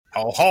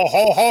Ho, ho,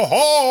 ho, ho,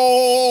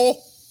 ho!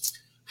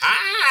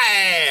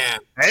 Hi!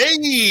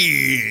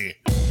 Hey!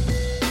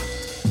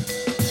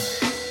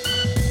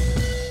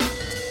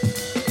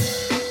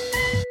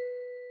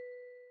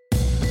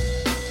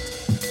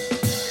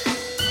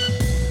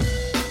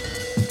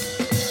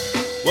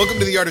 Welcome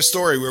to The Art of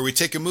Story, where we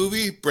take a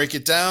movie, break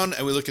it down,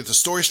 and we look at the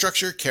story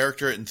structure,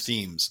 character, and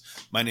themes.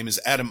 My name is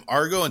Adam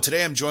Argo, and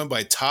today I'm joined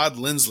by Todd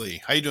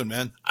Lindsley. How you doing,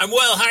 man? I'm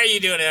well. How are you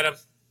doing, Adam?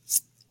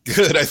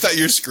 Good. I thought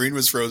your screen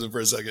was frozen for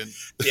a second.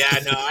 Yeah,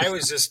 no, I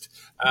was just,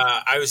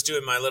 I was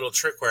doing my little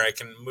trick where I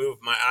can move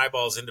my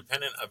eyeballs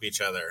independent of each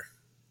other.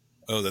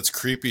 Oh, that's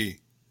creepy.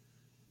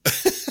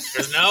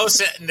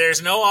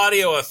 There's no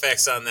audio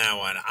effects on that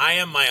one. I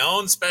am my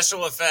own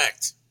special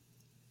effect.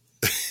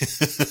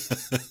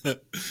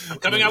 I'm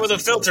coming out with a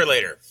filter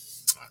later.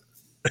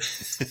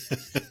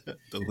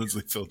 The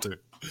Lindsley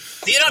filter.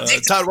 You don't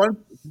think Todd,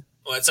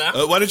 what's up?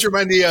 why don't you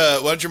remind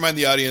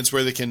the audience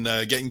where they can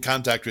get in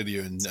contact with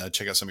you and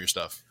check out some of your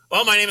stuff?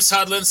 Well, my name is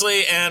Todd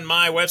Lindsley, and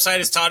my website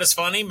is Todd is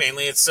Funny.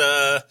 Mainly, it's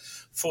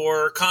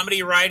for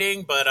comedy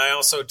writing, but I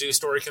also do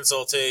story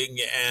consulting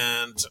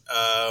and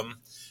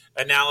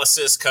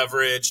analysis,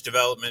 coverage,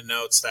 development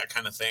notes, that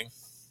kind of thing.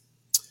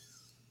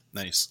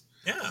 Nice.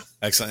 Yeah.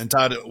 Excellent. And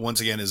Todd,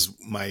 once again, is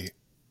my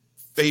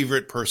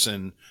favorite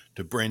person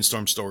to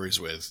brainstorm stories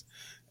with.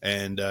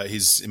 And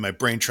he's in my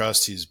brain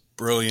trust. He's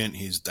brilliant.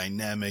 He's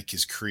dynamic.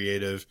 He's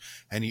creative.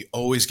 And he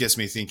always gets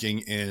me thinking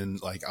in,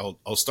 like,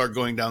 I'll start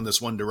going down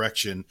this one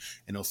direction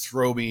and he'll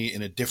throw me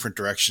in a different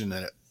direction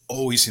that it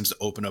always seems to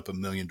open up a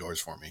million doors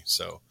for me.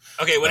 So,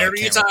 okay. Whenever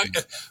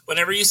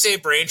you say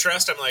brain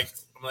trust, I'm like,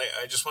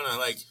 I just want to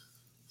like,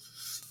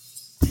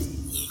 welcome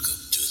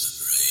to the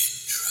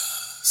brain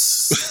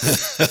trust.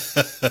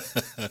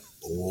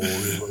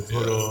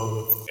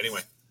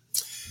 Anyway.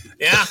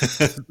 Yeah.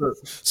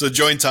 So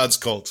join Todd's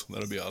cult.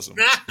 That'll be awesome.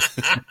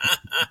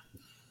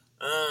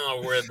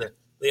 Oh, we're the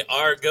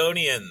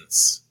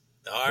Argonians.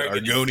 The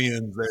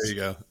Argonians. There you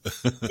go.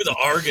 We're the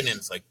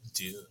Argonans. Like,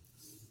 dude.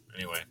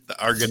 Anyway. The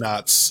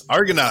Argonauts.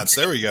 Argonauts.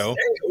 There we go.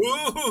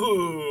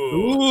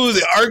 Ooh,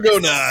 the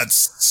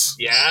Argonauts.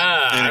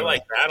 Yeah, anyway. I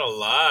like that a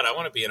lot. I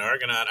want to be an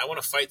Argonaut. I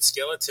want to fight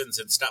skeletons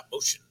in stop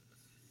motion.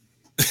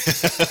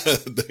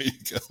 There you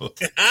go.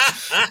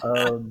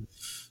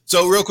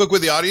 So real quick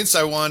with the audience,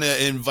 I want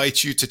to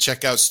invite you to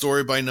check out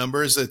Story by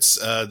Numbers. It's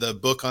the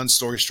book on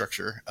story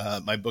structure.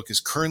 My book is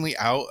currently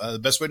out. The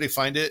best way to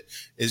find it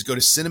is go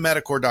to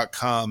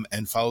cinematicor.com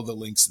and follow the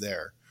links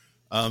there.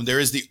 There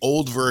is the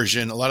old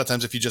version. A lot of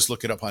times if you just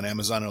look it up on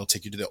Amazon, it'll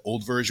take you to the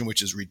old version,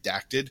 which is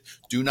redacted.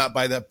 Do not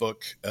buy that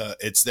book.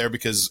 It's there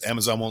because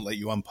Amazon won't let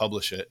you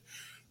unpublish it.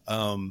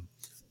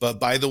 But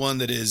buy the one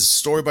that is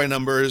Story by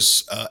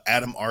Numbers,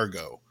 Adam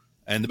Argo.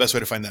 And the best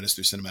way to find that is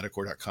through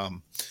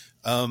cinematicor.com.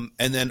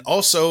 And then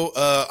also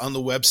on the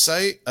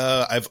website,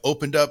 I've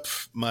opened up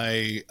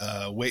my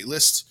wait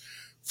list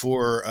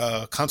for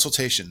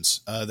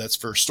consultations. That's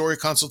for story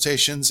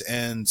consultations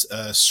and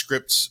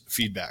script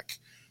feedback.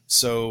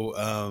 So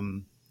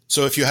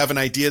if you have an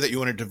idea that you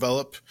want to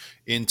develop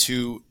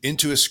into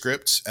a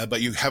script,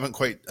 but you haven't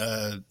quite,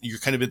 you're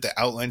kind of at the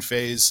outline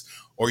phase,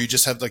 or you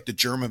just have like the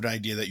germ of an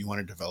idea that you want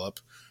to develop,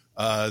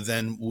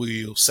 then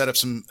we'll set up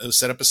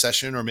a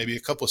session or maybe a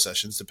couple of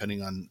sessions,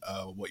 depending on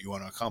what you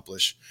want to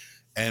accomplish.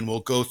 And we'll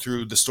go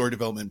through the story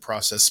development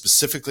process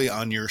specifically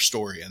on your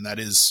story. And that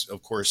is,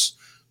 of course,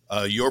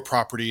 your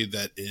property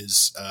that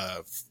is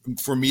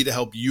for me to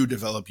help you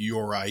develop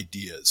your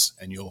ideas.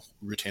 And you'll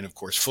retain, of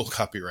course, full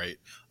copyright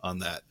on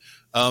that.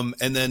 And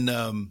then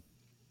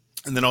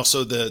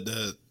also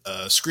the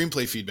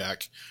screenplay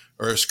feedback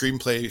or a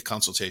screenplay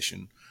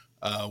consultation,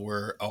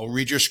 where I'll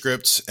read your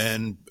script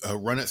and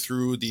run it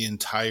through the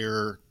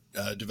entire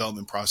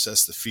development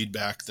process, the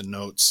feedback, the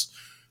notes,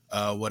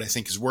 what I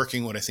think is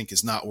working, what I think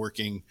is not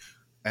working.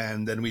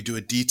 And then we do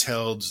a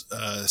detailed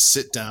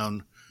sit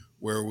down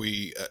where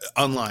we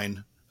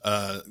online,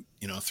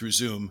 through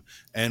Zoom,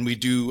 and we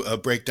do a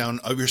breakdown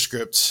of your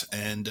script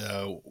and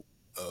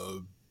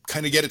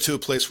kind of get it to a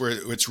place where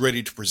it's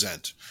ready to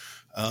present.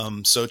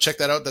 So check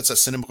that out. That's at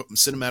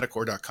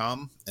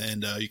cinematicor.com,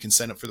 and you can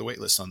sign up for the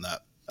waitlist on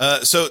that.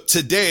 So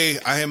today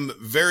I am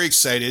very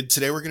excited.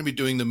 Today we're going to be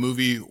doing the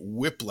movie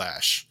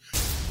Whiplash.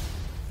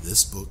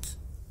 This book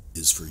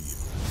is for you.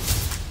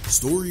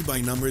 Story by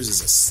Numbers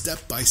is a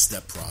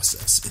step-by-step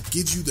process. It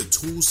gives you the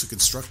tools to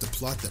construct a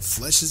plot that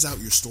fleshes out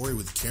your story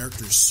with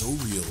characters so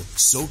real,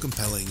 so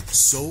compelling,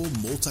 so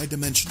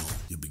multidimensional,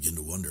 you'll begin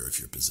to wonder if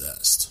you're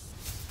possessed.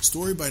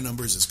 Story by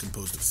Numbers is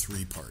composed of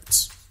 3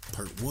 parts.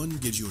 Part 1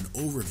 gives you an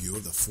overview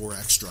of the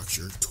 4-act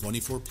structure,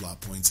 24 plot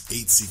points,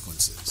 8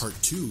 sequences.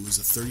 Part 2 is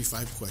a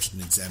 35-question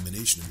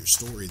examination of your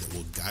story that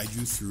will guide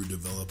you through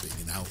developing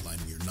and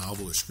outlining your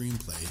novel or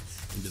screenplay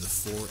into the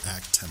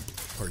 4-act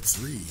template. Part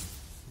 3,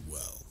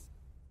 well,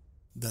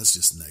 that's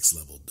just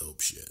next-level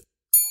dope shit.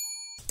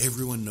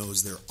 Everyone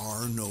knows there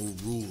are no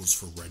rules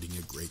for writing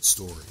a great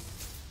story.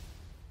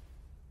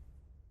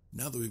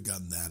 Now that we've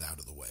gotten that out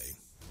of the way,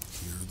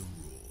 here are the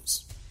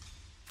rules.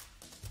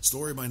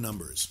 Story by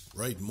Numbers.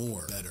 Write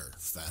more, better,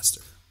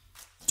 faster,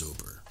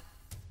 doper.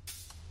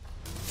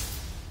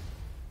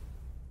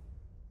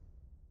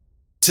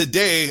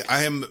 today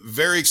I am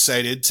very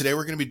excited. Today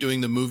we're going to be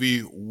doing the movie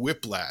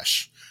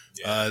Whiplash.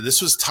 Yeah.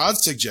 This was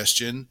Todd's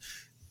suggestion,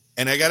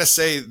 and I got to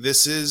say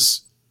this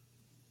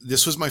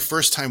was my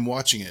first time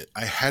watching it.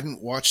 I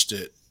hadn't watched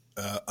it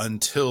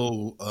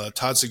until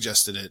Todd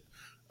suggested it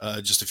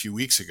just a few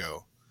weeks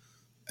ago,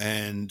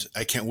 and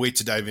I can't wait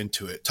to dive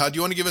into it. Todd, do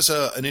you want to give us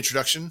an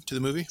introduction to the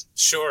movie?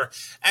 Sure.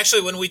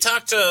 Actually, when we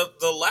talked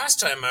the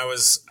last time I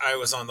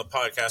was on the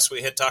podcast,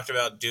 we had talked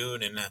about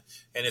Dune, and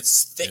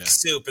it's thick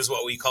soup is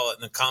what we call it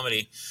in the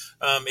comedy.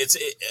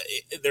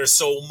 There's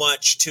so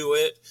much to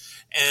it.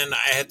 And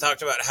I had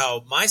talked about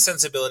how my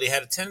sensibility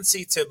had a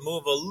tendency to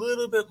move a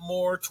little bit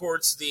more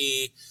towards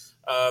the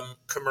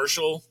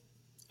commercial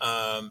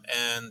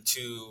and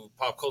to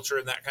pop culture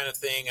and that kind of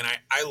thing. And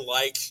I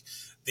like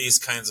these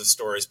kinds of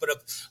stories. But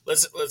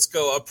let's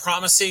go. A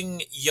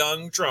promising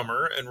young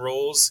drummer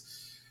enrolls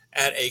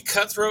at a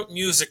cutthroat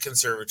music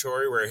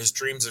conservatory where his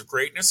dreams of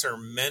greatness are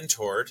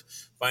mentored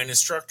by an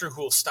instructor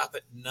who will stop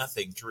at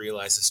nothing to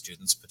realize a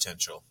student's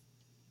potential.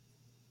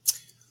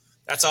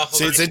 That's awful.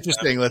 See, it's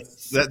interesting.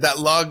 That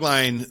log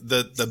line,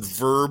 the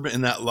verb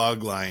in that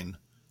log line,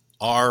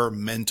 are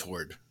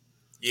mentored.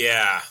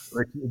 Yeah,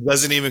 Like, it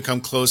doesn't even come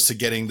close to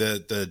getting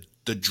the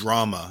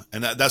drama,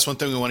 and that's one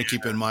thing we want to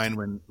keep in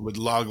mind with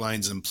log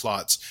lines and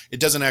plots. It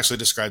doesn't actually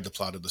describe the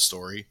plot of the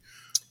story,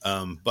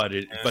 but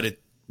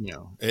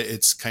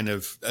it's kind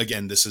of,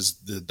 again, this is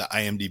the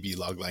IMDb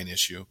log line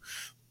issue.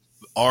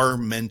 Are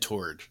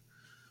mentored.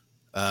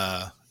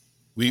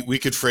 We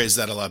could phrase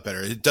that a lot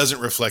better. It doesn't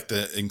reflect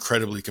the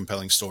incredibly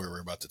compelling story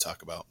we're about to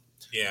talk about.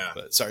 Yeah.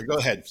 But sorry, go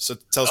ahead. So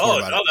tell us more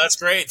about it. Oh, that's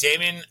great.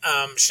 Damien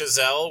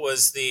Chazelle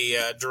was the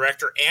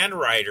director and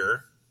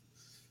writer.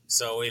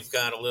 So we've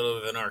got a little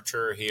bit of an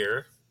auteur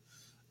here.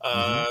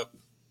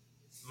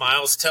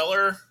 Miles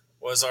Teller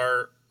was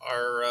our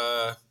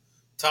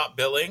top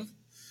billing.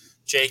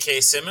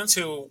 J.K. Simmons,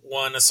 who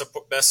won a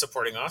Best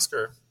Supporting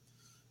Oscar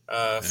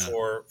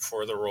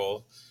for the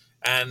role.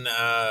 And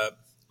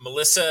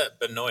Melissa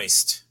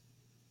Benoist,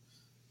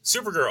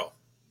 Supergirl.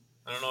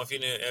 I don't know if you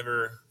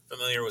ever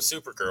familiar with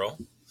Supergirl.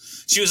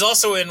 She was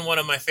also in one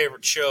of my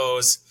favorite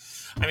shows.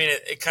 I mean,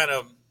 it kind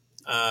of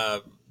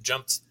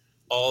jumped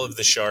all of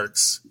the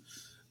sharks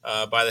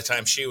by the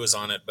time she was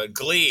on it. But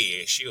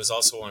Glee, she was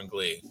also on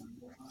Glee.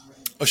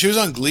 Oh, she was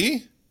on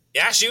Glee?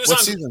 Yeah, she was What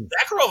on season?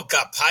 That girl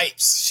got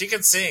pipes. She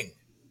can sing.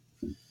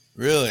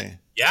 Really?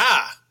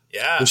 Yeah.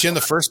 Was she in the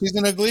first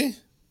season of Glee?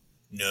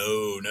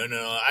 No.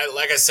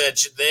 Like I said,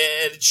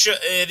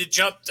 it had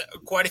jumped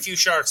quite a few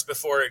sharks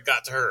before it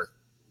got to her.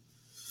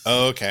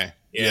 Oh, okay.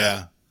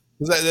 Yeah.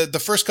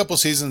 The first couple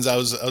seasons, I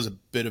was a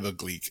bit of a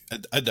gleek.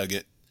 I dug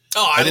it.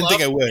 Oh, I didn't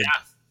think I would.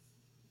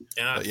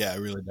 Yeah. But yeah, I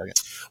really dug it.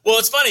 Well,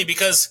 it's funny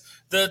because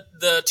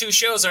the two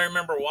shows I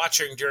remember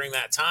watching during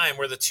that time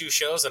were the two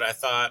shows that I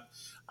thought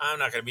I'm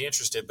not going to be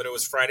interested, but it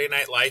was Friday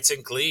Night Lights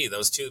and Glee.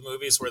 Those two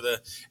movies were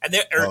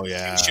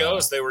two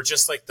shows. They were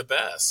just like the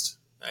best.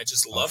 I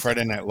just love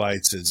Friday Night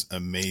Lights is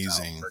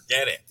amazing.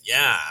 Forget it.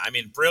 Yeah. I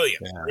mean,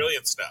 brilliant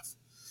stuff.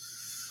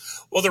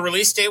 Well, the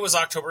release date was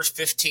October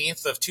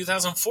 15th of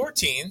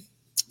 2014.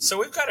 So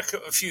we've got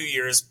a few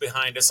years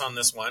behind us on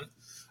this one.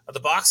 The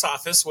box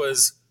office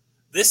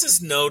this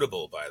is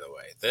notable, by the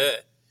way,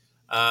 the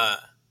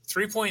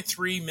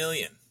 3.3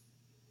 million.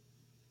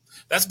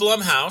 That's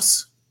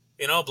Blumhouse.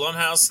 You know,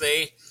 Blumhouse,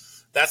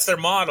 that's their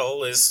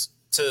model, is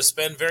to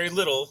spend very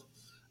little.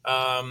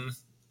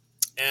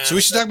 So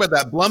we should talk about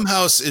that.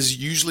 Blumhouse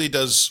usually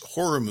does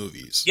horror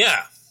movies.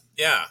 Yeah.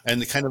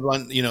 And the kind of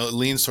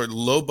leans toward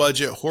low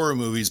budget horror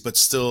movies, but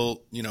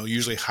still,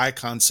 usually high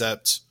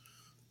concept.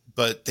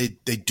 But they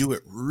do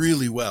it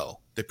really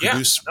well. They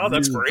produce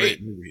that's really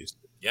great movies.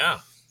 Yeah.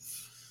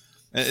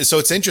 And so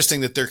it's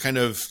interesting that they're kind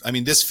of. I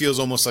mean, this feels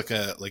almost like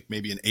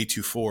maybe an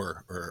A24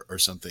 or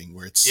something,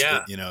 where it's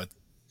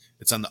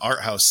it's on the art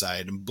house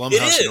side, and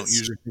Blumhouse you don't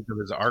usually think of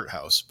as an art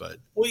house, but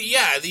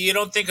you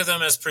don't think of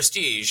them as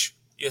prestige.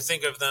 You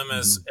think of them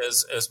as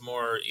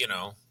more,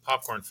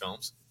 popcorn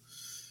films.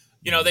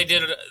 They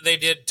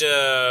did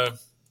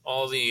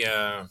all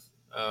the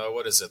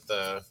what is it,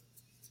 the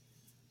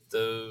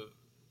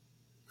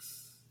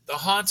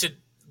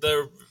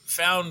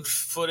found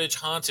footage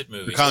haunted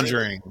movies. The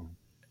Conjuring. Right?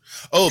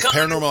 Oh,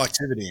 Paranormal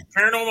Activity.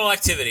 Paranormal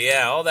Activity,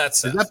 yeah, all that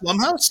stuff. Is that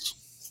Blumhouse?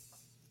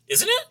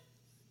 Isn't it?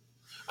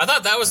 I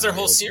thought that was their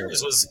whole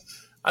series.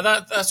 I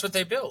thought that's what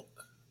they built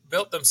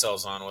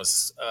themselves on,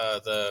 was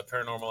the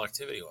Paranormal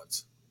Activity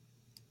ones.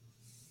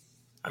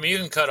 I mean, you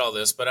can cut all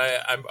this, but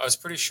I was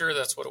pretty sure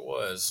that's what it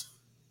was.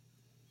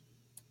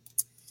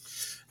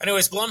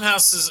 Anyways,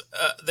 Blumhouse is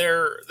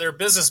their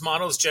business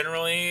model is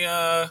generally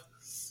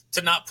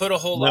to not put a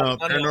whole lot of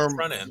money on the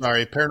front end.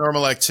 Sorry,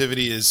 Paranormal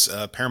Activity is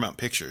Paramount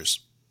Pictures.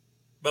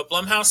 But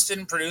Blumhouse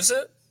didn't produce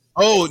it?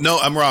 Oh, no,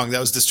 I'm wrong. That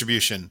was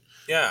distribution.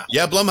 Yeah.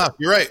 Yeah, Blumhouse.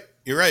 You're right.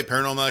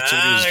 Paranormal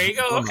Activity. There you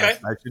go. Blumhouse. Okay.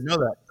 I should know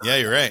that. Yeah,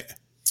 you're right.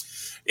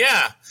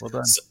 Yeah. Well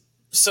done.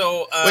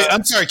 So wait,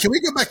 I'm sorry. Can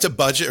we go back to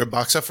budget or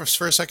box office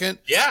for a second?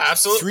 Yeah,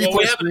 absolutely.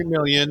 3.3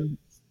 million.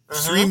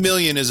 3 Uh-huh.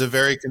 million is a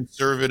very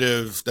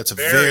conservative. That's a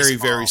Very very,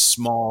 very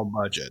small.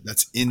 small budget.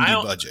 That's I indie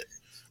don't. budget.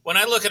 When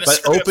I look at a But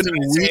script and I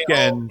opening say,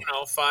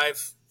 "Oh, weekend,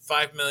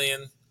 5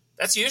 million,"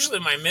 that's usually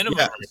my minimum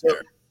yeah. right So,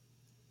 there.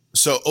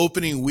 so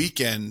opening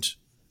weekend,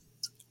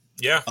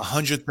 Yeah.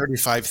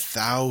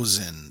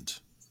 135,000,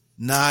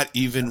 not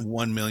even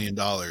 $1 million,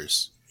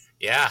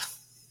 Yeah.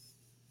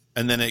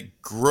 and then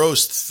it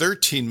grossed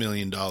 $13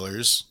 million.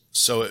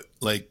 So it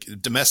like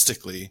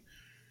domestically,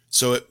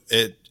 so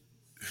it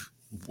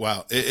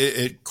wow,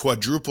 it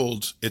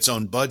quadrupled its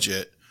own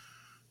budget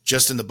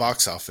just in the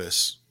box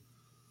office,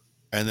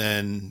 and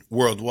then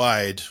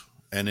worldwide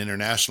and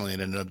internationally, it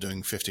ended up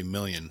doing 50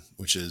 million,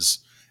 which is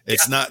Yeah.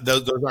 it's not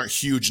those aren't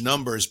huge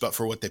numbers, but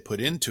for what they put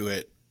into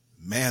it,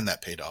 man,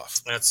 that paid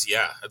off. That's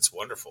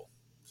wonderful.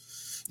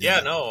 Yeah.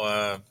 Yeah,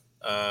 No.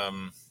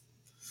 Um,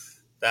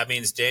 that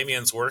means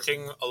Damien's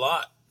working a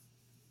lot.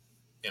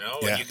 When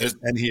yeah, you can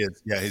and he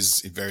is. Yeah,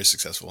 he's very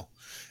successful.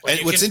 when And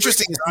you what's can bring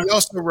interesting is he John.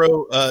 also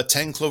wrote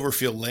 10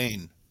 Cloverfield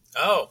Lane,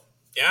 Oh,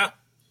 yeah.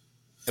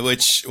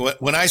 which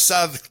when I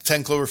saw the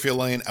 10 Cloverfield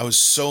Lane, I was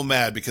so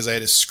mad because I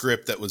had a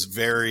script that was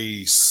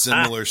very Ah,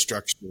 similar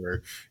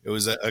structure. It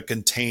was a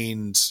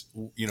contained,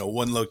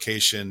 one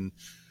location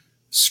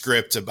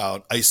script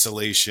about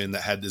isolation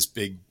that had this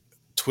big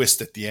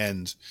twist at the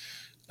end.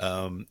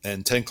 And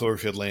 10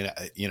 Cloverfield Lane,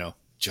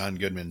 John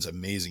Goodman's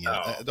amazing in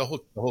it. oh, The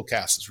whole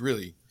cast is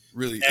really,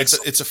 really,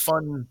 excellent. it's a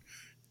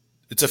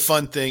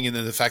fun thing. And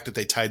then the fact that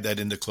they tied that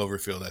into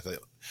Cloverfield, I thought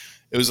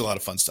it was a lot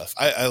of fun stuff.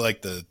 I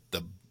like the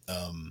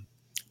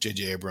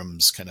J.J.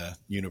 Abrams kind of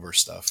universe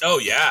stuff. Oh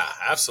yeah,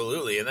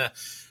 absolutely. And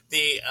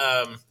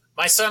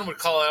my son would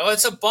call it, "Oh,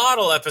 it's a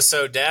bottle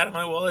episode, Dad." I'm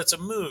like, "Well, it's a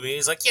movie."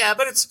 He's like, "Yeah,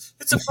 but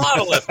it's a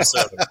bottle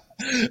episode."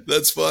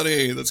 That's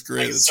funny. That's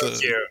great. It's so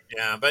cute.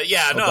 Yeah, but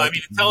yeah, no, I about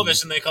mean, in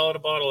television they call it a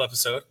bottle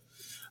episode.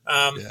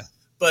 Um, yeah.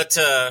 but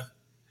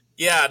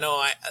yeah,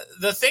 no,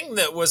 the thing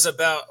that was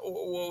about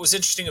what was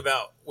interesting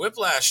about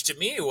Whiplash to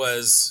me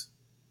was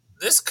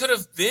this could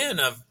have been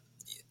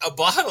a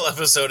bottle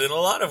episode in a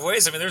lot of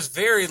ways. I mean, there's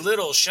very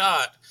little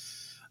shot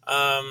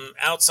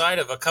outside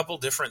of a couple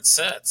different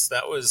sets.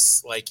 That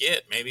was like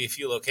it. Maybe a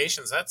few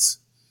locations.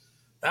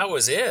 That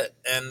was it,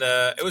 and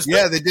it was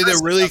Yeah, really they did a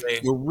impressive how really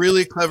they. a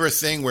really clever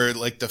thing where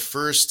like the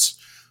first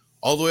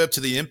all the way up to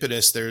the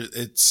impetus there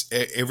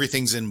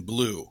everything's in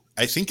blue.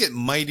 I think it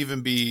might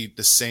even be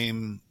the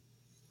same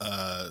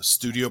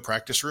studio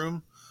practice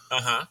room,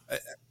 Uh huh.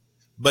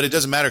 but it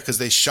doesn't matter because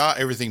they shot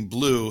everything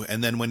blue,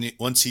 and then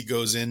once he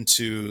goes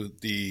into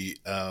the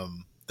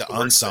The workspace.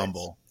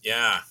 ensemble,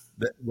 Yeah,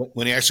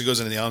 when he actually goes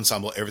into the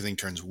ensemble, everything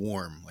turns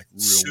warm, like real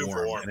super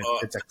warm, warm. and Oh,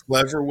 it's a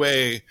clever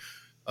way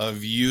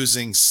of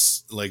using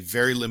like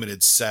very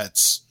limited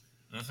sets,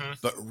 hmm.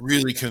 but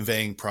really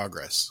conveying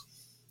progress.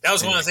 That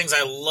was one of Anyway, the things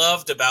I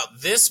loved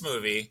about this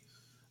movie.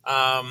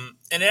 And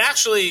it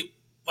actually,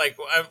 like,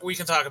 we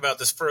can talk about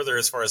this further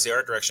as far as the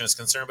art direction is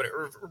concerned, but it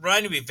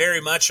reminded me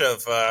very much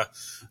of a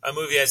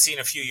movie I'd seen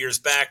a few years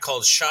back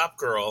called Shop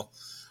Girl.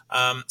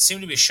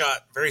 Seemed to be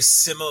shot very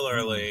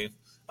similarly.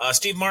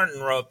 Steve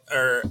Martin wrote,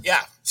 or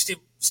yeah,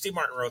 Steve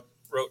Martin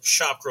wrote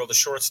Shop Girl, the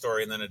short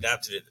story, and then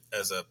adapted it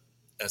as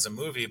a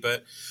movie.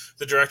 But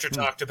the director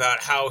talked about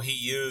how he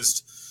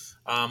used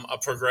a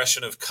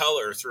progression of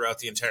color throughout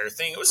the entire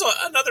thing. It was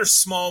another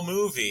small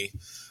movie,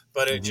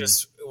 but it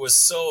just it was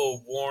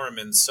so warm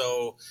and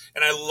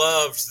and I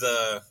loved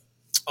the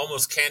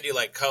almost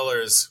candy-like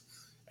colors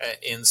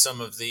in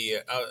some of the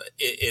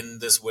in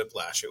this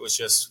Whiplash. It was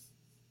just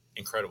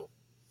incredible.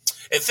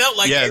 It felt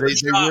like yeah, they were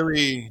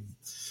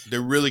they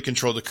really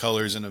control the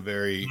colors in a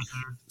very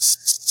Mhm.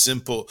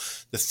 simple.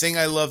 The thing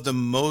I love the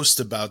most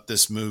about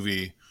this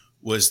movie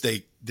was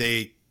they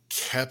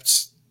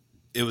kept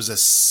it was a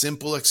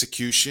simple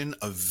execution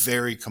of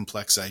very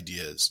complex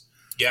ideas,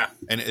 Yeah.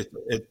 and it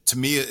to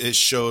me it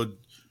showed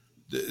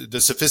the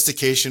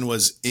sophistication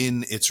was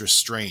in its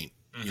restraint.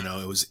 Hmm.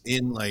 It was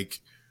in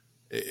like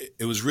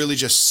it was really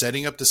just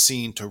setting up the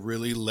scene to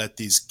really let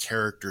these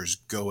characters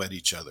go at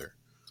each other,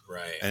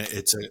 Right. and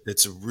it's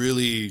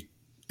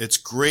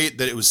great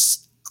that it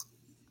was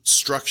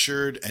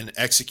structured and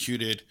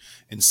executed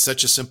in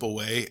such a simple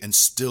way and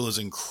still is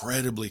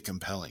incredibly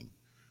compelling.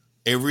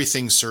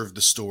 Everything served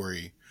the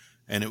story,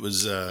 and it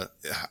was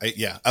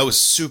I was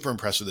super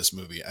impressed with this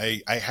movie.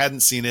 I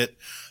hadn't seen it.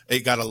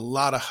 It got a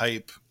lot of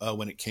hype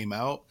when it came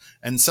out,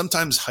 and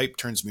sometimes hype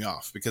turns me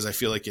off because I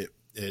feel like it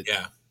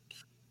Yeah.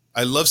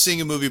 I love seeing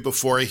a movie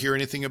before I hear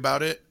anything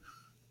about it,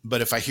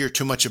 but if I hear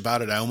too much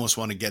about it, I almost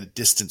want to get a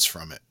distance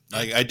from it.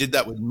 I did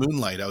that with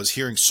Moonlight. I was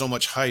hearing so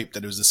much hype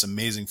that it was this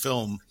amazing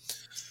film,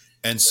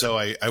 and so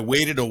I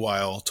waited a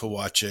while to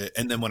watch it.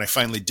 And then when I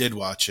finally did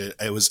watch it,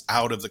 I was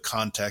out of the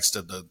context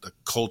of the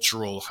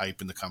cultural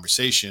hype in the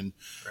conversation.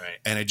 Right.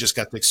 And I just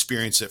got to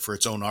experience it for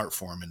its own art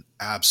form and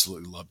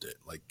absolutely loved it.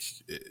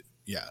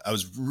 Yeah, I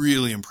was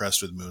really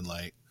impressed with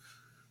Moonlight.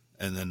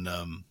 And then,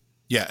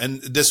 yeah.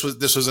 And this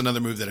was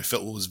another movie that I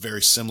felt was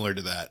very similar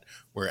to that,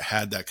 where it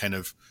had that kind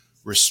of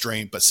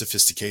restraint, but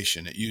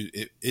sophistication.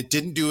 It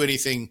didn't do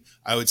anything,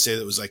 I would say,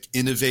 that was like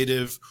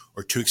innovative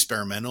or too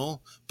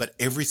experimental, but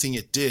everything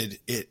it did,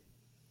 it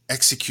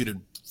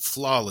executed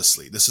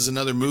flawlessly. This is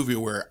another movie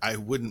where I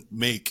wouldn't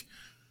make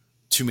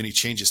too many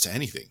changes to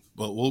anything.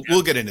 Well,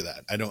 we'll get into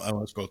that. I don't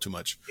want to spoil too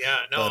much. Yeah,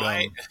 no,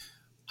 but,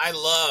 I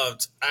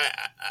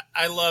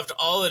loved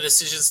all the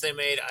decisions they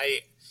made.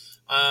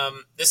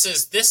 This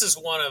is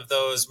one of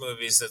those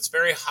movies that's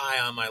very high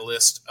on my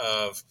list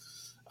of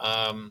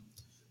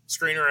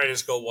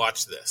screenwriters go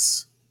watch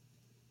this.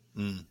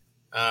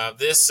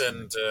 This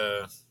and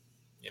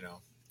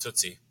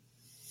Tootsie.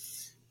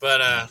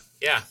 But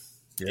yeah,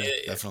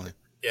 definitely.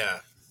 Yeah,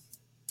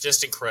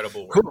 just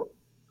incredible work. Cool.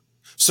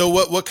 So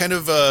what kind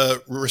of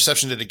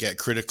reception did it get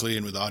critically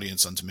and with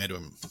audience on Tomato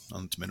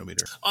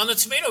Meter? On the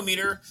Tomato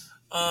Meter,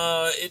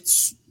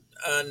 it's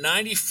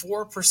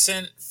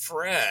 94%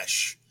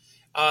 fresh.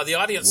 The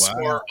audience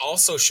score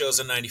also shows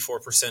a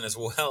 94% as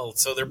well,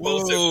 so they're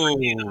both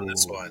agreeing on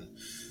this one.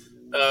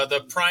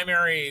 The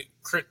primary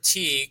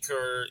critique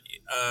or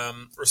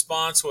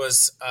response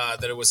was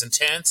that it was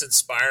intense,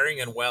 inspiring,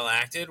 and well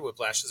acted.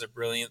 Whiplash is a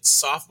brilliant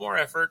sophomore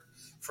effort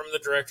from the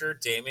director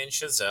Damien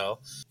Chazelle.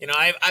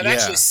 I've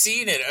actually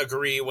seen it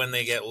agree when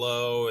they get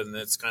low and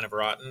it's kind of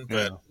rotten,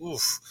 but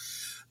oof.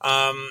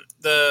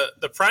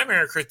 The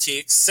primary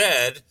critique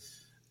said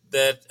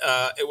that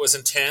it was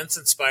intense,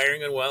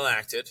 inspiring, and well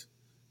acted.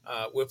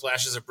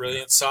 Whiplash is a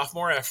brilliant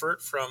sophomore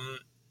effort from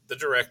the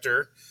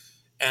director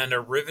and a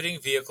riveting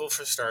vehicle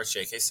for stars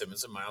J.K.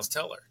 Simmons and Miles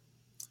Teller.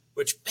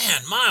 Which,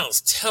 man,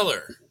 Miles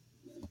Teller.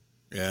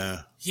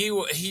 Yeah.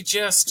 He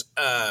just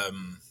I've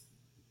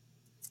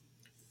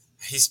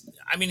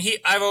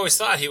always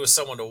thought he was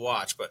someone to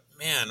watch, but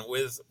man,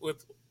 with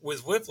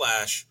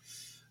Whiplash,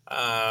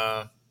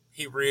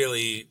 he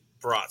really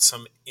brought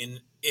some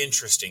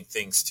interesting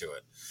things to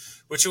it,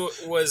 which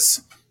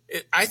was,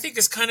 I think,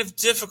 is kind of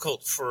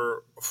difficult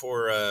for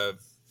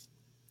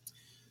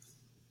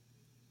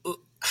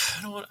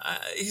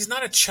he's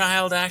not a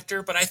child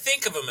actor, but I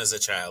think of him as a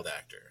child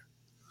actor.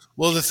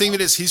 Well, the thing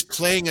is, he's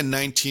playing a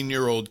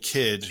 19-year-old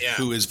kid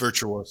who is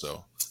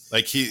virtuoso.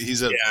 Like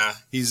he's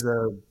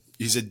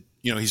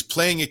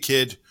playing a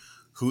kid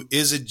who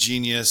is a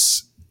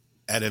genius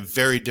at a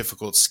very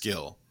difficult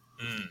skill.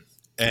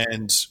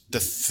 And the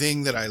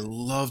thing that I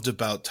loved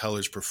about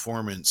Teller's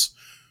performance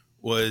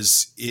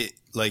was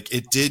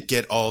it did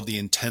get all the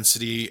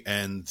intensity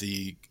and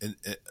the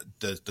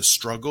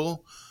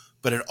struggle,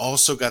 but it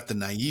also got the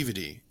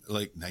naivety,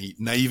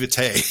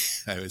 naivete.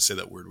 I always say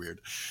that word weird.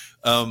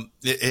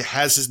 It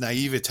has his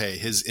naivete,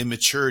 his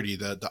immaturity,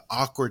 the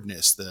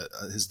awkwardness,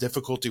 his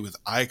difficulty with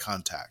eye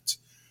contact.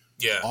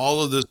 Yeah.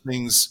 All of those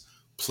things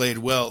played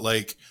well.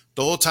 Like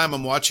the whole time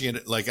I'm watching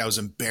it, like I was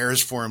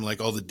embarrassed for him,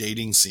 like all the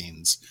dating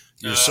scenes.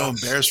 You're so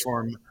embarrassed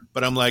for him,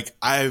 but I'm like,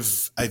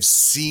 I've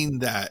seen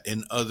that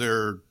in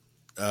other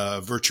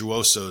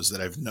virtuosos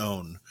that I've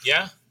known.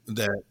 Yeah.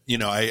 That,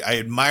 I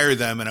admire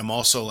them, and I'm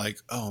also like,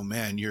 oh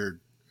man, you're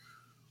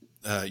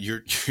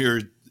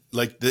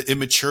like, the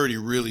immaturity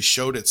really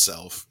showed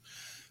itself.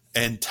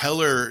 And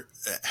Teller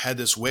had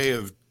this way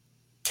of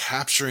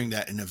capturing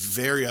that in a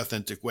very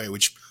authentic way,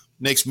 which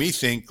makes me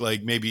think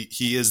like maybe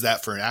he is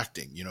that for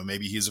acting.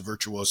 Maybe he's a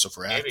virtuoso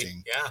for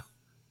acting. Yeah.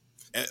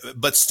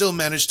 But still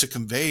managed to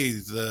convey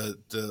the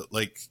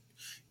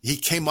he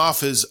came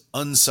off as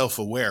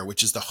unself-aware,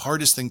 which is the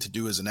hardest thing to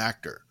do as an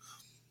actor.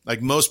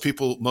 Like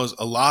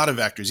a lot of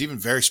actors, even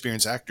very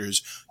experienced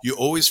actors, you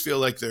always feel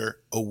like they're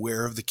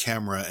aware of the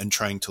camera and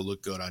trying to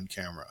look good on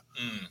camera.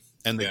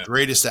 And the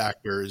greatest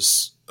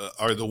actors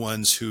are the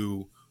ones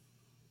who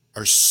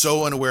are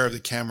so unaware of the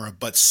camera,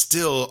 but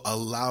still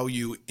allow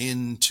you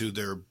into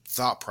their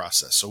thought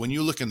process. So when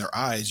you look in their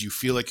eyes, you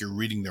feel like you're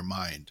reading their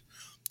mind.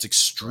 It's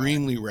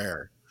extremely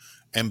rare.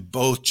 And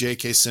both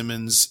J.K.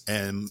 Simmons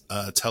and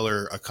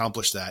Teller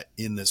accomplished that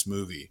in this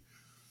movie.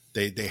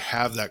 They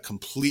have that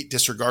complete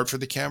disregard for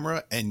the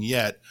camera and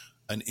yet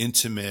an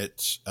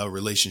intimate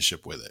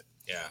relationship with it.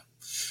 Yeah.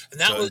 And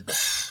that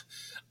was,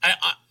 I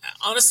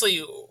honestly,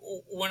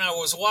 when I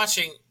was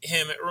watching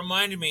him, it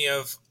reminded me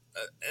of,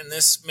 and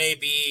this may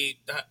be,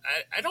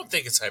 I don't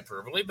think it's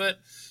hyperbole, but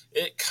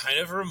it kind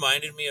of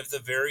reminded me of the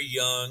very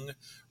young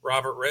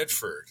Robert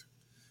Redford.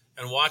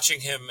 And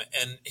watching him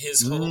and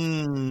his whole,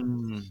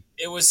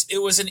 it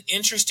was an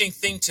interesting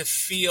thing to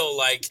feel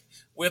like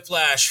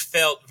Whiplash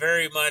felt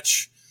very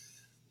much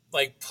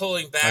like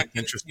pulling back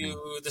into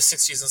the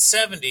 60s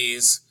and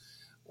 70s,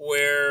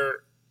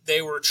 where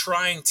they were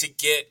trying to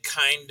get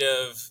kind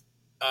of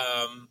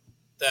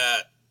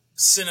that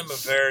cinema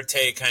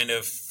verite kind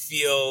of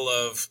feel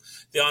of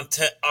the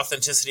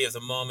authenticity of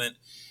the moment.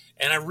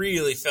 And I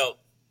really felt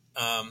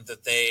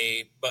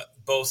that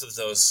both of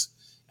those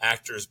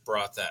actors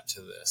brought that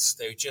to this.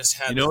 They just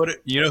had, who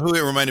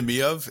it reminded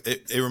me of?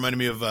 It reminded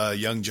me of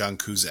young John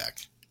Cusack.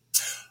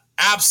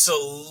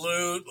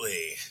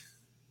 Absolutely.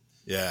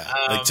 Yeah,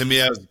 to me,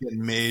 I was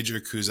getting major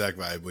Cusack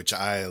vibe, which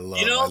I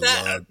love.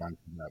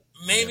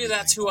 Maybe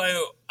that's who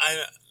I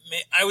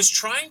was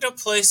trying to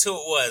place who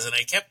it was, and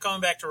I kept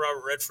going back to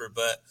Robert Redford,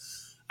 but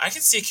I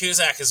can see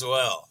Cusack as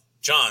well.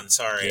 John,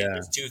 sorry, Yeah.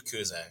 there's two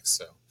Cusacks.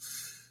 So,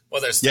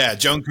 well, there's Yeah,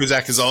 Joan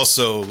Cusack is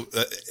also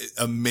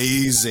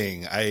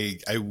amazing. I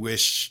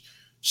wish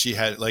she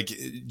had like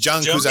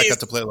John Joan Cusack got Cusack.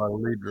 to play a lot of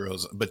lead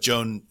roles, but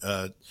Joan,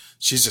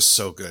 she's just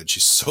so good.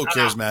 She's so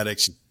charismatic.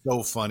 She's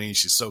so funny.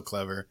 She's so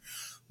clever.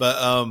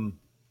 But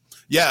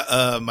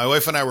yeah, my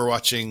wife and I were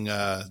watching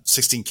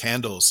 16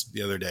 Candles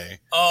the other day,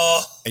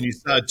 Oh, and you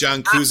saw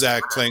John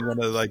Cusack playing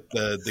one of like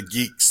the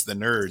geeks, the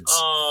nerds,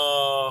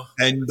 oh,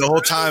 and the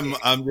whole time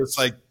I'm just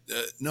like,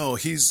 no,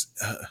 he's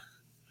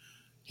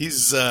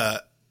he's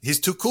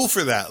too cool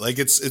for that. Like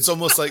it's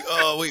almost like,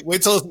 oh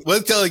wait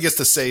till he gets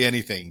to say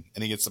anything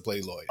and he gets to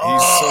play Lloyd.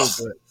 He's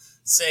so good.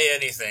 Say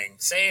anything.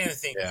 Say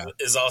anything Yeah.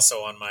 is also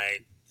on my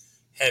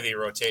heavy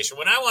rotation.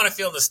 When I want to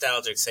feel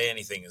nostalgic, Say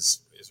Anything is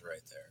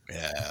right there.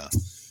 Yeah.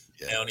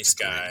 Melanie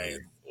Sky.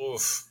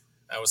 Oof,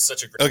 that was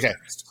such a great. Okay,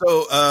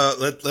 so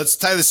let's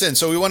tie this in.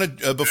 So we want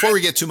to before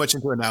we get too much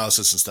into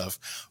analysis and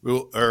stuff,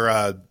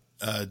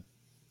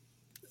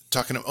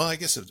 talking. Oh, I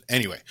guess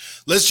anyway.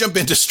 Let's jump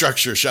into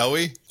structure, shall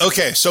we?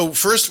 Okay, so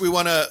first we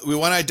want to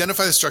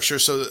identify the structure.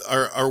 So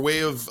our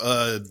way of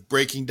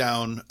breaking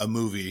down a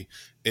movie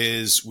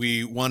is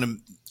we want to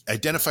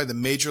identify the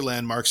major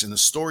landmarks in the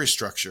story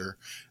structure,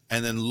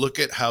 and then look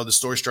at how the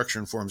story structure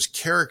informs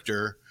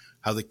character,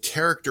 how the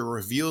character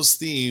reveals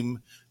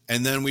theme,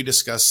 and then we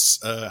discuss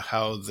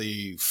how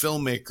the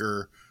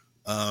filmmaker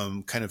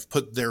kind of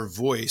put their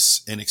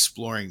voice in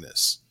exploring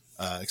this.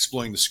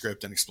 Exploring the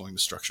script and exploring the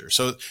structure.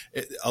 So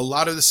a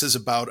lot of this is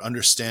about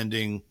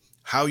understanding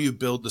how you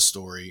build the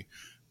story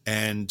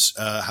and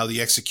how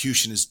the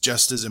execution is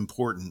just as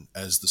important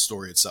as the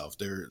story itself.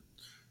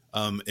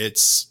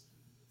 It's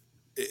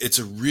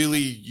a really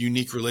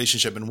unique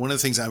relationship. And one of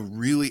the things I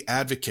really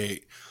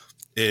advocate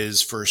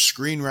is for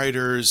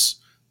screenwriters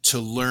to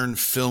learn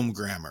film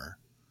grammar.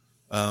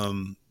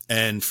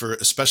 And for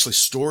especially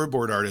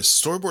storyboard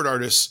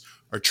artists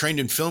are trained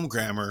in film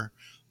grammar,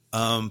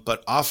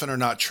 but often are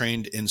not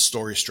trained in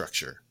story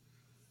structure.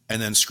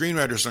 And then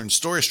screenwriters learn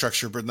story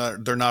structure,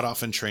 but they're not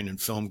often trained in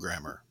film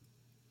grammar.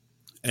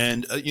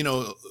 And,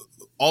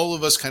 all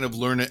of us kind of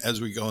learn it as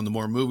we go. And the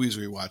more movies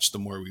we watch, the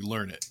more we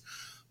learn it.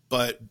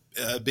 But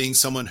being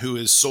someone who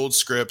has sold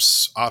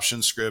scripts,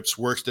 optioned scripts,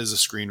 worked as a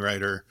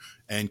screenwriter,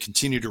 and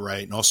continued to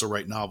write and also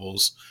write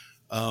novels,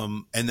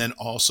 and then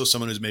also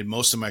someone who's made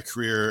most of my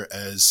career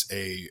as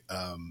a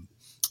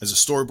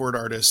storyboard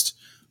artist,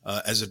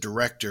 as a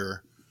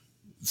director,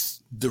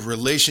 the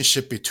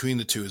relationship between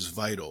the two is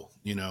vital,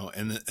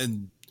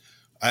 and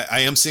I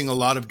am seeing a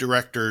lot of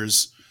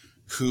directors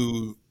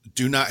who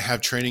do not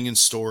have training in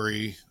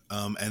story,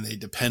 and they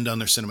depend on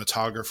their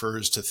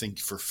cinematographers to think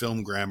for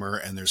film grammar.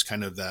 And there's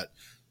kind of that,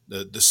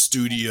 the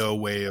studio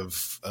way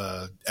of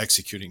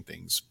executing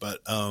things.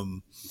 But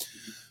one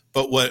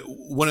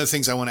of the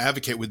things I want to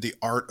advocate with the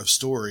art of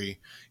story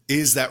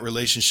is that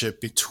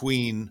relationship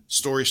between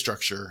story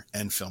structure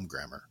and film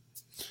grammar.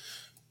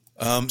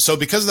 So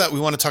because of that, we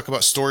want to talk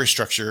about story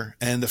structure.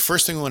 And the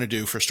first thing we want to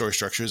do for story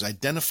structure is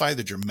identify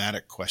the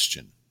dramatic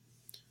question.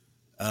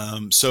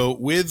 So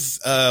with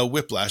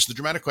Whiplash, the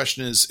dramatic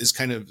question is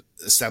kind of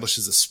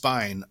establishes the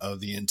spine of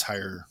the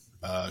entire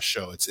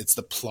show. It's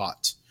the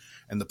plot.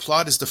 And the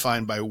plot is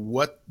defined by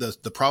what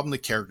the problem the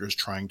character is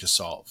trying to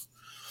solve.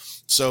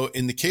 So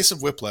in the case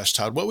of Whiplash,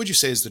 Todd, what would you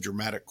say is the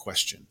dramatic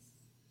question?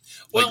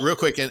 Well, like real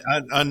quick, and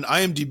on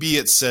IMDb,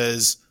 it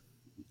says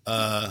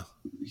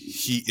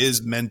he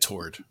is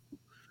mentored.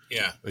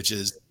 Yeah. Which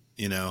is,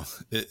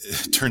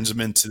 it turns him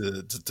into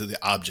the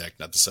object,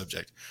 not the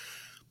subject.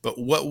 But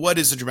what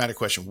is the dramatic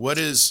question? Who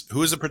is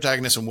the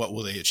protagonist and what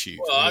will they achieve?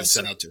 Well, what they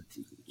set out to?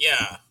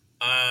 Yeah.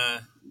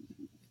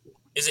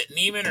 Is it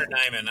Neiman or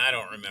Nyman? I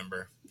don't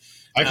remember.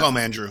 I call him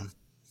Andrew.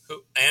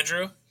 Who?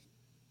 Andrew?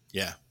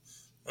 Yeah.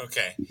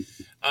 Okay.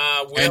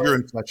 Andrew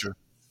and Fletcher.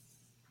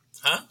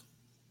 Huh?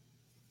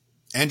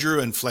 Andrew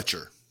and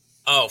Fletcher.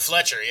 Oh,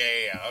 Fletcher.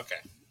 Yeah. Okay.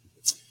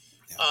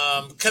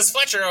 Because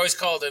Fletcher always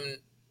called him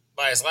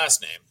by his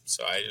last name,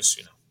 so I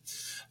just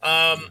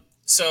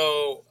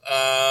So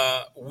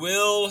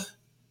will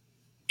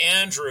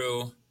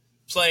Andrew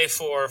play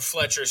for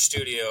Fletcher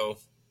Studio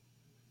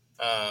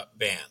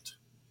band?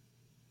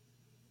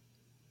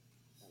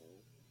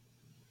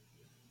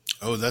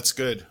 Oh, that's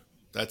good.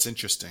 That's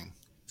interesting.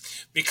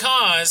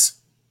 Because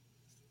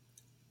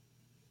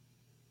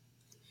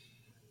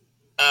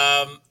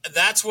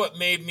that's what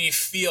made me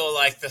feel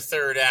like the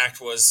third act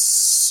was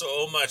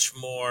so much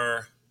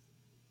more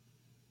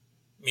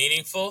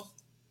meaningful.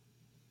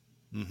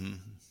 Mm-hmm.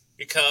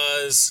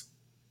 Because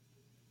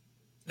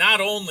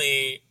not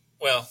only,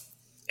 well,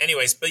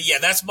 anyways, but yeah,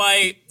 that's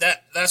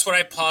what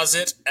I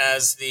posit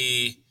as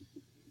the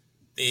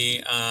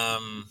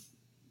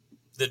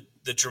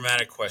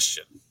dramatic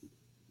question.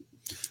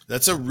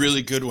 That's a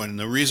really good one. And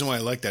the reason why I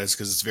like that is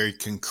because it's very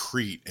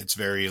concrete. It's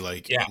very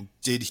like,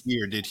 did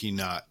he or did he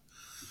not?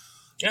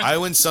 Yeah. I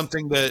went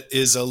something that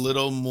is a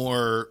little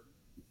more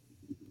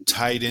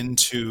tied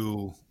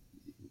into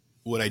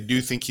what I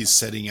do think he's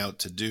setting out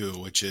to do,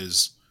 which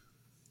is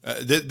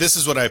This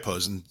is what I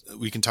pose, and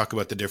we can talk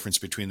about the difference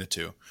between the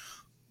two.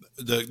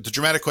 The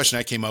dramatic question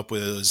I came up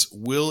with is,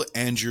 will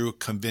Andrew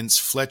convince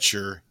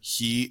Fletcher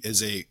he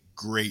is a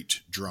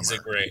great drummer? He's a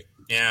great,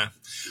 yeah.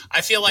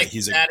 I feel like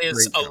that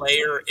is a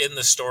layer in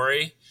the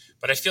story,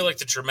 but I feel like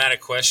the dramatic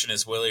question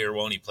is, will he or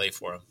won't he play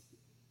for him?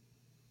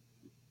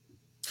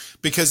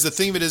 Because the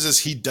thing of it is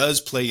he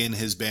does play in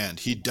his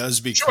band. He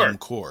does become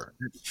core.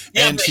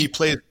 Yeah, and he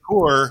plays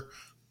core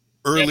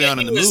early on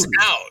in the movie.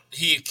 Out.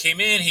 He came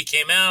in, he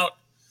came out.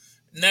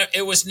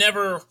 It was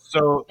never.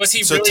 So was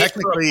he so really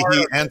technically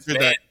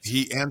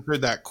he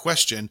answered that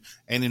question.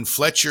 And in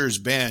Fletcher's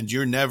band,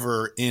 you're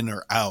never in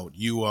or out.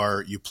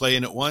 You play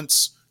in it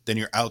once, then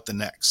you're out the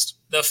next.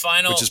 The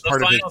final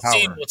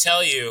scene will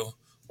tell you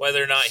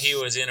whether or not he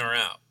was in or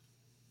out.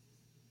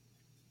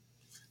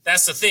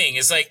 That's the thing.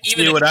 It's like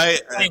even what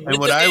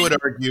I would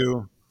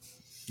argue.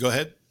 Go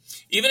ahead.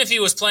 Even if he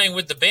was playing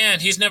with the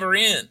band, he's never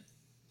in.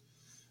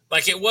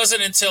 Like it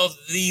wasn't until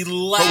the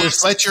last. But with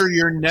Fletcher,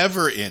 you're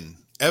never in.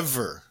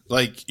 Ever.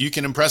 Like you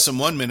can impress him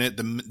 1 minute,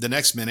 the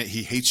next minute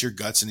he hates your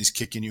guts and he's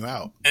kicking you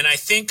out. And I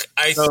think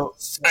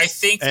the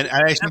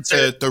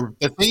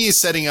thing he's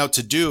setting out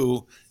to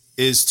do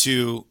is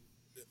to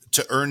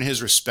earn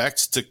his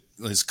respect.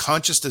 His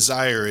conscious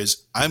desire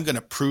is, I'm going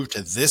to prove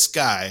to this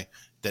guy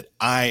that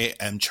I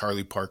am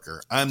Charlie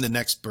Parker. I'm the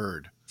next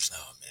Bird.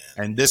 Oh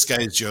man! And this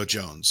guy is Joe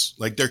Jones.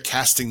 Like they're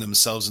casting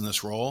themselves in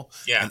this role.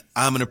 Yeah. And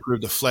I'm going to prove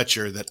to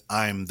Fletcher that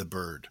I'm the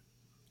Bird.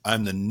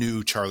 I'm the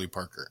new Charlie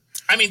Parker.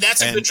 I mean,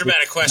 that's a good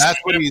dramatic question. I'm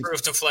going to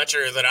prove to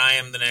Fletcher that I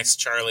am the next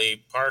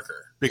Charlie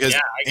Parker. Because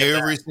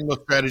every single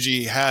strategy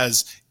he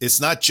has, it's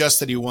not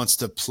just that he wants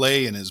to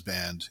play in his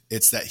band.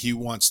 It's that he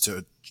wants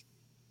to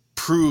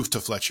prove to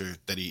Fletcher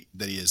that he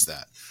is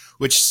that.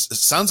 Which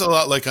sounds a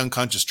lot like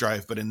Unconscious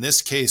Drive, but in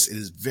this case, it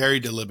is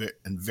very deliberate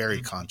and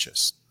very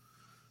conscious.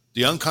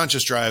 The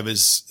unconscious drive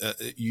is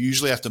you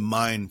usually have to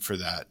mine for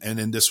that. And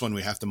in this one,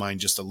 we have to mine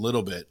just a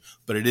little bit,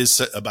 but it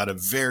is about a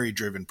very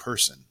driven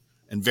person,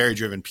 and very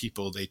driven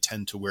people. They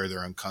tend to wear their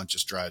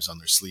unconscious drives on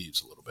their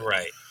sleeves a little bit.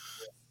 Right.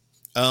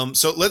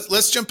 So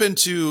let's jump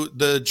into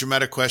the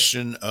dramatic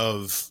question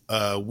of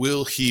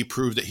will he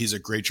prove that he's a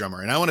great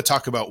drummer? And I want to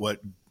talk about what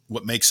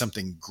makes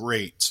something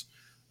great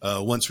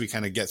once we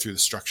kind of get through the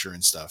structure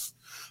and stuff.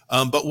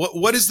 But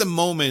what is the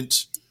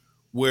moment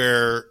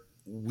where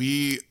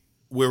we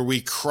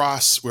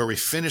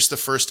finish the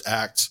first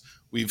act,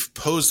 we've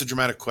posed the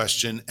dramatic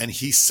question, and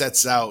he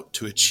sets out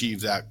to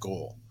achieve that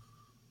goal?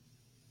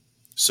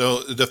 So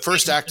the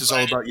first act is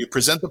all about, you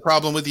present the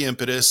problem with the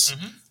impetus,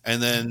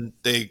 and then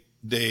they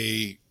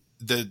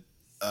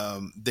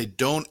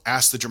don't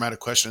ask the dramatic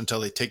question until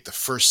they take the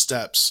first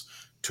steps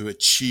to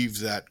achieve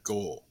that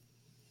goal.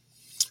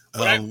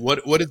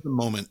 What is the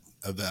moment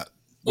of that?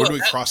 Where do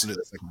we cross into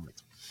the second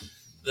act?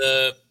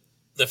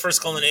 The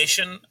first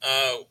culmination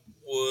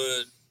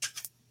would,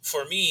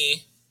 for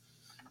me,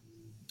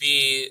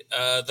 be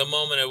the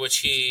moment at which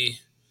he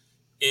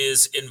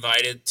is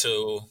invited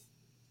to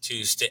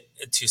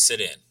sit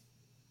in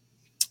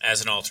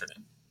as an alternate.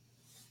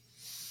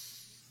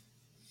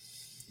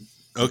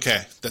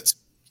 Okay, that's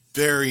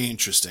very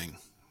interesting.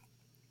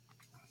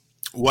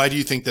 Why do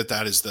you think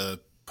that is the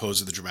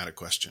pose of the dramatic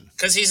question?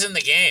 Because he's in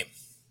the game.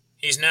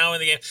 He's now in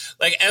the game.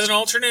 Like as an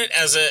alternate,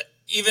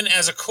 even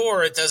as a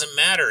core, it doesn't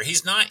matter.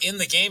 He's not in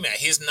the game yet.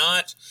 He's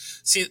not.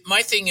 See,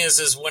 my thing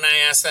is when I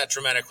ask that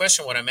dramatic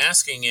question, what I'm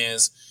asking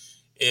is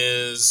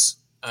he's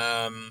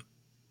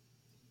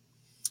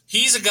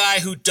a guy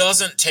who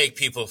doesn't take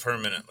people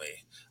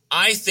permanently.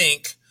 I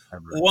think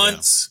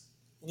once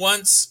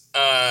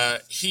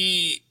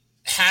he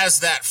has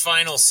that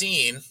final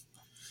scene,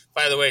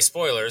 by the way,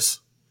 spoilers,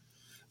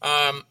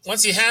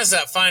 once he has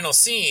that final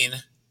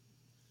scene,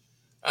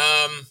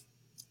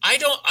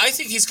 I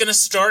think he's going to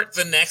start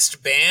the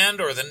next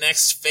band or the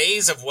next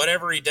phase of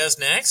whatever he does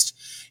next.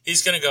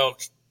 He's going to go,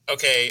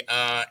 okay,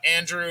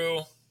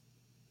 Andrew,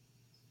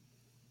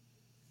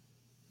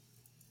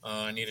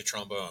 I need a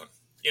trombone.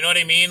 You know what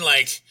I mean?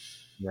 Like,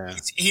 yeah.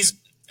 He's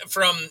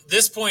from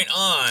this point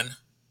on,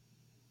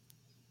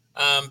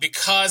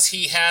 because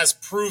he has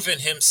proven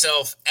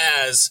himself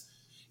as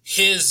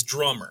his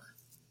drummer.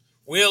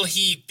 Will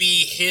he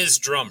be his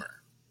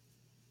drummer?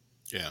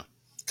 Yeah.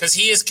 Because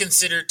he is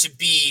considered to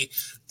be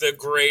the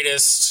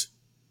greatest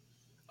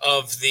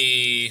of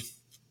the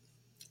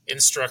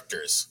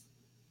instructors,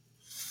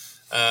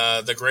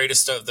 the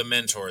greatest of the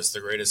mentors, the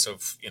greatest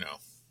of,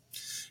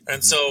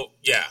 And so,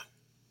 yeah.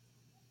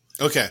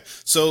 Okay.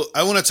 So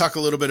I want to talk a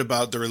little bit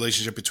about the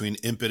relationship between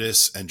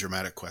impetus and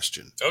dramatic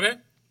question. Okay.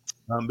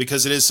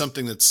 Because it is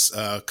something that's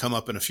come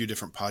up in a few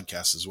different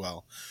podcasts as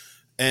well.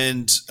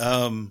 And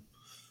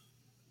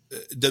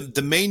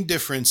the main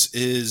difference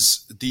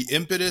is the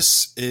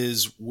impetus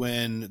is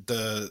when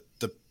the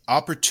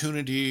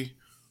opportunity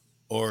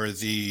or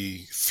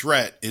the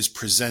threat is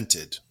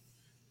presented.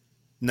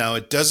 Now,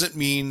 it doesn't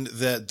mean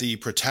that the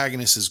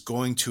protagonist is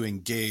going to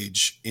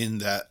engage in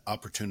that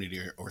opportunity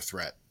or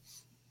threat.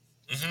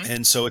 Mm-hmm.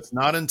 And so it's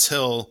not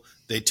until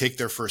they take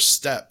their first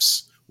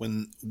steps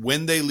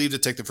when they leave to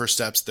take the first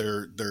steps,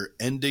 they're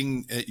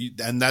ending,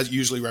 and that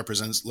usually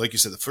represents, like you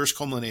said, the first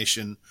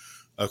culmination,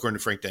 according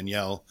to Frank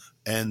Danielle,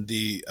 and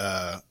the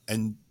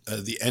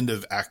end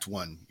of Act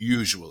One,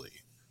 usually.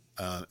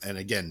 And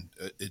again,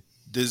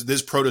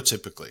 this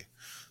prototypically.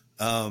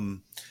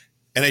 And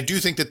I do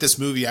think that this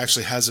movie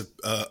actually has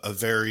a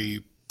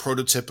very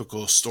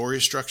prototypical story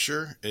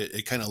structure.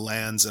 It kind of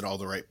lands at all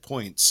the right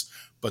points,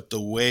 but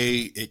the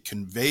way it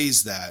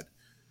conveys that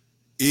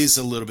is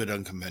a little bit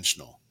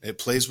unconventional. It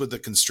plays with the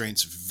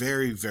constraints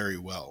very, very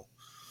well.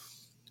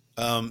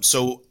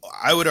 So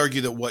I would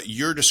argue that what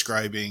you're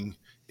describing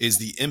is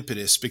the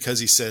impetus, because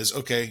he says,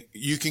 okay,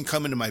 you can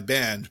come into my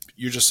band.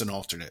 You're just an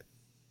alternate.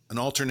 An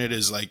alternate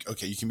is like,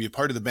 okay, you can be a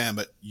part of the band,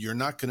 but I'm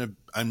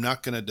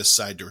not going to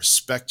decide to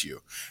respect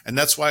you. And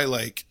that's why,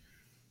 like,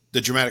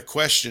 the dramatic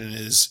question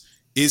is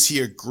he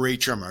a great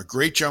drummer? A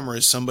great drummer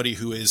is somebody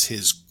who is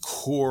his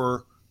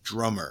core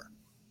drummer.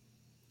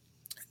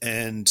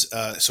 And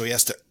so he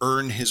has to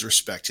earn his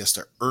respect. He has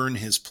to earn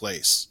his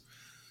place.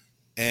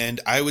 And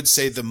I would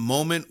say the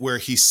moment where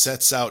he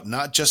sets out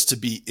not just to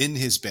be in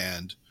his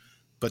band,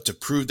 but to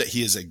prove that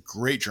he is a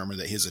great drummer,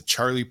 that he is a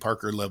Charlie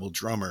Parker level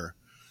drummer,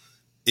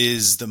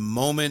 is the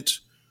moment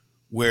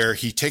where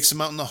he takes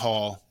him out in the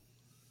hall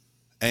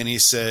and he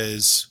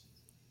says,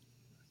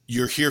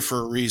 "You're here for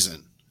a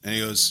reason." And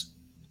he goes,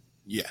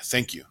 "Yeah,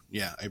 thank you.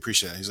 Yeah, I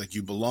appreciate that." He's like,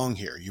 "You belong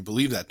here. You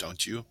believe that,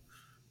 don't you?" And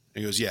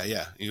he goes, "Yeah,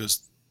 yeah." He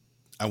goes,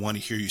 "I want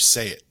to hear you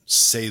say it.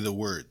 Say the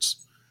words."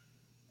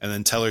 And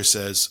then Teller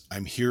says,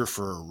 "I'm here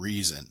for a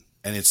reason."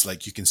 And it's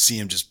like, you can see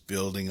him just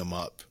building him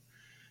up.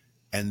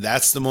 And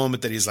that's the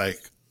moment that he's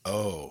like,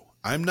 oh,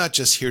 I'm not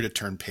just here to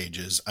turn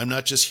pages. I'm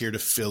not just here to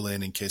fill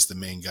in case the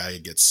main guy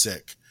gets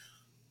sick.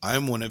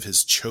 I'm one of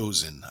his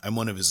chosen. I'm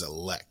one of his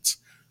elect.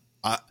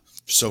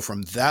 So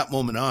from that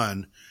moment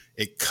on,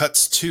 it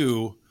cuts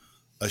to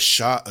a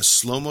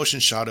slow motion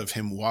shot of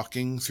him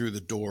walking through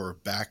the door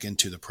back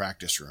into the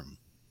practice room.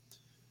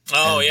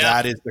 Oh, and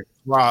yeah. That is the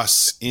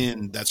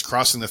that's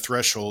crossing the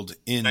threshold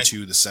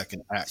into the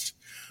second act.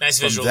 Nice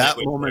From visual. that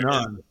moment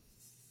on.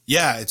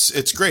 Yeah,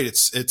 it's great.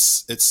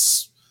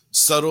 It's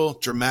subtle,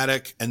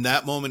 dramatic. And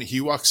that moment he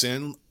walks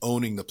in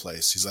owning the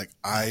place. He's like,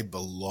 I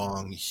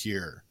belong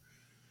here.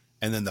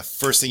 And then the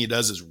first thing he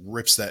does is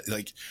rips that,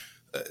 like,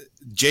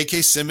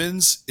 J.K.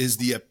 Simmons is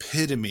the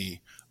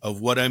epitome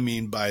of what I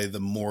mean by the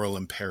moral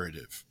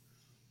imperative.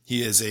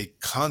 He is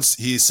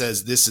he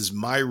says, this is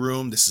my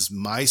room. This is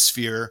my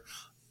sphere.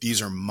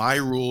 These are my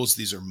rules.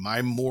 These are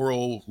my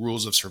moral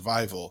rules of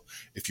survival.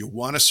 If you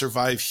want to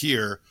survive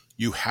here,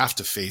 you have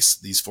to face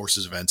these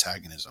forces of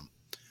antagonism.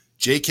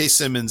 J.K.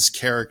 Simmons'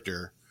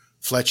 character,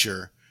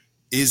 Fletcher,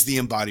 is the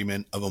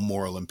embodiment of a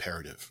moral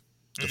imperative,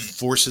 the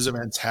forces of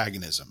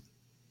antagonism.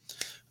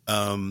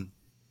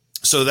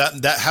 So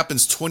that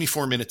happens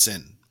 24 minutes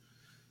in.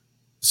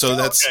 So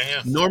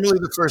normally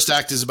the first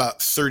act is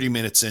about 30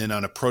 minutes in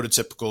on a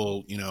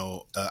prototypical,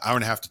 hour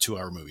and a half to 2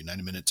 hour movie,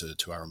 90-minute to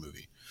 2 hour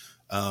movie.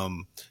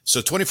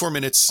 So 24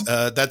 minutes,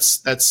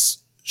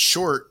 that's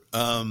short.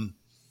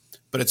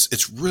 But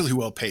it's really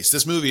well paced.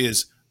 This movie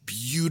is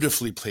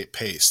beautifully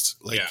paced.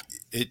 Like,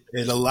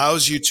 it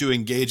allows you to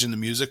engage in the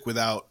music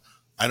without,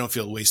 I don't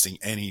feel, wasting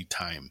any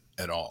time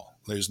at all.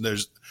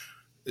 It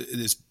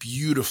is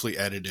beautifully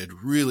edited,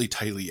 really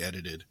tightly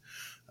edited.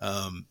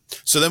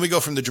 So then we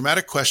go from the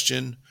dramatic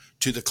question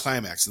to the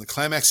climax, and the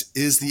climax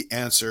is the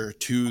answer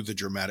to the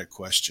dramatic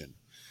question.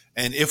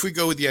 And if we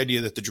go with the idea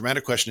that the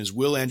dramatic question is,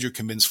 will Andrew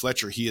convince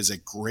Fletcher he is a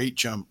great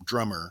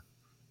drummer?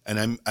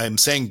 And I'm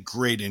saying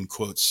great in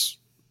quotes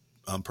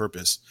on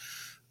purpose.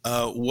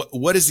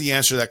 What is the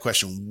answer to that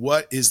question?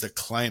 What is the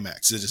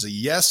climax? Is it a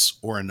yes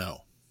or a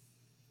no?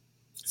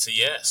 It's a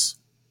yes.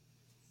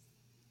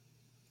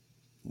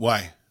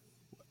 Why?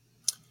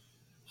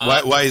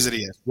 Why is it a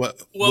yes? What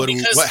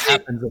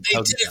happens?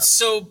 They did it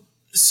so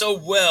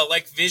well,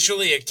 like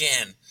visually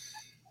again.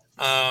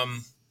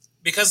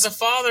 Because the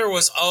father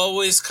was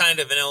always kind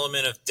of an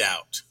element of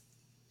doubt.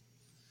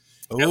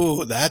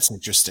 Oh, that's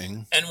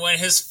interesting. And when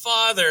his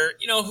father,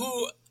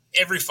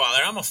 every father,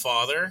 I'm a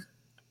father.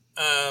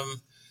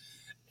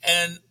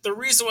 And the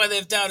reason why they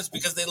have doubt is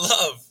because they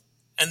love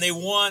and they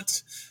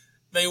want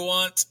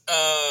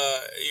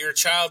your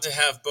child to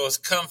have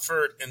both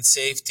comfort and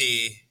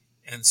safety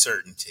and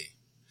certainty.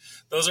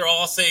 Those are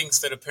all things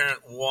that a parent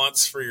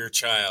wants for your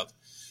child.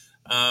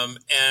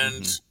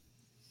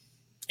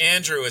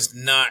 Andrew is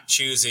not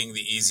choosing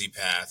the easy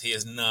path. He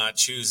is not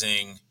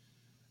choosing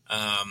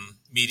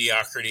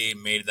mediocrity.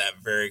 Made that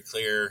very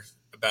clear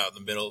about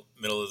the middle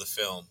of the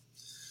film.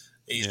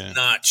 He's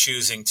not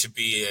choosing to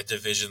be a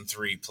Division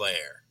III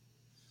player.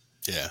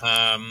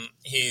 Yeah.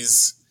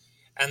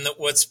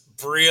 What's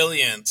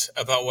brilliant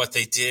about what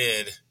they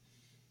did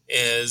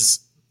is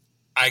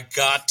I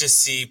got to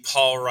see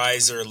Paul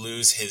Reiser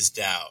lose his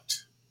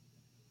doubt.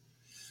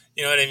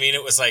 You know what I mean?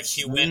 It was like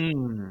he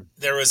went.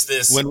 There was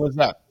this. When was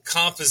that?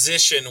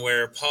 Composition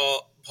where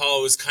Paul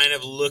was kind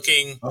of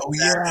looking at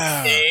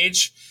the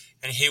stage,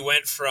 and he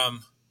went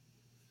from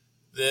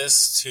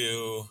this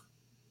to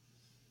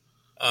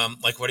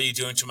like, what are you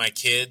doing to my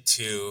kid?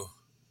 To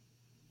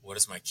what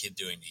is my kid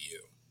doing to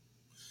you?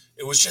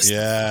 It was just a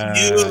Yeah.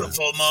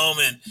 beautiful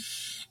moment,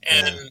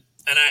 Yeah.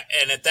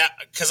 and at that,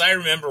 because I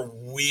remember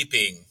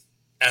weeping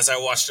as I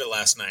watched it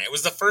last night. It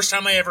was the first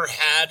time I ever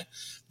had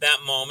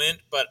that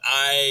moment, but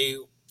I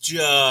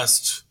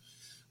just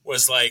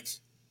was like,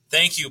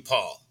 "Thank you,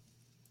 Paul.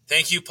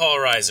 Thank you, Paul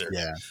Reiser."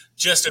 Yeah.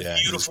 Just a Yeah. He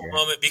was beautiful great.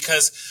 moment,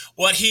 because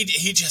what he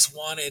just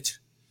wanted.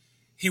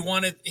 He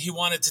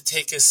wanted to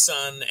take his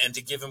son and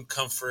to give him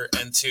comfort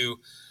and to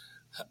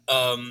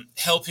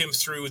help him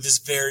through this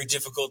very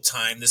difficult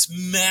time, this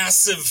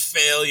massive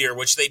failure,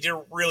 which they did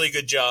a really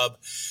good job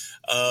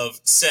of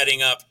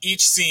setting up.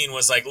 Each scene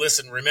was like,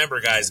 listen,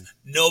 remember, guys,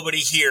 nobody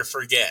here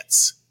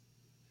forgets.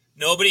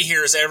 Nobody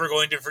here is ever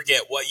going to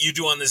forget what you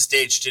do on this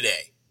stage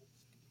today.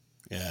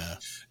 Yeah.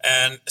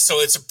 And so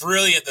it's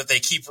brilliant that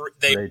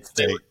Great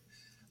steak.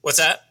 what's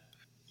that?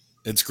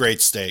 It's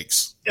great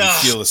stakes. You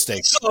feel the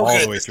stakes so all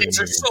good. the way The through the stakes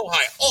are movie. so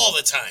high all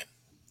the time.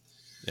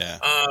 Yeah.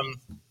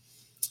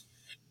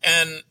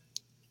 And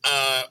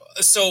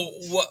so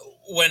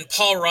when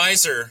Paul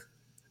Reiser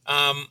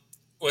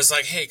was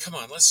like, "Hey, come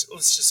on, let's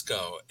just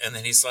go," and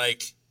then he's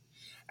like,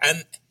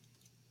 and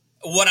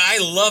what I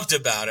loved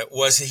about it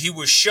was he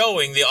was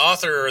showing, the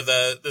author or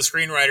the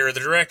screenwriter or the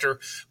director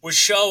was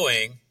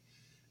showing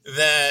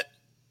that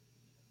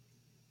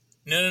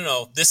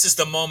no, this is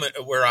the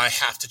moment where I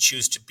have to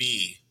choose to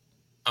be.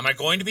 Am I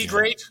going to be Yeah.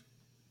 great?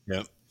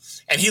 Yep.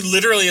 And he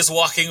literally is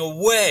walking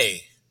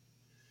away,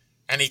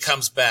 and he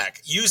comes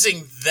back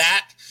using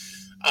that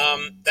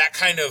that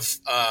kind of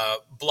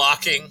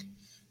blocking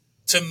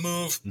to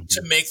move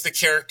to make the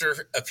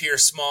character appear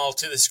small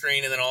to the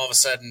screen, and then all of a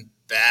sudden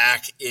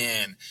back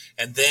in,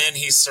 and then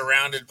he's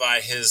surrounded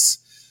by his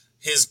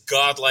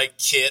godlike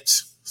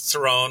kit,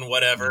 throne,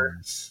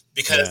 whatever,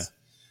 because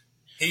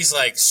he's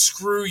like,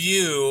 screw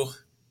you,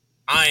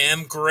 I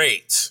am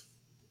great,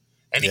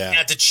 and he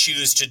had to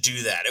choose to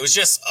do that. It was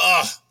just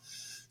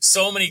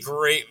so many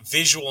great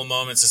visual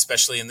moments,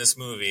 especially in this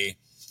movie.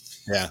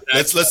 Yeah.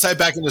 Let's tie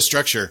back into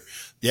structure.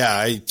 Yeah,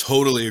 I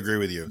totally agree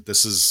with you.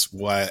 This is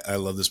why I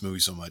love this movie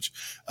so much.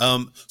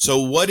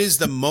 So what is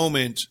the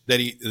moment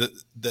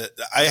that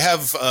I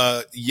have,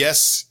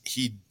 yes,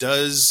 he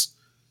does.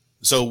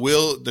 So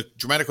the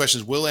dramatic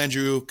question is, will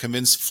Andrew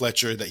convince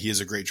Fletcher that he is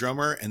a great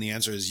drummer? And the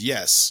answer is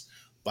yes.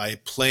 By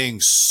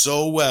playing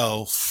so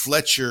well,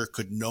 Fletcher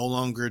could no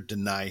longer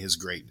deny his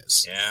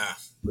greatness. Yeah.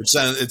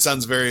 It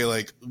sounds very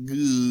like,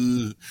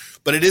 ugh,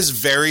 but it is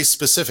very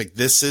specific.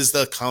 This is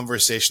the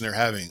conversation they're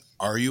having.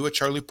 Are you a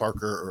Charlie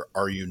Parker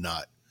or are you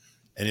not?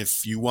 And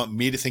if you want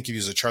me to think of you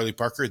as a Charlie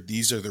Parker,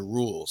 these are the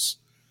rules.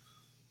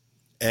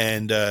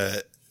 And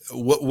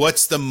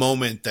what's the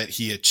moment that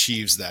he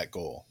achieves that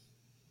goal?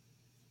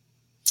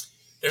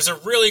 There's a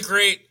really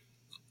great,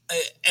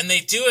 and they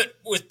do it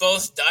with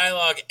both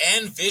dialogue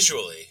and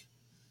visually.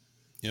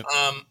 Yep.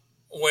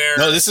 Where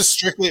no, this is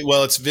strictly,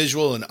 well, it's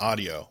visual and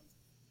audio.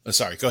 Oh,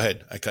 sorry, go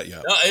ahead. I cut you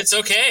off. No, it's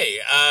okay.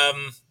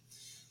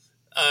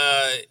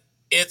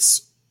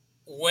 It's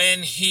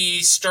when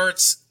he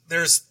starts.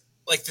 There's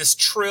like this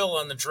trill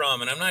on the drum,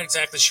 and I'm not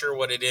exactly sure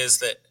what it is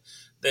that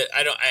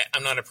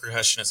I'm not a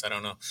percussionist. I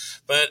don't know,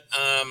 but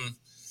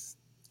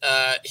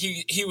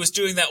he was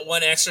doing that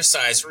one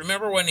exercise.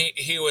 Remember when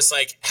he was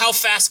like, "How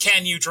fast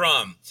can you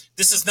drum?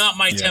 This is not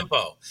my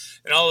tempo."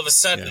 And all of a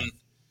sudden,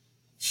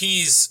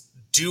 he's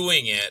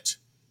doing it,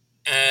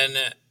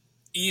 and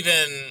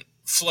even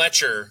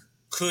Fletcher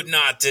could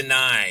not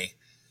deny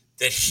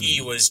that he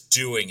was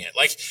doing it.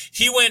 Like,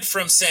 he went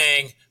from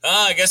saying,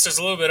 I guess there's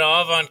a little bit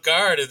of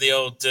avant-garde of the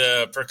old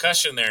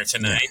percussion there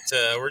tonight.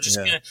 We're just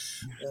going to,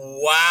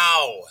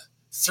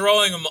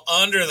 throwing him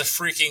under the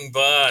freaking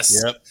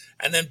bus. Yep.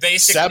 And then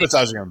basically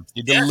sabotaging him.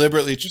 He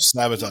deliberately just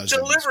sabotaged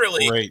him.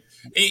 Deliberately. Great.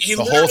 He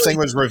the whole thing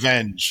was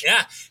revenge.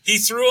 Yeah. He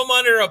threw him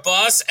under a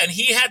bus, and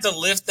he had to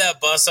lift that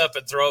bus up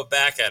and throw it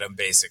back at him,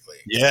 basically.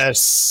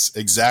 Yes,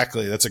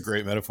 exactly. That's a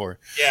great metaphor.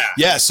 Yeah.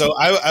 Yeah. So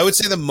I would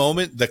say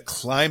the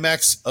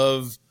climax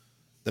of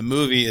the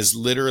movie is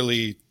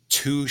literally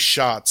 2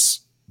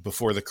 shots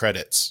before the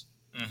credits.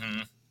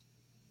 Mm-hmm.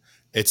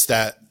 It's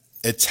that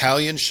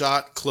Italian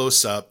shot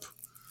close up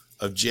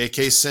of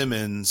J.K.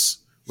 Simmons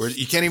where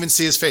you can't even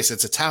see his face.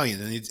 It's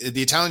Italian. And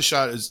the Italian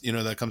shot is,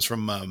 that comes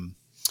from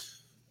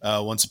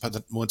Once Upon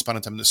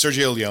a Time.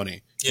 Sergio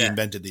Leone. He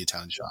invented the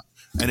Italian shot.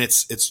 And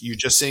it's you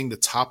just seeing the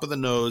top of the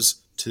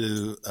nose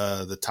to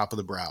the top of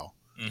the brow.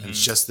 Mm-hmm. And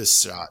it's just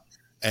this shot.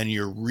 And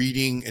you're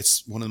reading,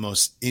 it's one of the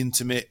most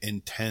intimate,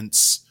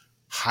 intense,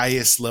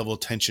 highest level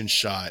tension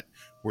shot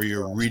where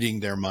you're reading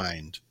their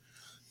mind.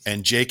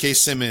 And J.K.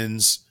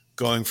 Simmons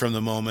going from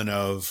the moment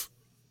of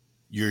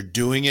you're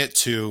doing it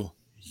to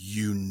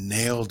you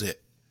nailed it.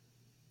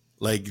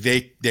 Like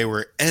they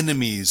were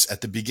enemies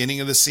at the beginning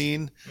of the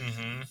scene.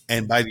 Mm-hmm.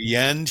 And by the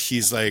end,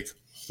 he's like,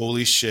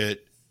 holy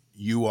shit,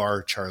 you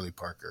are Charlie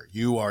Parker.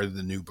 You are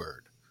the new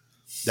bird.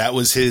 That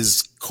was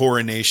his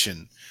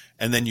coronation.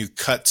 And then you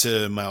cut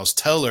to Miles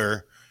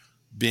Teller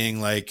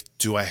being like,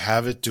 do I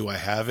have it? Do I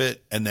have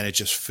it? And then it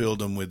just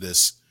filled him with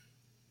this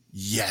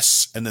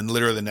yes. And then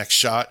literally the next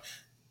shot,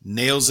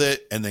 nails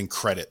it, and then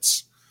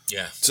credits.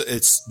 Yeah. So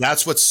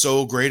that's what's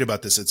so great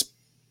about this. It's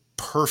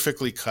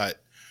perfectly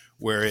cut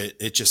where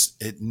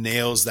it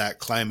nails that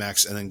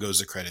climax and then goes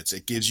to credits.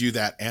 It gives you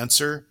that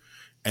answer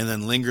and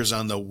then lingers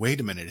on the, wait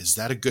a minute, is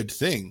that a good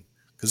thing?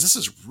 Because this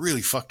is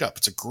really fucked up.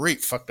 It's a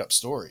great fucked up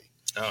story.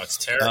 Oh, it's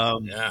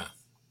terrible. Yeah.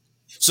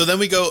 So then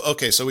we go,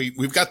 okay, so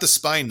we've got the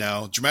spine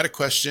now. Dramatic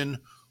question.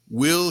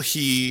 Will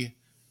he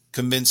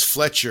convince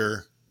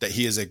Fletcher that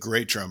he is a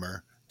great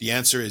drummer? The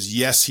answer is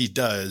yes, he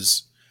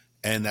does.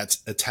 And that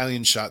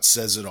Italian shot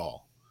says it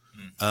all.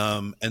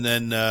 And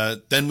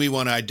then we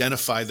want to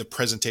identify the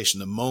presentation,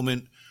 the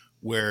moment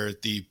where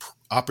the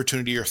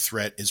opportunity or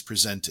threat is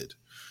presented,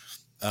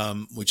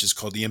 which is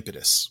called the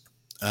impetus.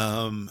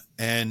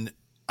 And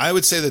I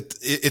would say that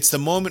it's the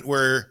moment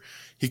where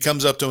he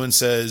comes up to him and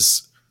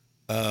says,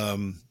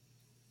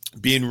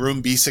 be in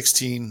room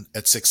B16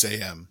 at 6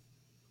 a.m.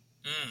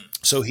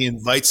 So he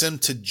invites him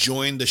to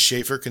join the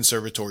Schaefer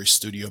Conservatory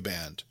studio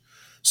band.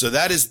 So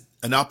that is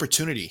an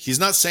opportunity. He's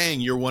not saying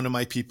you're one of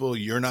my people.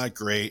 You're not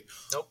great.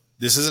 Nope.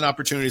 This is an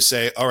opportunity to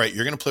say, all right,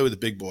 you're going to play with the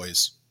big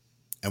boys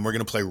and we're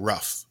going to play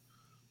rough.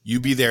 You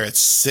be there at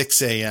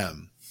 6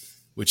 a.m.,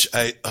 which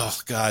oh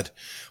God,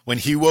 when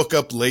he woke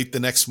up late the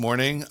next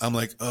morning, I'm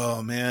like,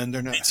 oh man,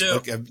 they're not, Me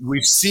too. like,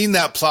 we've seen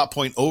that plot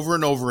point over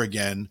and over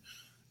again.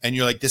 And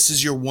you're like, this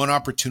is your one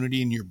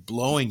opportunity and you're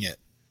blowing it.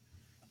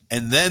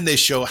 And then they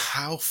show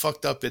how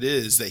fucked up it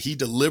is that he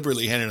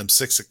deliberately handed him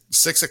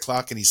 6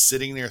 o'clock and he's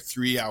sitting there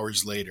 3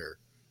 hours later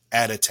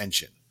at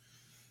attention.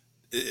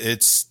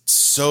 It's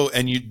so,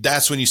 and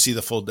that's when you see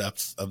the full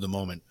depth of the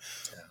moment.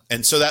 Yeah.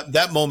 And so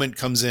that moment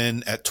comes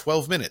in at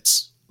 12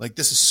 minutes. Like,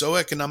 this is so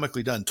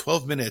economically done,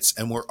 12 minutes,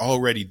 and we're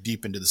already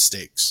deep into the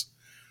stakes.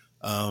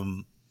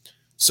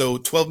 So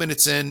 12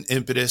 minutes in,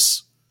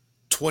 impetus,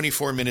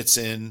 24 minutes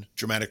in,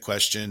 dramatic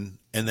question,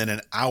 and then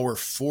an hour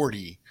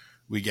 40,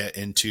 we get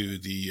into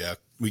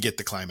we get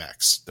the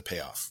climax, the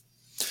payoff.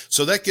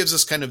 So that gives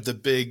us kind of the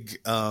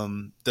big,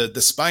 the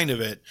spine of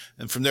it.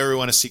 And from there, we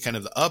want to see kind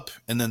of the up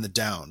and then the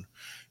down.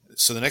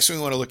 So the next thing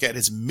we want to look at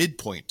is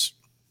midpoint.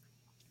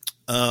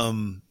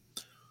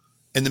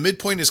 And the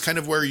midpoint is kind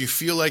of where you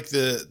feel like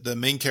the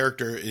main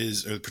character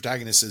is, or the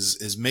protagonist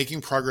is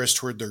making progress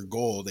toward their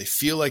goal. They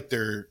feel like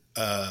they're,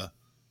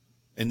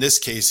 in this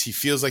case, he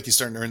feels like he's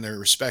starting to earn their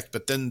respect,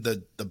 but then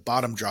the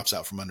bottom drops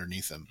out from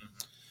underneath him.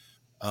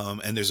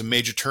 And there's a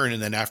major turn.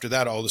 And then after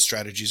that, all the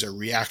strategies are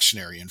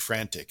reactionary and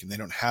frantic, and they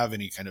don't have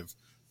any kind of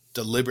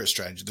deliberate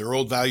strategy. Their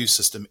old value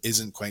system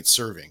isn't quite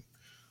serving.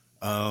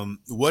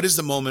 What is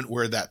the moment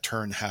where that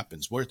turn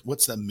happens?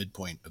 What's the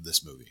midpoint of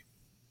this movie?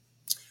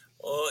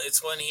 Well,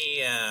 it's when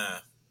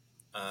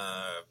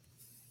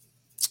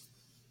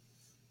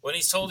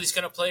he's told he's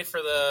going to play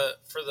for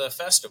the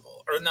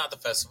festival, or not the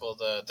festival,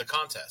 the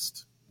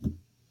contest.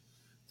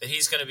 That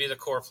he's going to be the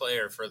core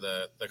player for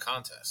the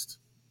contest.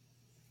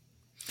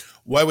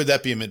 Why would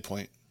that be a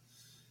midpoint?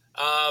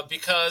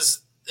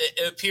 Because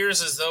it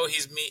appears as though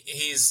he's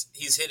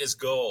hit his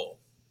goal.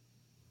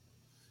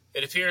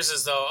 It appears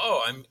as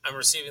though, I'm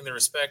receiving the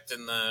respect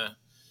and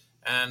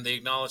the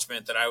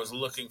acknowledgement that I was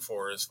looking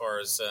for, as far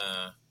as.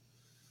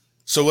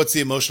 So what's the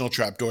emotional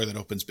trapdoor that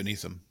opens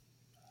beneath him?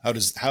 How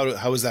is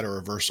that a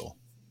reversal?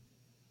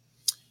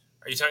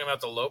 Are you talking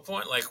about the low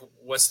point? Like,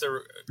 what's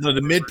the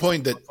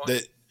midpoint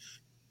that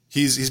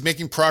he's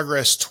making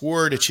progress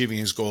toward achieving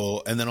his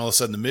goal, and then all of a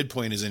sudden the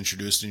midpoint is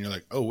introduced, and you're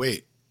like, oh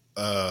wait,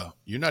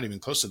 you're not even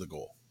close to the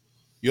goal.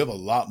 You have a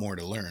lot more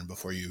to learn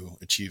before you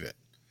achieve it.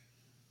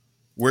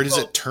 Where does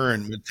it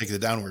turn? Take the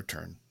downward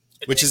turn,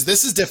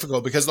 this is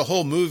difficult because the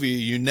whole movie,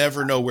 you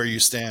never know where you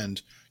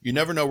stand. You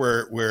never know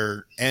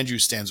where Andrew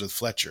stands with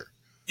Fletcher.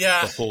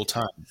 Yeah, the whole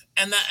time.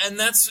 And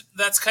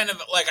that's kind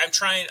of like, I'm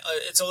trying.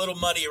 It's a little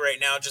muddy right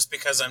now, just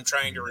because I'm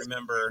trying to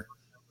remember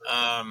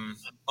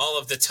all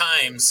of the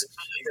times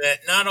that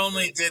not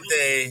only did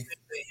that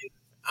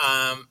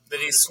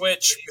he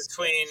switched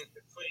between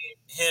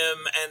him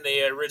and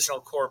the original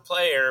core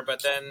player,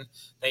 but then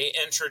they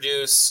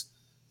introduce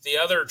the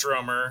other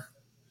drummer,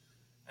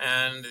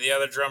 and the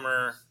other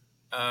drummer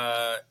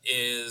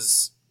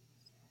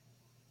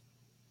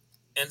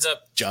ends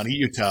up Johnny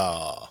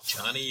Utah,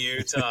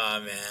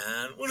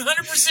 man.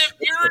 100%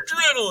 pure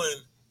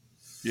adrenaline.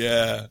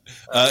 Yeah.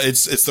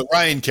 It's the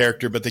Ryan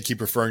character, but they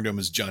keep referring to him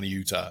as Johnny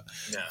Utah.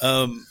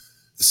 Yeah.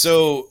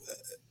 So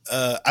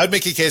I'd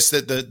make a case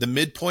that the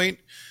midpoint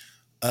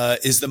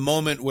is the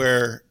moment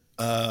where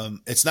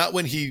it's not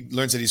when he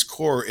learns that he's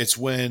core. It's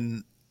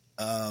when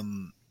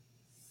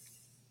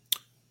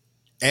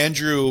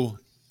Andrew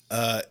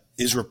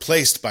is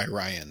replaced by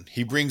Ryan.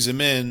 He brings him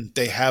in.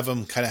 They have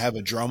him kind of have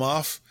a drum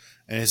off,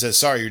 and he says,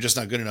 sorry, you're just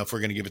not good enough. We're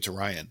going to give it to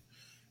Ryan.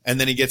 And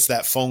then he gets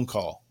that phone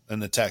call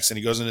and the text, and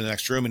he goes into the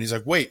next room, and he's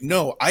like, wait,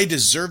 no, I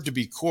deserve to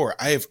be core.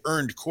 I have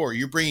earned core.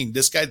 You're bringing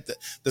this guy.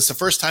 That's the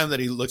first time that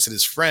he looks at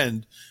his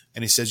friend,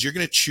 and he says, you're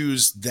going to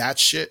choose that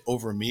shit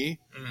over me.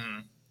 Mm-hmm.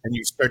 And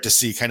you start to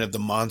see kind of the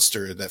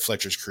monster that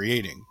Fletcher's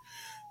creating.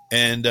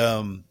 And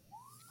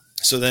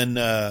so then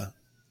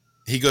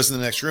he goes in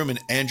the next room, and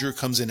Andrew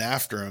comes in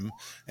after him,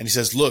 and he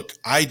says, "Look,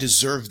 I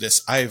deserve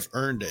this. I have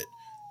earned it."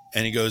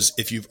 And he goes,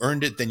 "If you've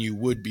earned it, then you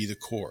would be the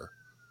core."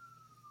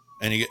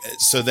 And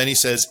so then he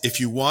says, "If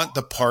you want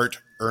the part,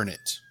 earn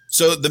it."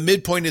 So the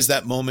midpoint is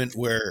that moment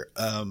where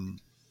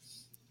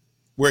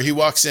he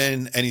walks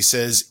in and he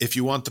says, "If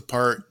you want the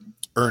part,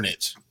 earn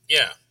it."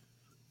 Yeah.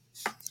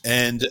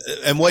 And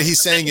what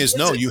he's saying is,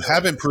 no, you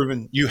haven't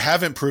proven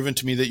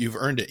to me that you've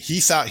earned it.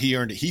 He thought he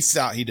earned it. He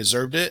thought he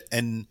deserved it.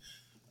 And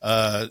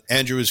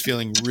Andrew was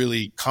feeling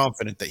really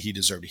confident that he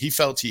deserved it. He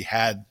felt he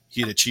had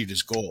achieved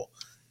his goal.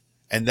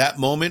 And that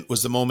moment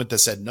was the moment that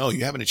said, no,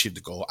 you haven't achieved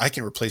the goal. I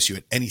can replace you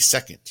at any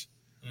second.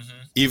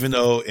 Mm-hmm. Even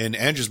though in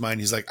Andrew's mind,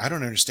 he's like, I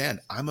don't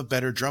understand. I'm a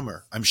better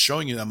drummer. I'm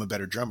showing you I'm a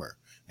better drummer.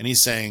 And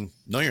he's saying,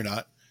 no, you're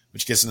not,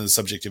 which gets into the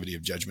subjectivity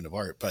of judgment of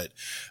art. But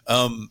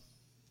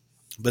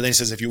then he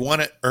says, if you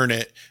want to earn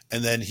it.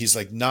 And then he's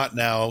like, not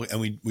now.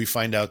 And we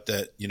find out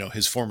that,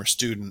 his former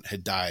student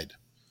had died,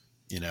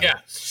 in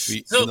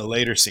the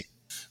later scene.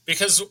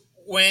 Because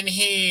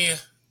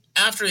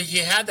after he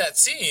had that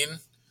scene,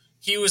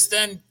 he was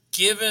then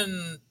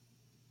given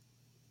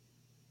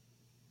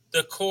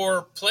the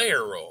core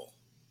player role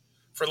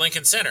for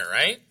Lincoln Center,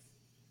 right?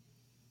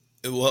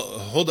 Well,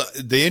 hold on.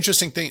 The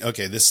interesting thing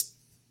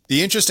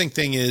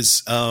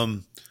is,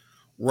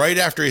 right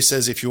after he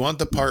says, if you want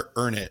the part,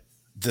 earn it,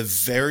 the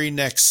very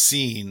next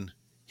scene,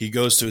 he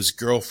goes to his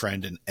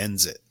girlfriend and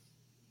ends it.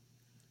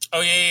 Oh,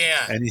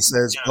 yeah. And he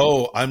says,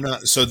 oh, I'm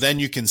not. So then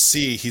you can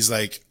see he's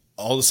like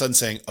all of a sudden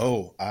saying,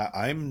 oh,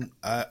 I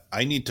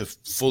need to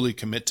fully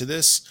commit to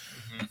this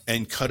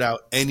and cut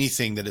out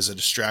anything that is a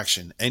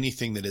distraction,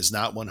 anything that is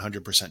not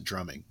 100%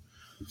 drumming.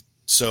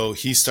 So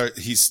he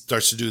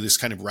starts to do this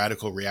kind of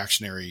radical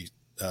reactionary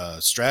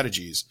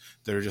strategies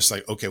that are just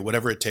like, okay,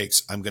 whatever it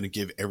takes, I'm going to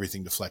give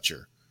everything to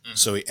Fletcher. Mm-hmm.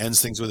 So he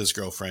ends things with his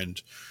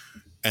girlfriend.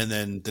 And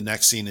then the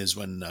next scene is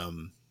when,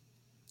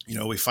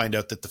 we find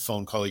out that the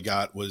phone call he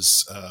got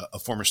was a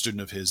former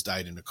student of his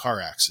died in a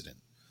car accident.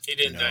 He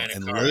didn't die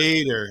in a car.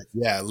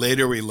 And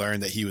later we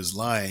learned that he was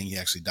lying. He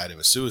actually died of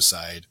a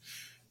suicide,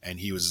 and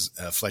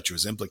Fletcher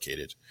was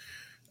implicated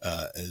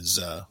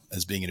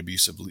as being an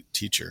abusive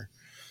teacher.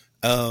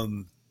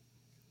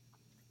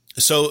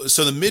 So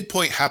the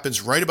midpoint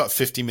happens right about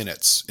 50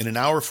 minutes in an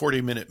hour,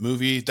 40-minute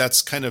movie.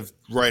 That's kind of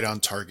right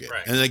on target.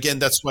 Right. And again,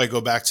 that's why I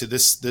go back to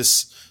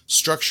this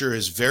structure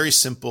is very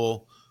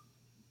simple,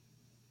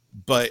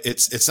 but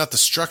it's not the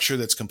structure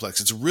that's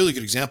complex. It's a really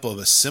good example of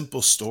a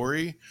simple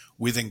story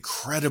with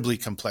incredibly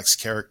complex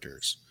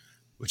characters,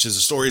 which is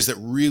the stories that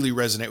really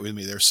resonate with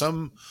me. There's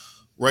some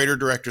writer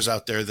directors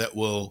out there that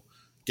will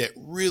get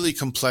really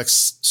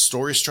complex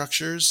story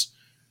structures.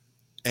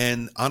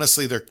 And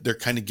honestly, they're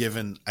kind of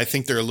given, I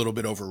think they're a little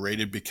bit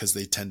overrated because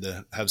they tend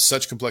to have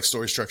such complex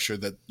story structure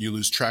that you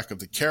lose track of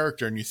the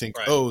character and you think,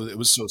 right, oh, it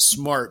was so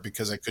smart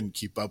because I couldn't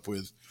keep up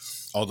with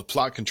all the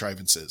plot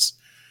contrivances.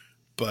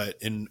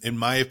 But in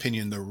my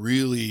opinion, the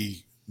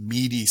really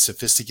meaty,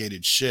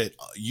 sophisticated shit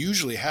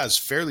usually has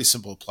fairly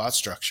simple plot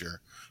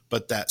structure,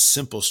 but that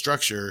simple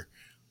structure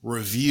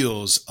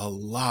reveals a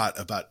lot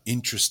about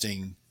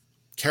interesting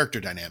character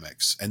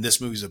dynamics. And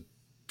this movie is a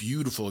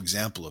beautiful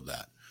example of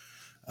that.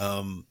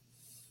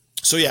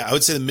 So yeah, I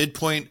would say the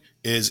midpoint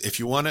is if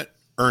you want it,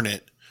 earn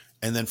it.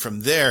 And then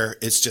from there,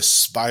 it's just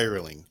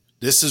spiraling.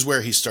 This is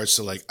where he starts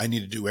to I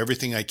need to do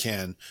everything I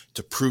can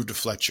to prove to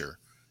Fletcher,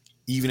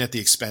 even at the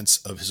expense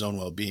of his own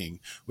well-being,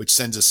 which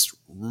sends us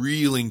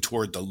reeling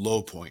toward the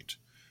low point.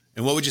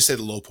 And what would you say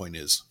the low point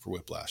is for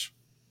Whiplash?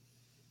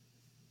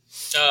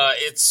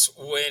 It's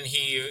when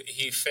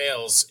he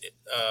fails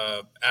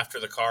after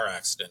the car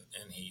accident,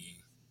 and he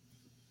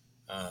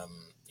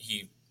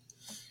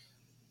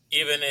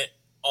even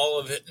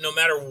all of it, no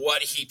matter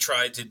what he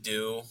tried to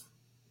do,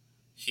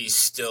 he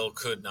still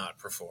could not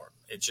perform.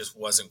 It just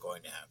wasn't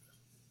going to happen.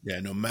 Yeah,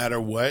 no matter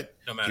what,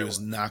 he was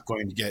not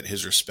going to get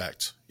his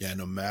respect. Yeah,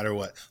 no matter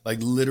what.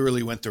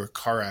 Literally went through a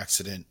car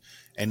accident,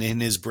 and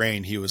in his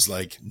brain, he was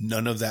like,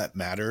 none of that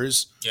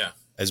matters. Yeah.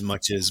 As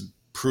much as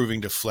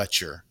proving to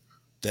Fletcher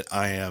that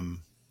I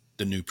am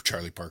the new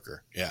Charlie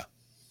Parker. Yeah,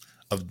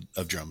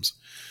 of drums.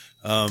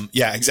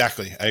 Yeah,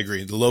 exactly. I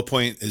agree. The low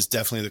point is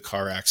definitely the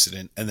car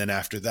accident. And then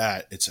after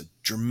that, it's a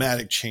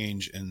dramatic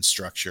change in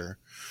structure.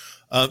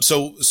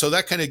 So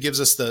that kind of gives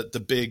us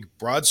the big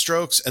broad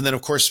strokes. And then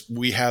of course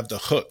we have the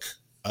hook,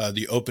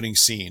 the opening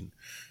scene.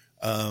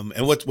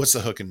 And what's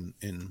the hook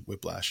in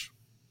Whiplash?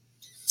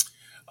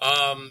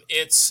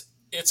 It's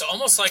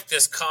almost like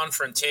this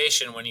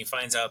confrontation when he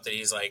finds out that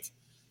he's like,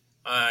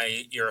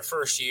 you're a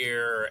first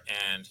year,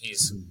 and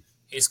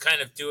he's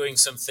kind of doing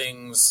some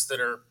things that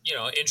are,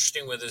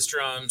 interesting with his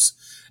drums.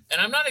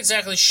 And I'm not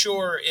exactly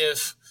sure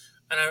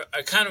and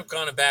I kind of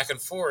gone back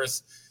and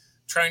forth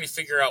trying to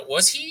figure out,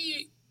 was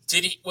he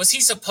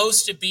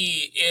supposed to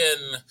be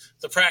in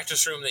the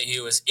practice room that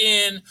he was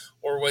in,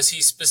 or was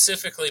he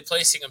specifically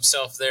placing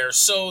himself there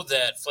so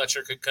that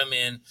Fletcher could come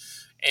in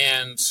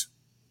and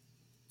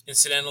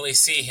incidentally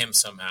see him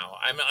somehow?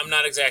 I'm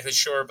not exactly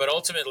sure, but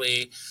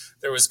ultimately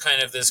there was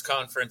kind of this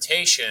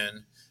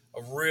confrontation,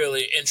 a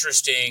really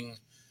interesting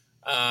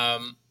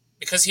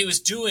because he was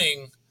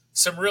doing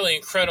some really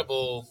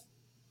incredible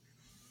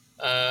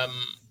um,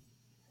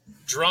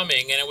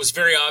 drumming, and it was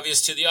very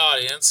obvious to the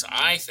audience,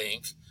 I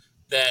think,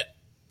 that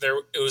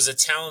it was a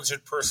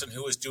talented person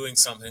who was doing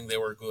something they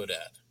were good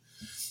at.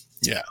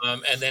 Yeah.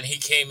 And then he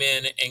came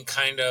in and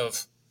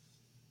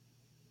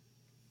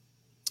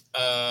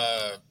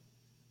uh,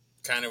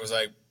 kind of was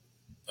like,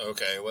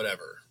 okay,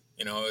 whatever.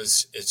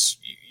 It's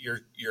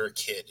you're a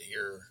kid.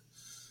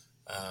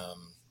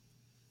 Um,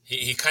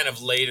 he kind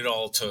of laid it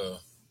all to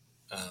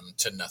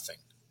nothing.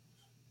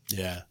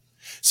 Yeah.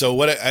 So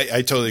what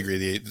I totally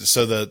agree.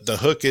 So the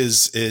hook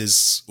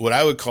is what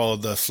I would call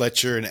the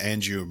Fletcher and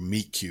Andrew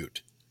meet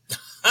cute.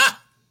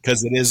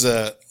 Because it is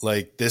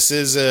this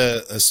is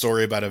a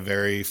story about a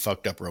very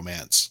fucked up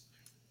romance.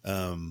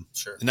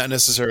 Sure. Not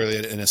necessarily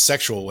in a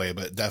sexual way,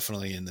 but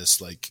definitely in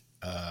this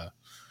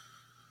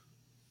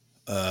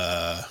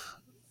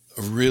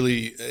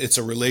really, it's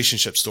a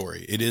relationship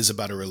story. It is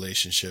about a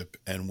relationship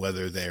and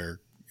whether they're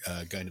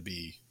going to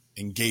be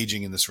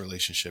engaging in this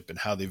relationship and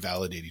how they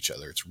validate each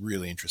other. It's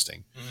really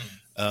interesting.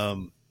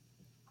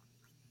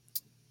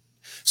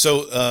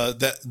 So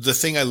that the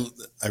thing I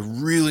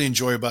really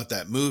enjoy about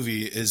that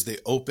movie is the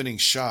opening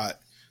shot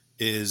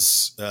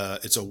is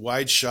it's a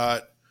wide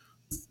shot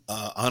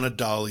on a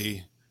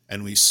dolly,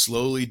 and we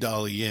slowly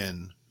dolly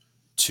in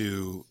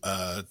to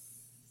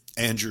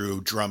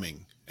Andrew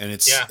drumming, and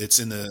it's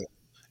in the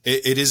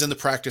it is in the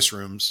practice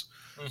rooms.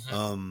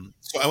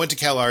 So I went to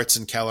Cal Arts,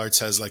 and Cal Arts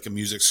has like a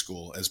music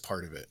school as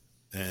part of it,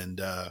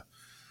 and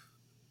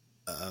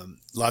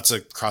lots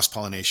of cross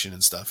pollination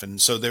and stuff.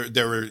 And so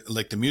there were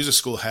like the music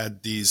school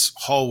had these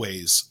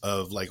hallways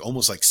of like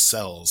almost like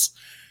cells,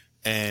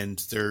 and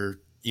they're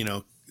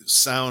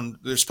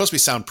they're supposed to be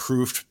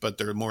soundproofed, but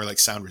they're more like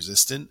sound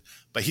resistant.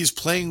 But he's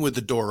playing with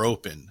the door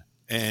open,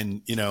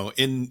 and in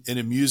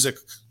a music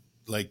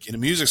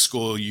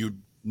school,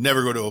 you'd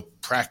never go to a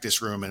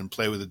practice room and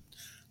play with the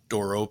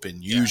door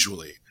open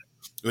usually,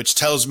 which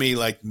tells me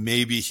like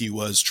maybe he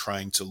was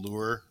trying to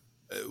lure.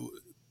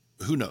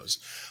 Who knows?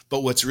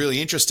 But what's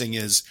really interesting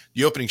is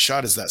the opening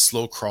shot is that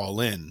slow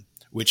crawl in,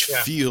 which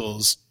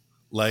feels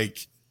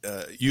like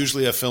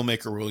usually a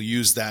filmmaker will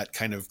use that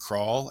kind of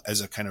crawl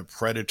as a kind of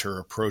predator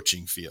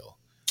approaching feel.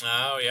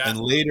 Oh, yeah. And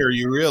later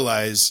you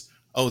realize,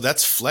 oh,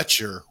 that's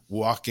Fletcher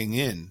walking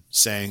in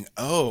saying,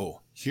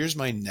 oh, here's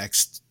my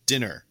next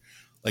dinner,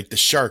 like the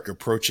shark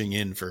approaching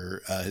in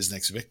for his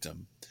next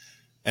victim.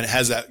 And it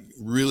has that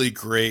really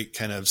great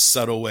kind of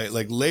subtle way.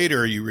 Like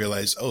later you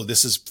realize, oh,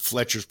 this is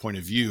Fletcher's point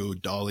of view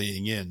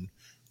dollying in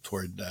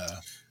toward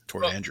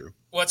Andrew.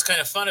 What's kind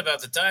of fun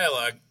about the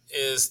dialogue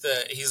is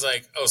that he's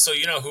like, oh, so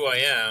you know who I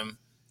am,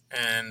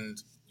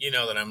 and you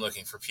know that I'm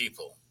looking for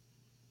people.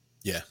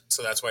 Yeah.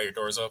 So that's why your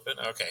door's open?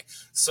 Okay.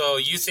 So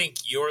you think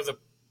you're the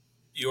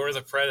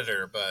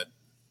predator, but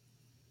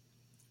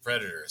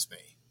predator is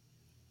me.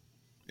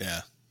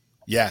 Yeah.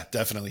 Yeah,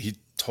 definitely.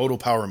 Total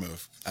power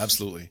move.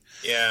 Absolutely.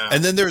 Yeah.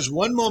 And then there's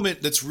one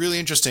moment that's really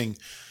interesting.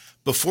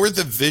 Before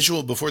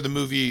the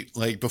movie,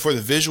 like before the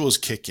visuals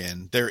kick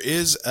in, there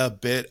is a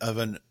bit of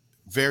a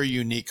very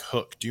unique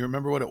hook. Do you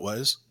remember what it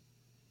was?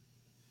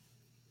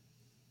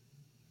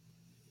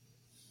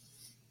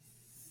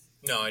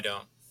 No, I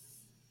don't.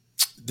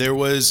 There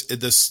was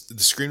the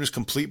screen was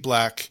complete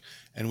black,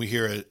 and we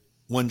hear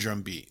one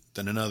drum beat,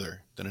 then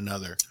another, then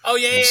another. Oh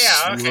yeah,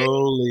 yeah. Okay.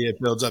 Slowly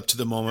it builds up to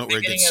the moment where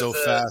it gets so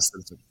fast.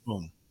 It's like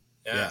boom.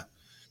 Yeah.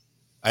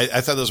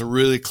 I thought that was a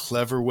really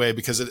clever way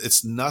because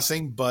it's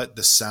nothing but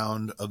the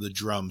sound of the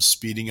drums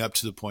speeding up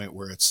to the point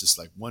where it's just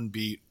like one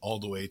beat all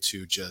the way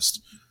to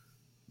just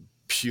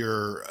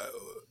pure,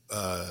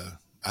 I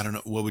don't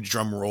know, what would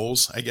drum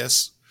rolls, I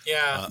guess.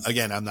 Yeah.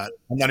 Again, I'm not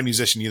a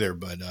musician either,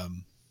 but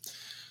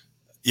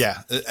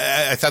yeah,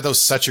 I thought that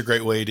was such a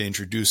great way to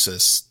introduce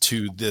us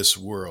to this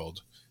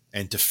world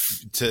and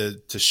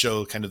to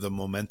show kind of the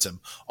momentum.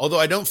 Although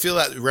I don't feel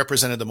that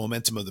represented the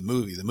momentum of the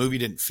movie. The movie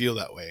didn't feel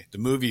that way. The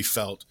movie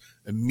felt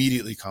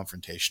immediately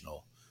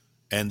confrontational,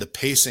 and the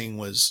pacing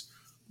was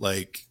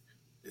like,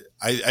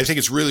 I think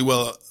it's really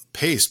well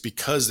paced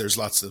because there's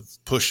lots of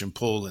push and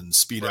pull and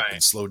speed up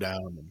and slow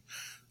down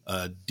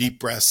and deep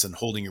breaths and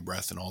holding your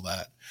breath and all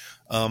that.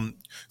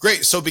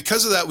 Great. So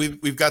because of that,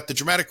 we've got the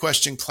dramatic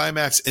question,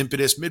 climax,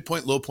 impetus,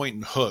 midpoint, low point,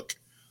 and hook.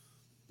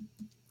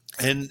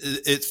 And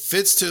it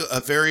fits to a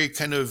very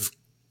kind of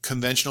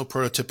conventional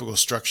prototypical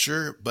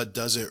structure, but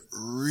does it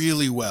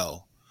really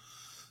well,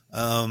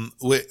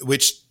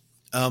 which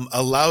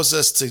allows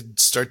us to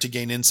start to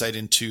gain insight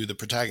into the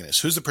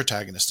protagonist. Who's the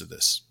protagonist of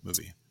this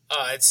movie?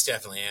 It's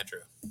definitely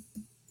Andrew.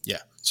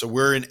 Yeah. So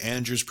we're in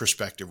Andrew's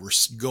perspective. We're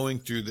going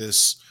through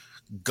this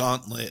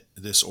gauntlet,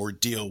 this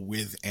ordeal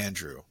with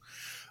Andrew.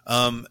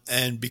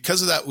 And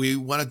because of that, we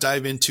want to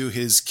dive into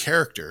his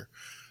character.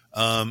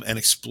 And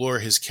explore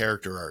his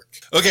character arc.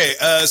 Okay,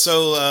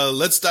 so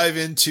let's dive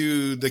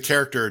into the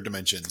character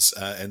dimensions.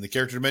 And the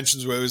character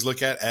dimensions we always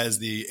look at as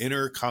the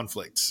inner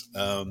conflict.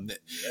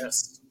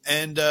 Yes.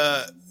 And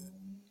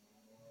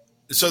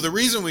so the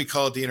reason we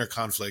call it the inner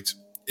conflict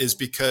is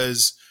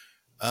because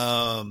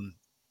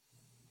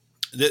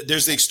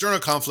There's the external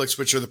conflicts,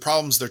 which are the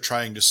problems they're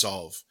trying to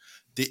solve.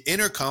 The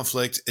inner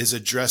conflict is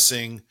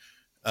addressing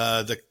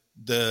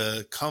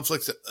the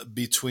conflict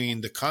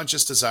between the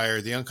conscious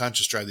desire, the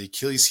unconscious drive, the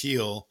Achilles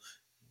heel,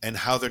 and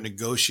how they're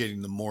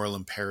negotiating the moral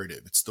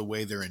imperative. It's the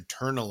way they're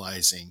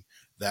internalizing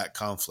that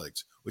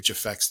conflict, which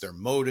affects their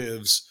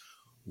motives,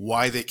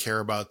 why they care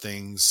about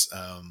things,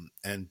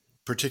 and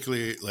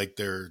particularly like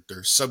their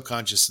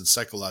subconscious and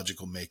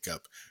psychological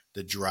makeup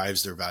that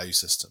drives their value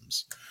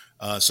systems.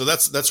 So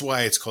that's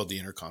why it's called the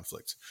inner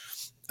conflict.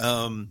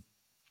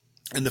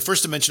 And the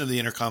first dimension of the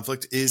inner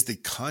conflict is the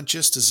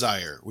conscious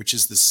desire, which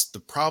is the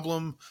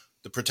problem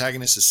the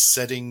protagonist is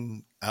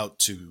setting out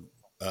to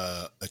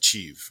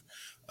achieve.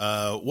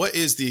 What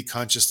is the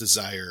conscious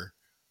desire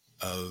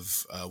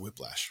of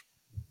Whiplash?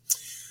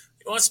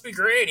 He wants to be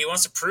great. He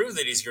wants to prove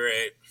that he's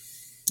great.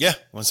 Yeah,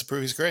 wants to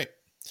prove he's great.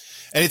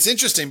 And it's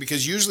interesting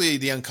because usually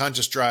the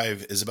unconscious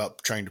drive is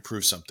about trying to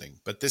prove something,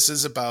 but this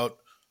is about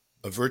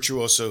a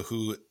virtuoso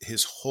who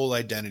his whole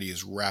identity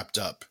is wrapped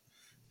up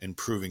in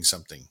proving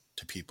something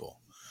to people.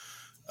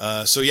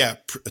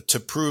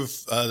 To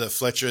prove that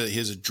Fletcher that he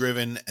is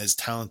driven as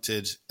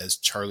talented as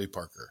Charlie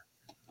Parker.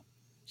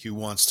 He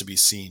wants to be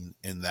seen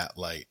in that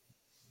light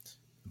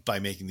by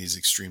making these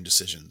extreme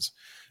decisions.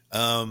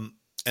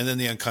 And then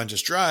the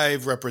unconscious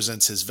drive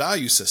represents his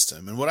value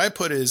system. And what I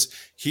put is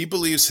he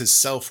believes his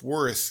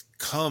self-worth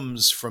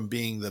comes from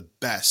being the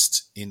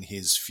best in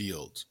his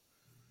field.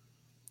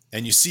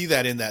 And you see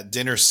that in that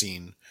dinner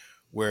scene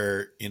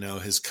where,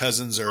 his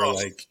cousins are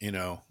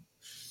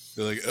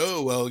they're like,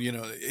 oh, well,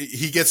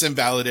 he gets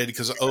invalidated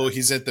because,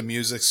 he's at the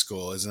music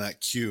school. Isn't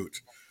that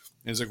cute?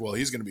 And he's like, well,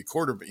 he's going to be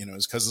quarterback,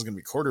 his cousin's going to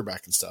be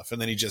quarterback and stuff.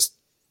 And then he just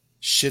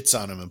shits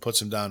on him and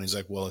puts him down. He's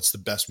like, well, it's the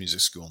best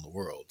music school in the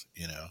world,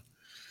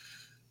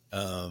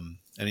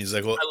 and he's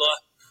like, well,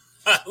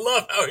 I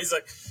love how he's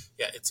like,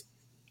 yeah,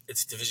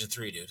 it's Division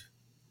III, dude.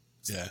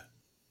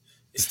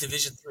 It's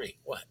Division III.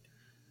 What?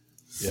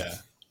 Yeah.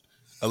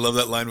 I love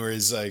that line where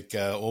he's like,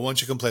 well, why don't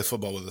you come play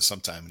football with us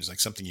sometime? And he's like,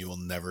 something you will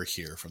never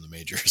hear from the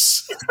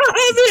majors. The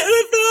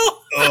NFL.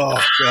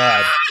 Oh,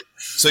 God.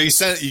 So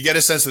you get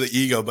a sense of the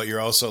ego, but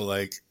you're also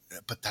like,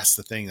 but that's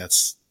the thing.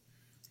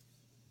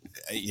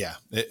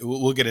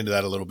 We'll get into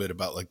that a little bit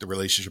about like the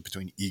relationship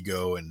between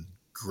ego and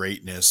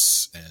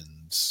greatness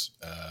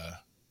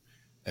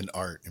and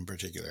art in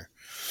particular.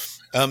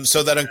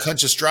 So that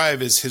unconscious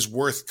drive is his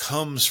worth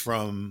comes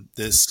from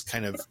this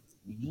kind of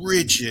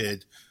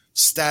rigid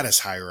status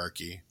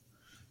hierarchy.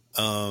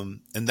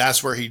 And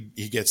that's where he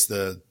gets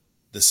the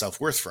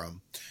self-worth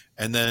from.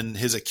 And then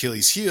his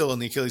Achilles heel,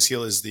 and the Achilles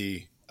heel is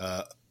the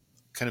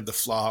kind of the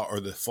flaw or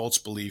the false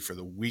belief or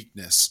the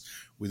weakness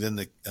within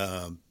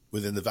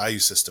the value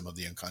system of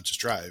the unconscious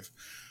drive.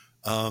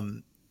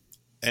 And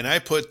I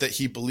put that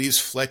he believes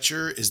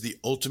Fletcher is the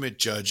ultimate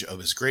judge of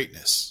his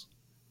greatness.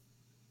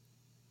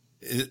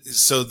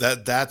 So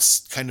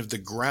that's kind of the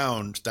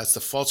ground. That's the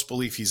false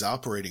belief he's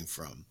operating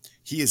from.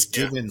 He has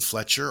given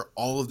Fletcher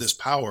all of this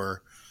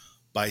power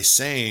by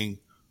saying,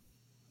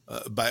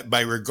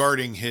 by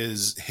regarding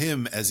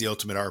him as the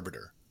ultimate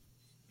arbiter.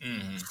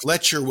 Mm-hmm.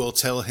 Fletcher will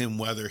tell him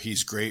whether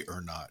he's great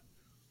or not.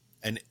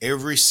 And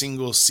every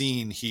single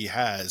scene he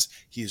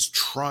is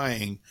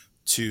trying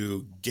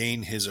to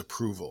gain his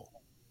approval.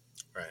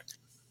 Right.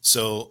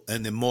 So,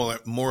 and the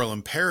moral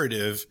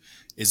imperative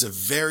is a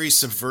very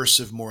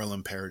subversive moral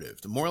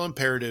imperative. The moral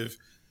imperative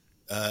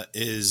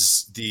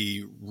is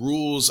the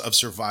rules of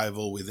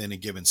survival within a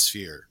given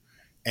sphere.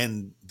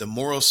 And the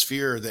moral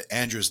sphere that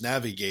Andrew's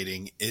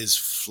navigating is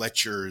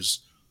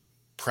Fletcher's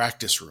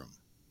practice room.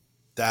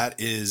 That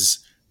is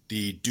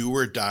the do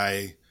or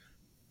die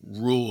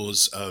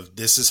rules of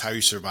this is how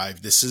you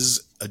survive. This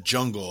is a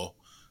jungle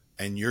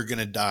and you're going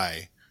to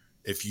die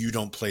if you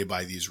don't play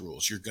by these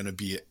rules. You're going to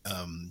be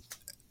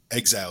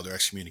exiled or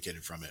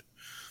excommunicated from it.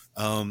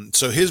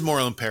 So his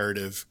moral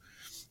imperative,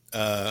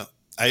 I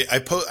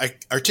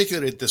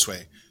articulate it this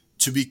way: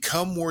 to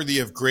become worthy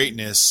of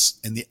greatness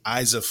in the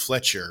eyes of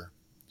Fletcher,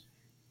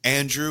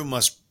 Andrew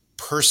must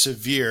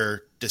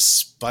persevere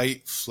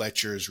despite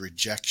Fletcher's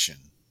rejection.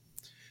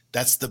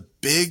 That's the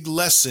big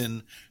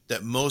lesson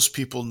that most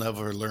people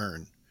never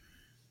learn,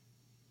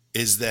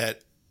 is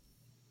that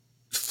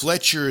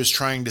Fletcher is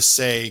trying to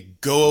say,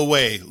 go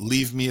away,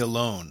 leave me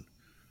alone.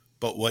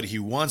 But what he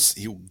wants,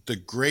 the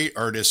great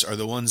artists are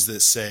the ones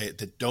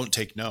that don't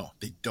take no.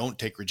 They don't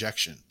take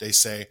rejection. They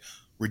say,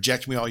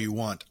 reject me all you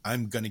want.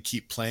 I'm going to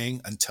keep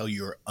playing until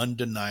you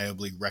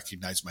undeniably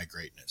recognize my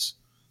greatness.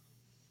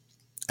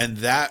 And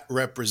that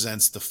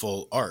represents the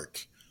full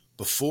arc.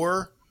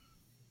 Before,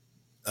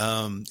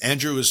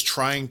 Andrew was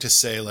trying to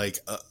say, like,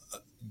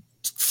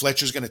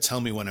 Fletcher's going to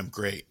tell me when I'm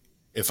great.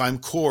 If I'm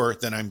core,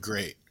 then I'm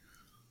great.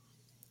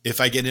 If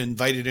I get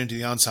invited into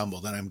the ensemble,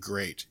 then I'm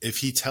great. If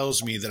he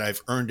tells me that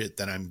I've earned it,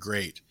 then I'm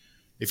great.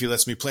 If he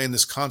lets me play in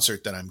this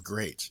concert, then I'm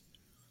great.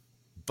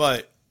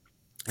 But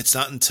it's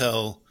not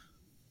until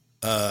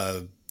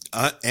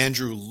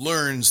Andrew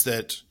learns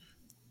that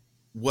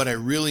what I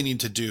really need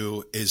to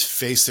do is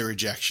face the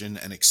rejection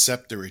and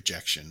accept the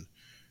rejection,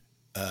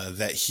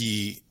 that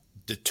he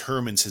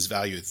determines his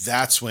value.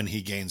 That's when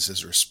he gains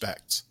his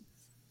respect.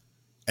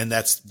 And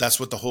that's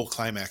what the whole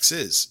climax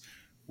is.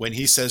 When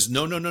he says,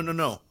 no, no, no, no,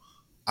 no,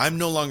 I'm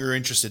no longer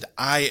interested.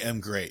 I am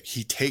great.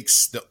 He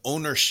takes the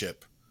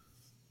ownership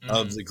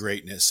of the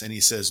greatness and he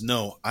says,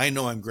 no, I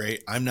know I'm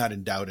great. I'm not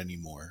in doubt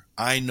anymore.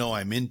 I know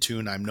I'm in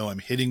tune. I know I'm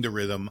hitting the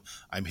rhythm.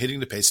 I'm hitting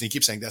the pace. And he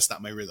keeps saying, that's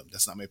not my rhythm.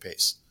 That's not my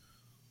pace.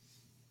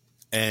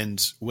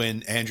 And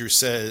when Andrew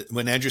says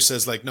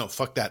like, no,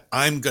 fuck that,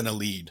 I'm going to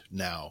lead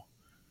now.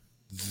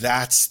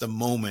 That's the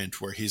moment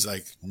where he's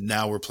like,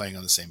 now we're playing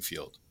on the same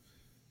field.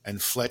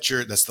 And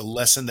Fletcher, that's the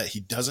lesson that he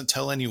doesn't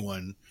tell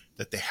anyone,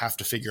 that they have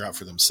to figure out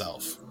for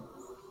themselves,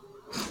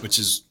 which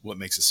is what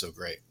makes it so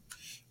great.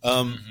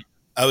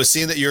 I was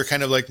seeing that you're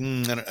kind of like,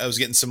 I was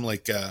getting some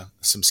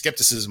some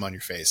skepticism on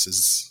your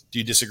face. Do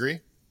you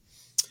disagree?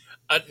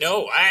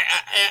 No,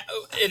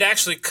 it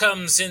actually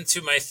comes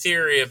into my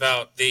theory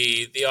about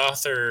the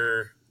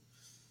author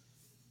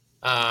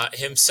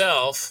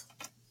himself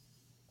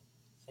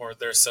or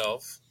their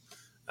self.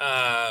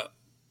 I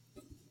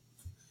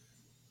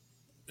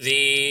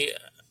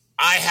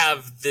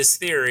have this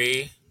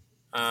theory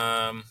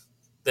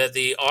that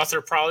the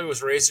author probably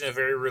was raised in a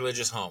very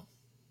religious home,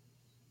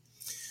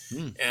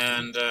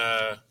 and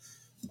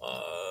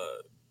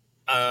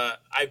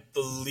I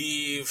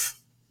believe.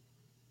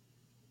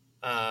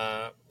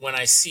 When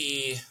I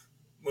see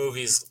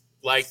movies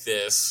like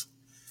this,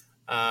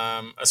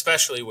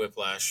 especially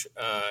Whiplash,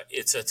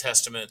 it's a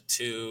testament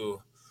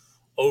to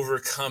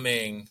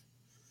overcoming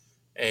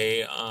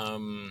a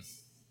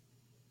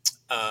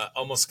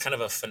almost kind of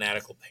a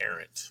fanatical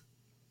parent.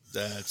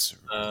 That's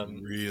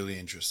really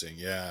interesting.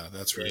 Yeah,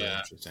 that's really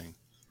interesting.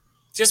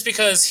 Just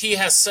because he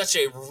has such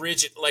a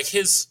rigid, like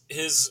his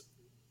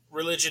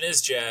religion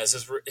is jazz.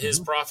 His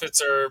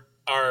prophets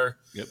are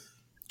yep.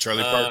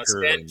 Charlie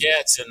Parker, Stan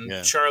Getz,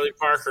 and Charlie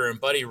Parker,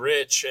 and Buddy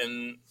Rich,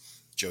 and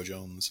Joe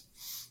Jones.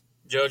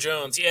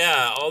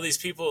 Yeah, all these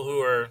people who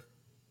are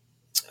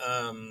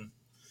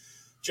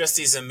just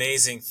these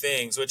amazing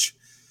things. Which,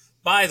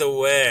 by the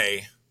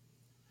way,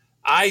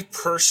 I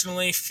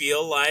personally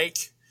feel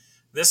like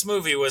this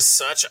movie was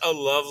such a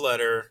love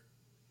letter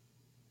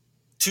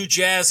to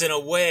jazz in a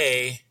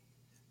way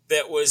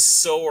that was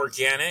so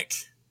organic.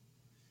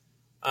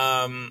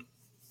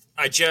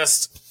 I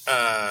just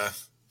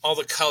all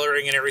the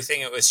coloring and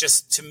everything. It was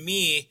just, to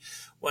me,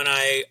 when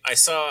I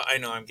saw, I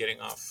know I'm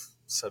getting off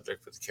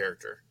subject with the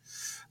character.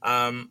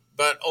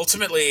 But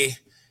ultimately,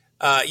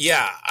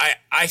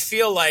 I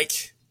feel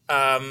like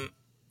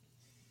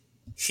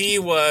he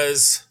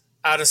was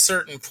at a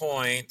certain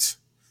point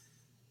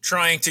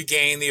trying to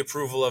gain the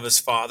approval of his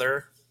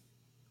father.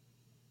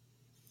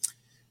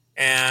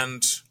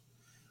 And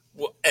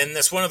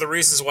that's one of the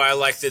reasons why I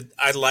liked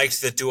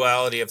the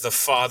duality of the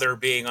father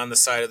being on the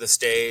side of the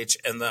stage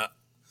and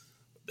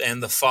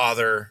the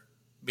father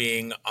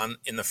being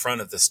in the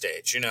front of the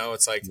stage.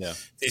 It's like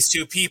these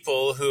two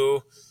people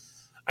who,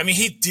 I mean,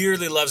 he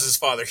dearly loves his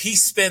father. He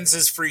spends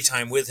his free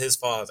time with his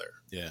father.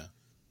 Yeah.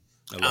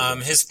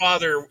 His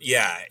father,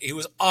 he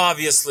was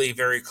obviously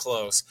very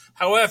close.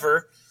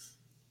 However,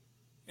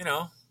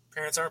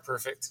 parents aren't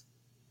perfect.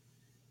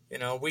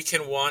 We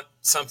can want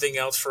something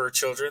else for our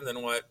children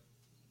than what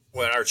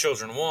our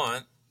children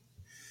want.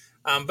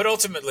 But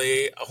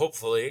ultimately,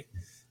 hopefully,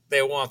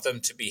 they want them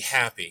to be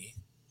happy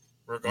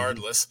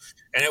regardless.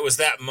 And it was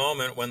that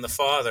moment when the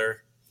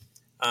father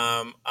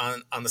on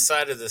the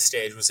side of the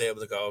stage was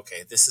able to go,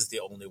 okay, this is the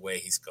only way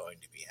he's going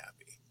to be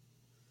happy.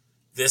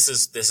 This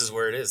is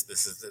where it is.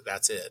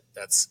 That's it.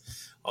 That's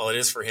all it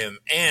is for him.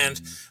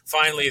 And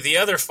finally, the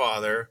other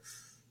father,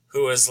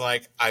 who was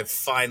like, I've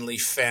finally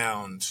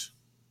found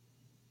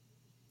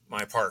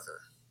my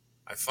Parker.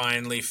 I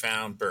finally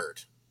found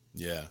Bird.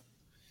 Yeah.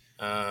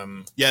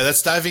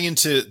 That's diving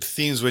into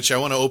themes, which I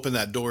want to open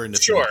that door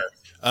into. Sure.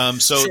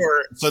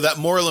 So that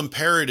moral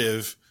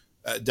imperative,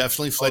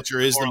 definitely Fletcher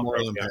is the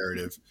moral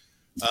imperative.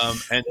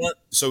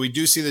 So we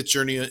do see the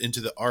journey into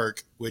the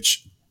arc,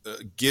 which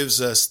gives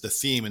us the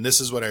theme. And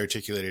this is what I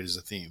articulated as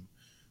a theme,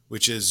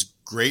 which is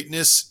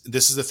greatness.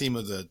 This is the theme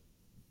of the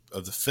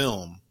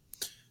film,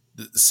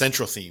 the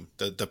central theme,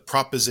 the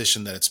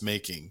proposition that it's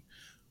making,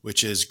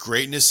 which is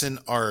greatness in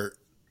art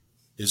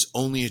is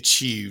only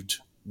achieved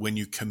when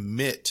you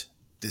commit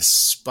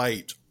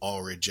despite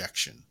all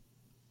rejection,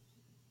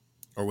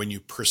 or when you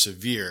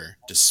persevere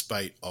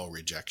despite all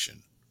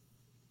rejection.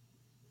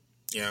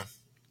 Yeah.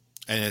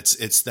 And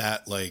it's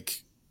that,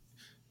 like,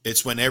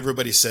 it's when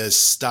everybody says,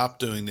 stop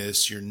doing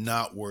this, you're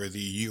not worthy,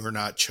 you're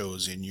not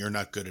chosen, you're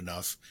not good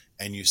enough,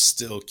 and you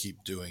still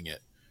keep doing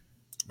it.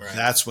 Right.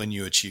 That's when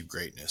you achieve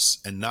greatness,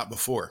 and not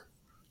before.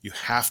 You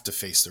have to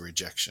face the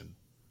rejection.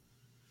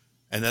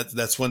 And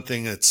that's one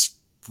thing that's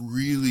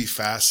really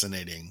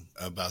fascinating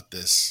about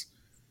this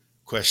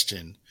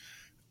question.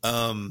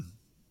 And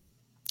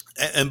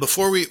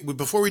before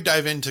we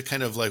dive into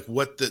kind of like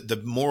what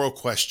the moral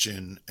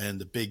question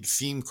and the big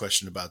theme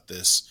question about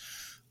this,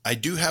 I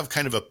do have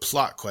kind of a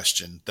plot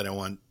question that I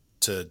want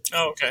to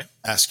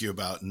ask you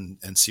about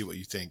and see what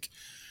you think.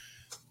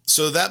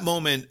 So that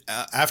moment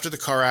after the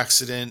car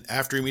accident,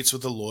 after he meets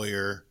with the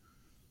lawyer,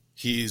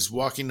 he's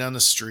walking down the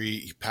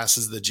street. He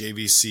passes the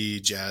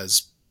JVC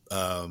Jazz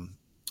um,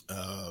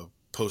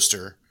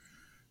 poster,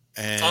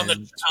 and on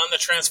the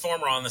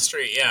transformer on the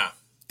street. Yeah.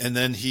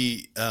 then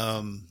he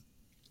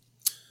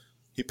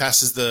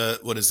passes the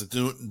what is it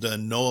the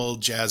Noel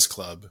Jazz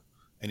Club,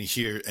 and he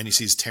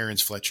sees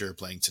Terrence Fletcher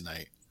playing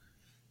tonight,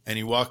 and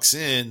he walks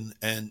in,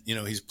 and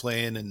he's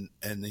playing,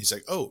 and he's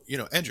like, oh,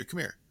 Andrew, come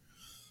here.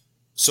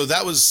 So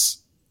that was.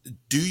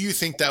 Do you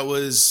think that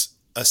was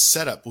a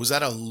setup? Was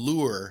that a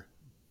lure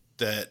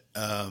that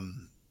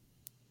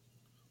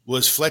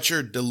was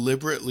Fletcher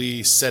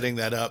deliberately setting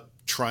that up,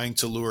 trying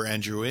to lure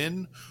Andrew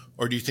in,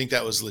 or do you think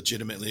that was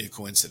legitimately a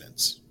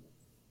coincidence?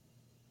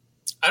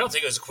 I don't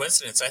think it was a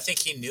coincidence. I think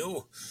he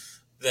knew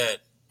that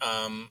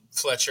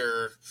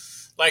Fletcher,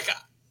 like,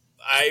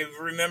 I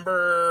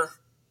remember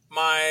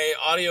my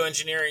audio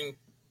engineering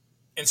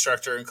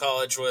instructor in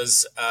college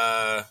was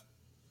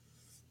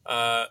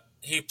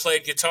he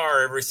played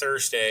guitar every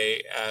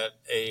Thursday at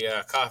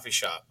a coffee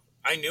shop.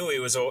 I knew he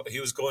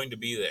was going to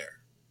be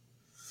there.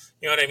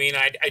 You know what I mean?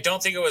 I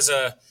don't think it was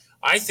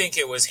I think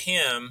it was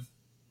him,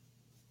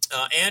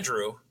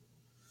 Andrew,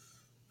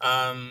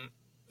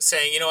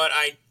 saying, you know what,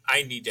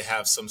 I need to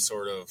have some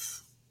sort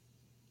of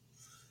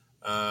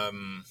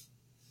um,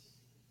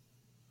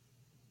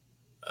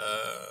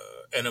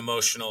 an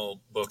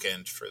emotional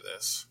bookend for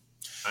this.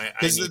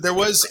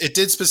 Because it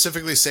did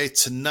specifically say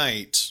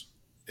tonight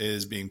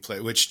is being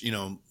played, which,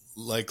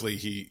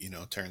 likely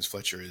Terrence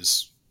Fletcher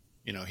is,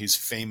 he's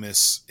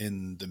famous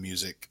in the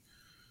music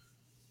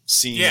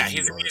scene. Yeah,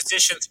 he's a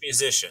musician's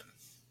musician.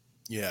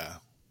 Yeah.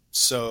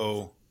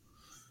 So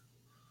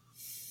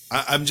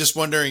I'm just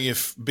wondering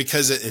if,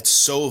 because it's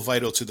so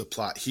vital to the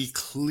plot, he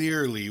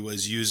clearly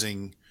was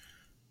using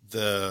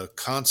the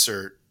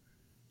concert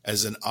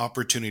as an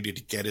opportunity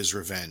to get his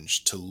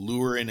revenge, to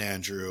lure in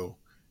Andrew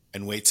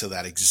and wait till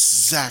that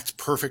exact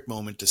perfect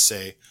moment to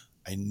say,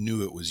 I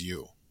knew it was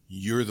you.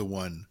 You're the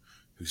one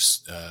who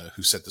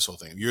set this whole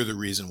thing. You're the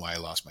reason why I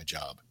lost my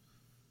job.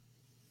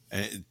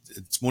 And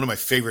it's one of my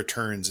favorite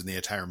turns in the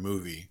entire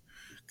movie.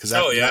 Because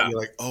after that, you're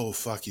like, oh,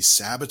 fuck, he's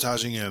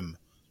sabotaging him.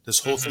 This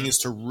whole thing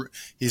is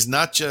he's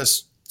not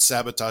just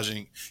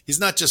sabotaging. He's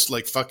not just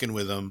like fucking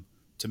with him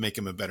to make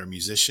him a better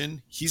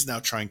musician. He's now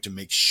trying to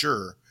make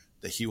sure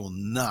that he will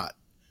not,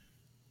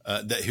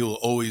 that he will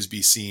always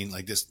be seen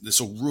like this. This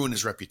will ruin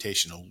his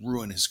reputation. It'll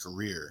ruin his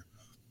career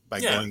by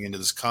going into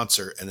this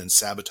concert and then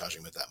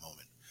sabotaging him at that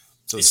moment.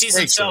 So he sees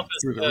himself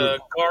as the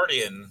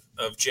guardian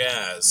of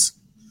jazz,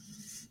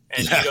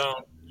 and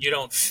you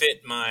don't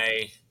fit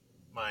my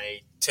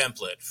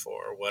template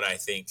for what I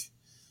think.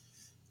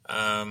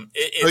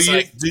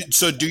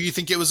 So do you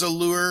think it was a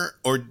lure,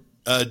 or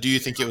do you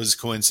think it was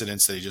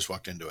coincidence that he just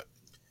walked into it?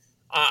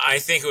 I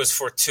think it was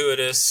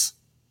fortuitous.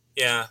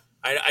 Yeah,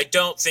 I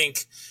don't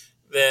think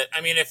that.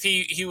 I mean, if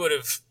he would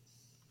have,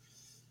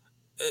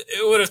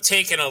 it would have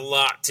taken a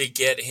lot to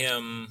get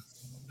him.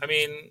 I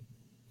mean,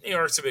 New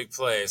York's a big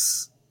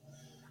place.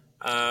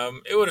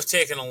 It would have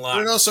taken a lot.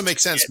 But it also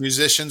makes sense.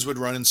 Musicians would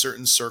run in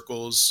certain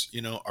circles.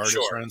 Artists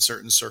run in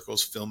certain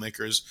circles.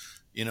 Filmmakers.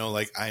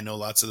 Like I know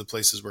lots of the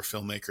places where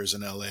filmmakers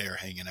in LA are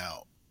hanging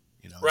out.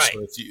 Right.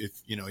 So if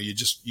you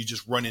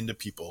just run into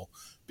people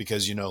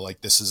because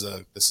like this is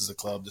a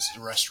club, this is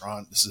a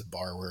restaurant, this is a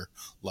bar where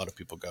a lot of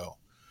people go.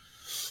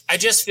 I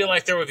just feel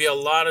like there would be a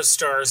lot of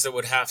stars that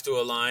would have to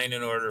align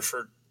in order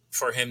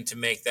for him to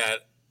make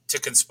that, to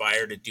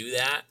conspire to do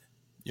that.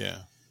 Yeah.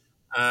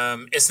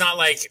 It's not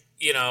like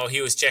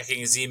he was checking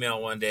his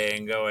email one day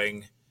and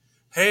going,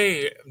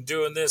 hey, I'm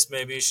doing this.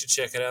 Maybe you should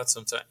check it out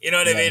sometime. You know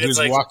what I mean? He was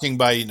like walking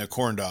by eating a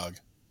corn dog.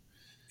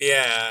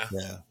 Yeah.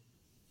 Yeah.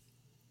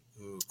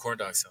 Ooh, corn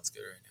dog sounds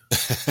good right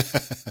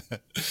now.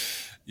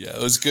 Yeah,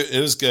 it was good.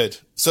 It was good.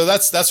 So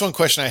that's one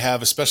question I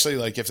have, especially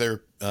like if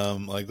they're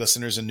like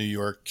listeners in New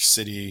York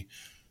City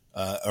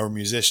or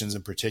musicians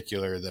in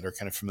particular that are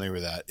kind of familiar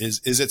with that.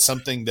 Is it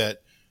something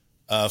that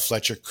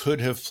Fletcher could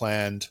have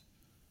planned,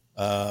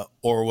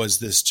 or was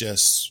this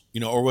just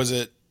or was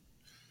it?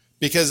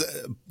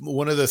 Because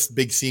one of the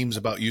big themes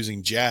about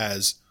using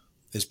jazz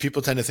is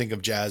people tend to think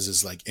of jazz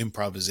as like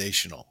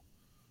improvisational.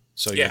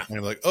 So you're kind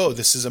of like, oh,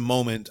 this is a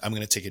moment I'm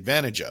going to take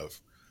advantage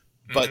of.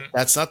 But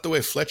that's not the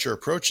way Fletcher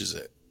approaches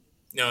it.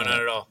 No,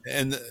 not at all.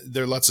 And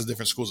there are lots of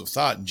different schools of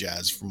thought in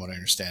jazz, from what I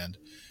understand.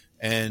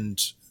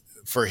 And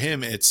for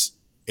him, it's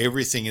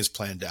everything is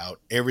planned out,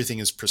 everything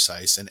is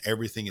precise, and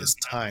everything is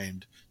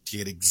timed to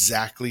get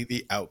exactly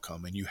the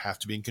outcome. And you have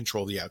to be in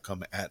control of the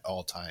outcome at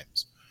all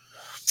times.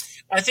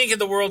 I think in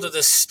the world of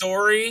the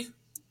story,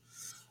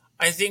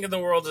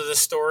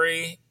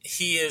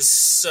 he is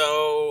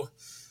so,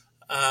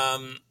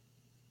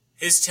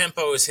 his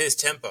tempo is his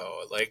tempo.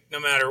 Like no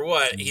matter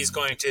what, he's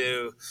going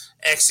to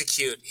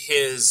execute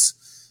his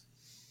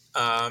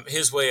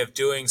way of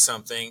doing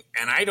something.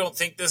 And I don't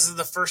think this is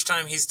the first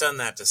time he's done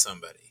that to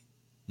somebody.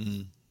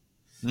 You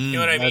know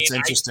what I mean? That's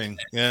interesting.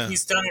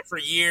 He's done it for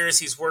years.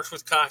 He's worked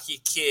with cocky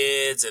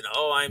kids and,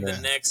 I'm the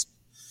next.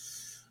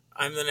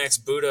 I'm the next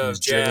Buddha He's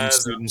of driven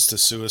jazz. students to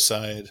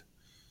suicide.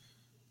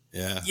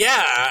 Yeah.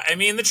 Yeah, I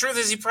mean, the truth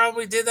is, he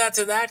probably did that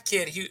to that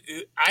kid.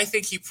 I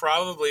think he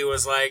probably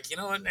was like, you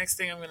know what? Next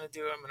thing I'm going to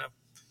do, I'm going to,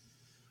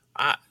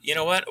 you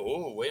know what?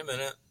 Oh, wait a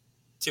minute.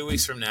 2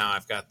 weeks from now,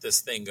 I've got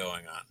this thing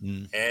going on.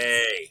 Mm.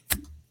 Hey,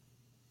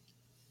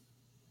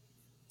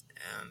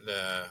 and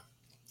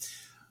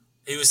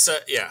he was,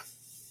 yeah.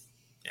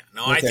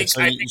 No, Okay, I think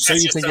so that's you just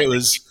think it something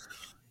was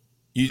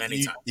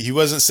many times. he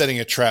wasn't setting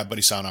a trap, but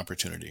he saw an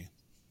opportunity.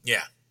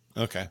 Yeah.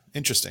 Okay,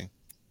 interesting.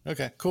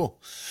 Okay, cool.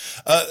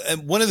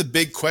 And one of the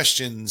big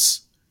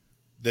questions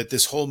that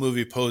this whole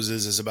movie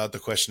poses is about the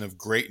question of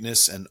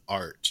greatness and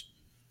art.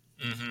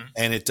 Mm-hmm.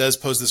 And it does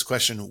pose this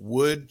question: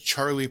 would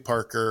Charlie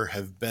Parker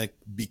have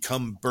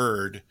become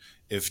Bird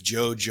if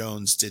Joe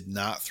Jones did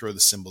not throw the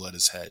symbol at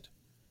his head?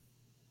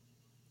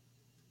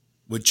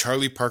 Would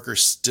Charlie Parker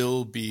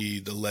still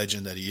be the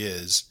legend that he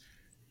is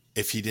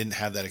if he didn't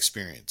have that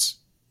experience?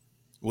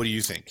 What do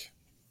you think?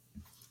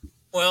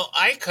 Well,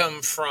 I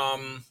come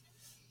from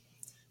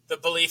the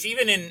belief,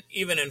 even in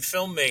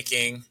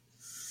filmmaking,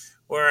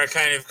 where I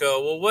kind of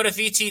go, well, what if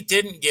ET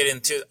didn't get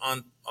into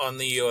on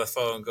the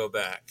UFO and go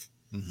back?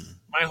 Mm-hmm.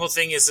 My whole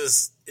thing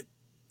is it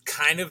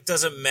kind of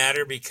doesn't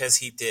matter because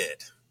he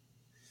did.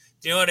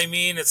 Do you know what I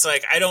mean? It's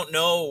like, I don't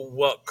know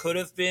what could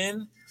have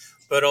been,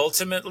 but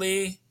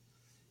ultimately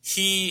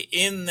he,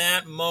 in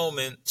that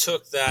moment,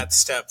 took that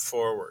step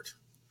forward.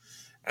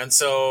 And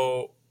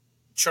so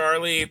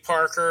Charlie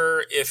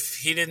Parker, if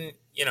he didn't,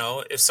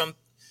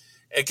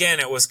 again,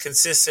 it was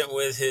consistent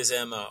with his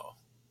MO.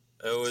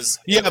 What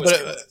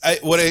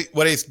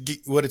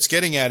it's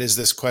getting at is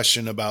this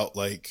question about,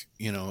 like,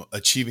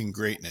 achieving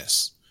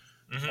greatness.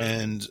 Mm-hmm.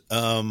 And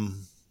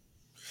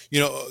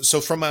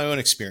so from my own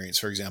experience,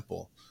 for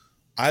example,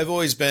 I've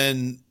always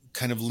been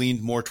kind of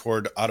leaned more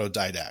toward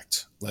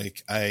autodidact.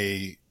 Like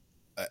I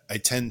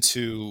tend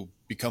to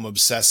become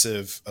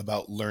obsessive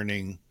about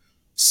learning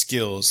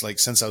skills. Like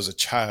since I was a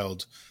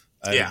child,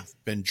 I've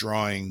been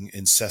drawing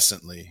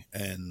incessantly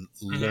and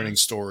learning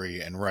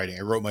story and writing.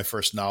 I wrote my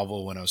first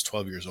novel when I was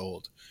 12 years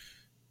old.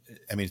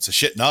 I mean, it's a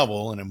shit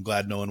novel and I'm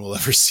glad no one will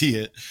ever see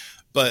it,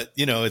 but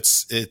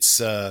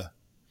it's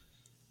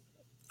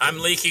I'm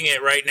leaking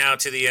it right now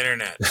to the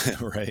internet.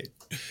 right.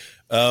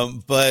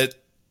 But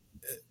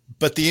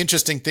the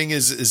interesting thing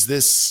is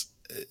this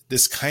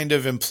kind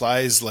of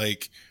implies,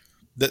 like,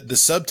 the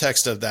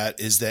subtext of that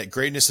is that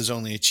greatness is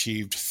only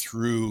achieved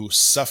through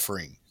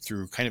suffering,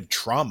 through kind of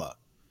trauma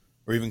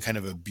or even kind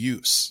of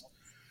abuse.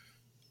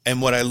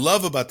 And what I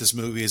love about this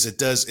movie is it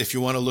does, if you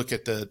want to look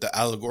at the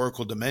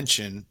allegorical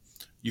dimension,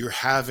 you're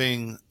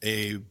having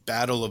a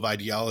battle of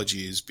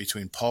ideologies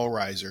between Paul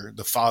Reiser,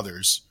 the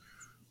fathers,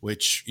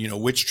 which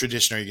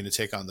tradition are you going to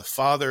take on? The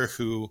father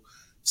who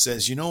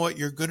says, you know what,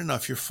 you're good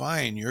enough, you're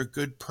fine, you're a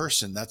good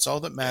person, that's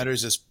all that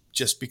matters, is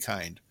just be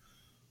kind.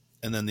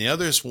 And then the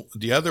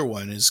other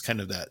one is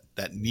kind of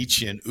that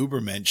Nietzschean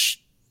Übermensch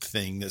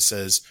thing that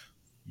says,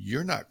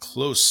 you're not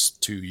close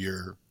to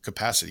your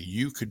capacity,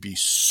 you could be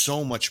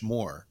so much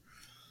more.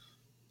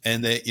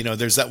 And that,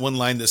 there's that one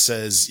line that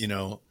says,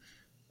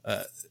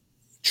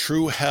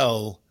 true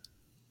hell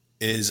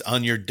is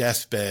on your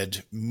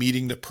deathbed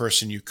meeting the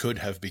person you could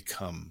have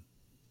become.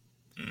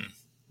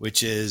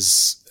 Which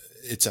is,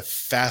 it's a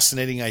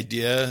fascinating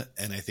idea,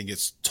 and I think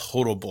it's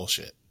total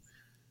bullshit.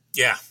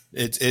 Yeah.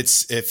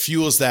 It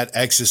fuels that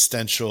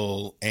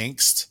existential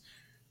angst.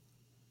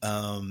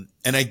 And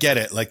I get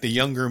it. Like, the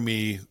younger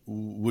me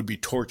would be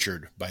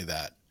tortured by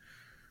that.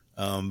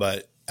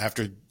 But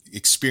after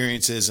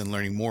experiences and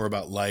learning more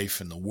about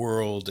life and the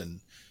world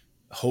and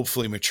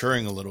hopefully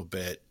maturing a little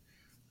bit,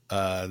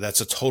 that's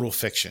a total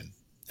fiction.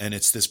 And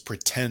it's this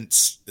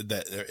pretense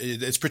that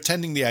it's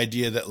pretending the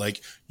idea that,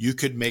 like, you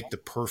could make the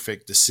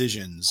perfect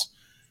decisions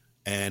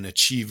and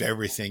achieve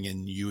everything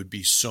and you would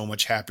be so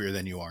much happier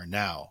than you are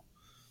now,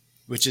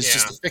 which is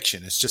just a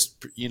fiction. It's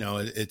just,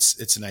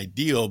 it's an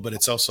ideal, but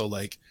it's also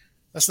like,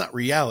 that's not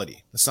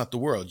reality. That's not the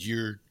world.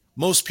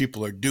 Most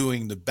people are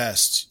doing the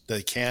best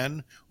they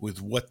can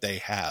with what they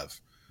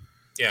have.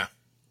 Yeah.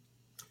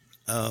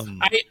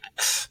 Again,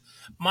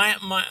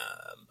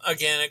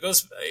 it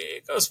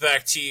goes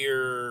back to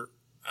your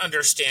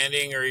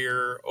understanding or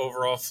your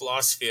overall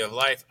philosophy of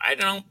life. I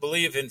don't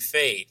believe in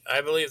fate.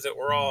 I believe that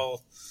we're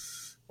all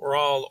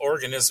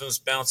organisms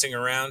bouncing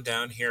around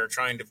down here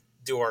trying to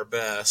do our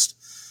best,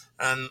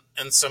 and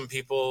some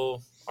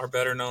people are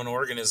better known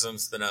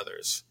organisms than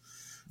others.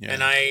 Yeah.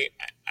 And I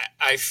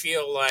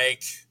feel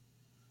like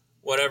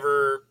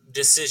whatever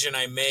decision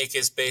I make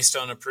is based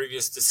on a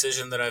previous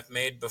decision that I've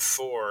made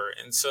before,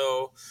 and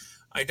so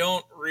I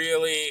don't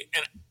really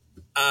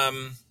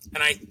and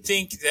I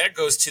think that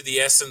goes to the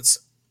essence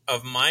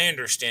of my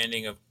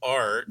understanding of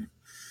art,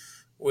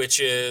 which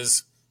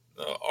is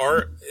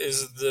art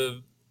is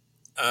the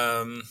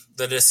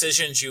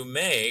decisions you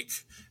make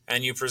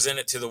and you present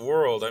it to the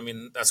world. I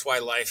mean, that's why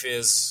life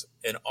is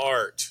an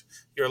art.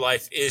 Your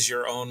life is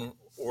your own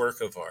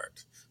work of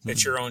art.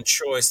 It's your own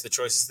choice, the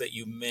choices that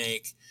you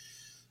make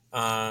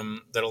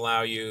that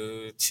allow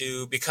you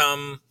to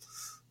become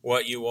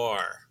what you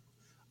are.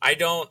 I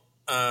don't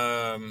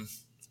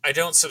I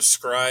don't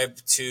subscribe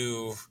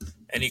to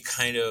any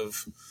kind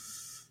of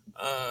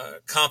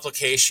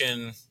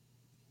complication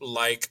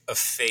like a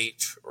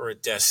fate or a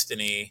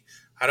destiny.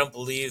 I don't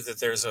believe that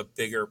there's a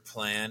bigger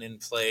plan in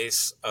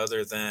place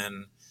other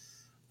than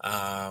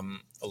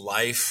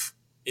life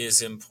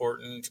is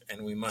important,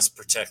 and we must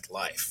protect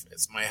life.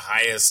 It's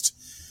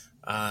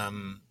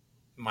um,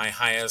 my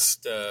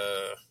highest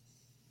uh,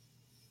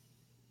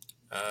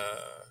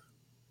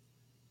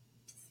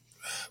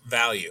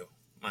 value.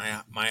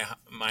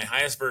 My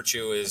highest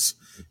virtue is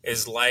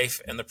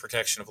life and the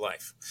protection of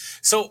life.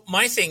 So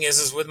my thing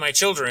is with my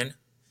children,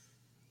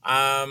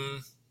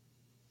 um,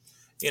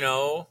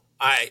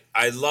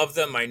 I love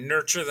them, I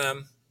nurture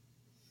them,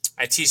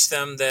 I teach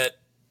them that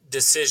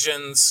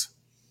decisions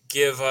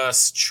give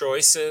us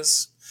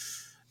choices,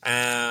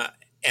 uh,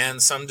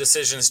 and some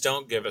decisions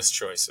don't give us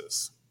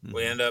choices.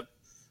 We Mm-hmm. end up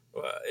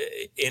uh,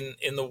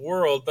 in the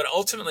world, but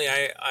ultimately,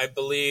 um,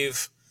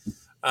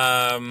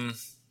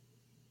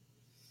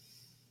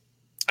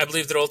 I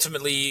believe that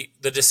ultimately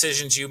the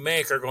decisions you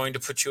make are going to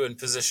put you in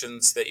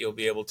positions that you'll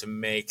be able to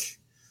make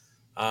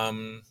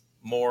um,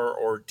 more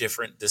or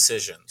different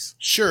decisions.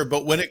 Sure,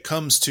 but when it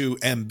comes to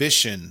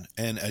ambition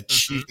and Mm-hmm.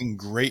 achieving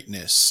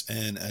greatness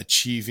and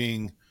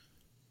achieving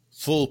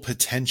full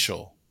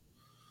potential,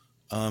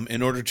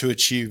 in order to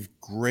achieve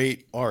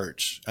great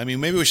art, I mean,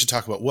 maybe we should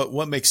talk about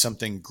what makes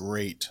something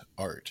great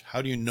art.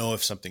 How do you know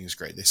if something is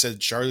great? They said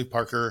Charlie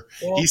Parker.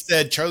 He Well,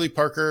 said Charlie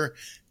Parker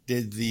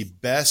did the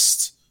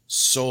best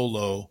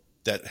solo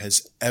that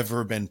has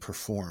ever been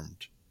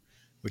performed,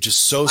 which is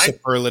so I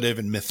superlative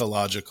and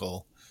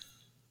mythological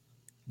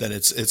that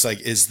it's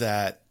like, is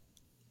that,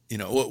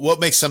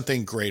 what makes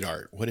something great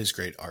art? What is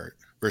great art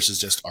versus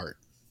just art?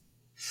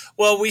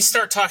 well, we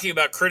start talking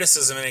about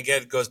criticism, and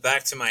again, it goes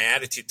back to my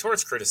attitude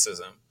towards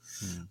criticism,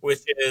 Hmm. which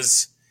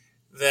is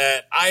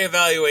that I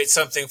evaluate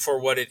something for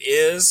what it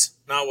is,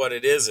 not what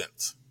it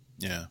isn't.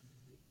 Yeah.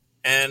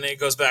 And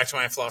it goes back to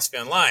my philosophy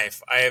on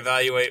life. I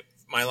evaluate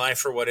my life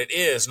for what it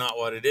is, not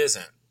what it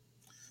isn't.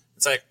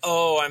 It's like,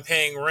 oh, I'm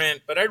paying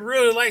rent, but I'd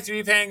really like to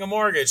be paying a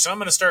mortgage, so I'm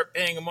going to start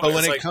paying a But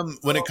mortgage. It's like,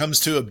 when it oh, comes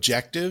to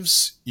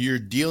objectives, you're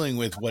dealing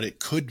with what it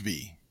could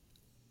be.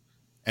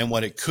 And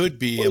what it could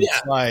be well, yeah,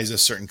 implies a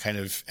certain kind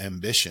of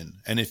ambition.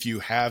 And if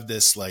you have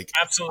this, like,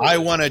 I absolutely.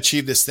 want to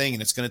achieve this thing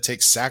and it's going to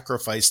take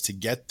sacrifice to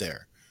get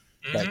there,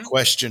 that Hmm.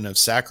 question of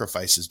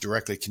sacrifice is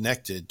directly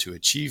connected to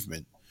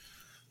achievement.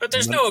 But When-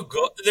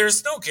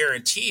 there's no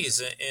guarantees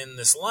in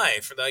this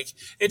life. Like,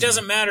 it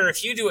doesn't matter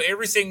if you do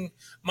everything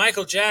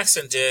Michael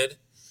Jackson did.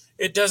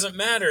 It doesn't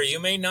matter. You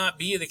may not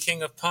be the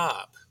king of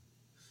pop.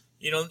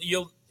 You'll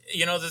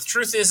the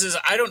truth is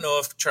I don't know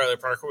if Charlie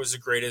Parker was the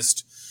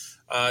greatest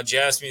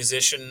jazz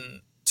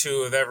musician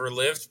to have ever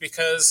lived,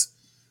 because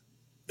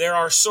there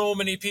are so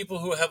many people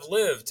who have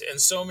lived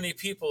and so many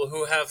people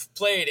who have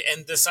played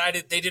and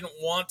decided they didn't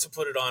want to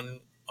put it on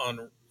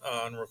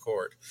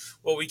record.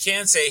 Well, we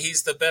can say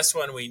he's the best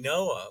one we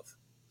know of,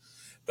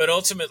 but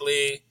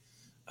ultimately,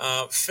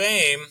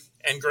 fame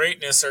and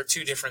greatness are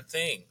two different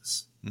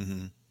things.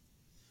 Mhm.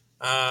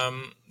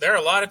 There are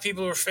a lot of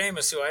people who are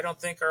famous who I don't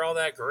think are all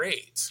that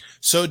great.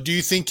 So, do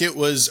you think it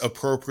was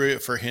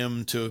appropriate for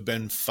him to have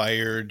been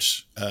fired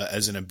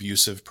as an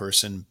abusive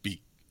person?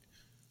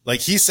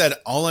 Like he said,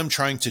 all I'm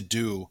trying to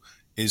do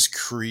is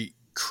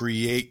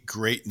create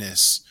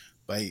greatness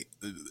by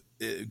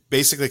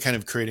basically kind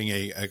of creating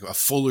a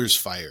Fuller's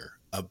fire,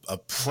 Mhm. a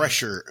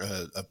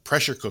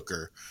pressure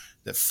cooker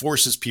that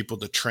forces people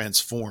to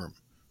transform.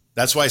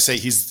 That's why I say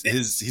he's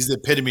the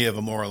epitome of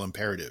a moral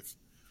imperative.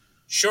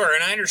 Sure,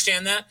 and I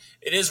understand that.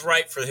 It is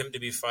right for him to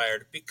be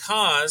fired,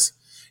 because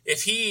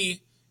if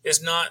he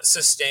is not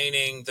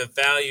sustaining the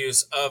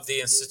values of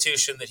the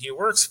institution that he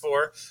works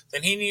for,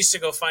 then he needs to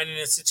go find an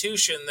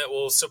institution that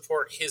will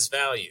support his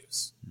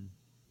values.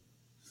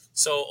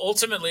 So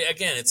ultimately,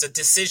 again, it's a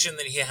decision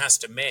that he has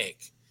to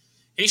make.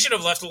 He should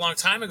have left a long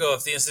time ago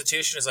if the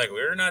institution is like,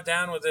 we're not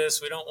down with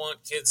this. We don't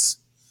want kids.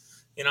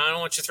 I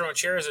don't want you throwing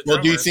chairs at Well,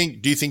 drummers.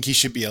 do you think he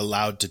should be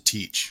allowed to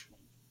teach,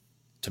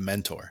 to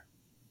mentor?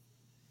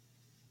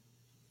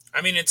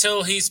 I mean,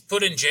 until he's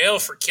put in jail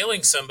for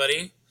killing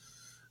somebody.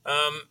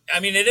 I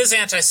mean, it is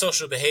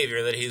antisocial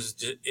behavior that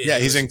Yeah,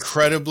 he he's was.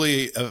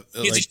 incredibly He's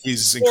a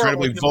he's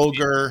horrible incredibly human being.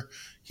 vulgar.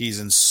 He's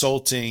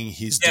insulting.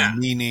 He's Yeah,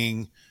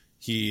 demeaning.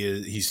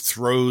 He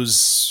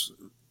throws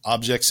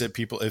objects at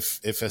people.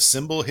 If a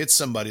symbol hits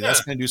somebody, that's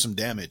yeah, going to do some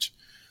damage.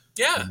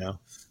 You yeah. know.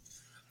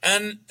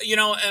 And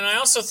I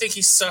also think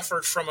he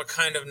suffered from a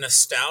kind of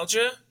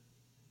nostalgia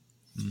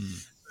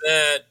Mm.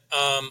 that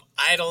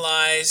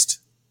idolized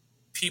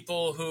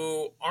people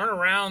who aren't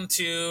around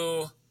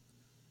to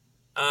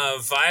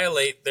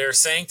violate their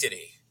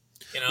sanctity.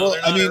 Well,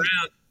 They're I not mean,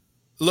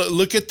 around.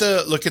 look at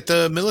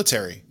the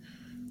military.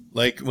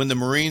 Like when the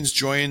Marines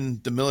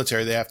join the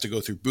military, they have to go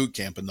through boot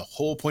camp, and the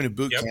whole point of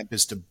boot Yep, camp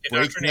is to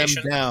break them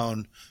indoctrination.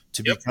 down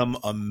to Yep, become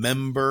a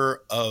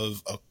member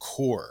of a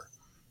corps.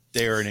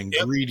 They are an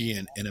yep.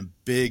 ingredient in a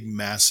big,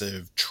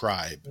 massive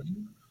tribe,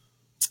 Mhm.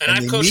 And and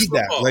I've they coached need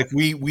that. football. Like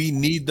we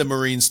need the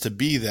Marines to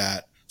be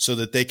that, so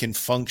that they can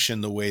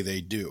function the way they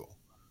do.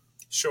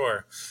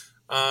 Sure.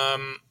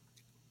 Um,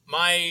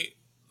 my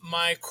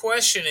my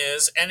question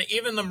is, and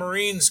even the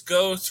Marines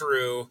go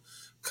through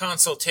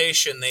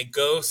consultation. They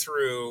go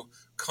through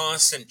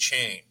constant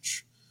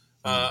change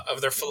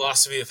of their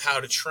philosophy of how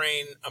to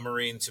train a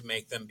Marine to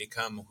make them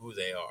become who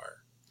they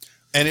are.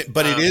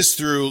 But it is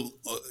through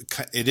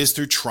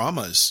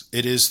traumas.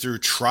 It is through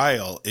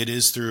trial. It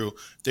is through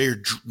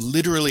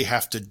literally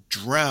have to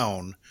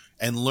drown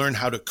and learn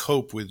how to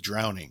cope with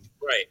drowning.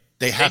 Right.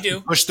 They have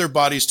to push their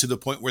bodies to the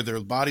point where their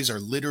bodies are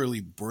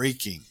literally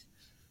breaking,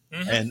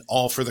 and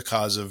all for the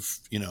cause of,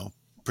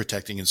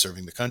 protecting and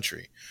serving the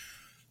country.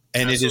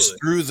 And Absolutely. It is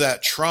through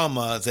that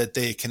trauma that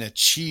they can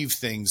achieve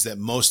things that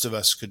most of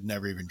us could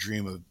never even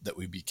dream of that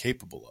we'd be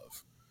capable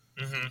of.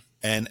 Mm-hmm.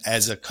 And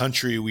as a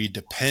country, we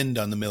depend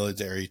on the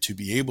military to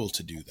be able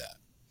to do that.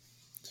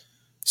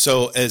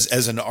 So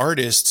as an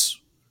artist,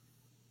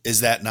 is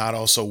that not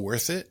also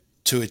worth it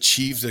to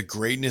achieve the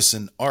greatness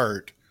in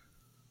art?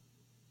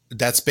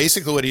 That's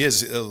basically what he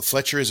is.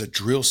 Fletcher is a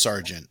drill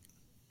sergeant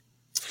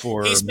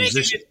for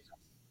musicians.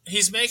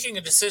 He's making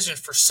a decision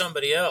for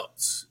somebody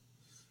else.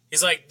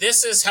 He's like,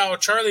 this is how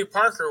Charlie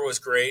Parker was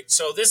great,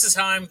 so this is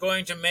how I'm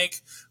going to make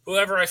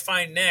whoever I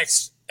find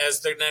next as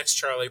the next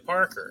Charlie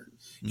Parker.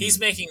 Mm-hmm. He's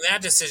making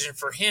that decision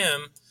for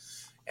him,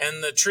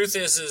 and the truth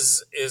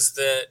is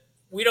that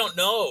we don't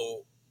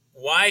know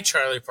why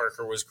Charlie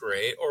Parker was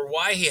great, or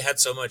why he had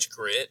so much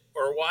grit,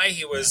 or why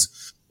he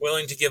was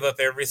willing to give up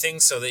everything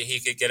so that he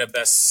could get a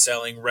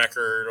best-selling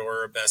record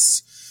or a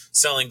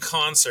best-selling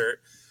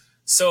concert.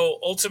 So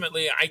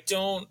ultimately, I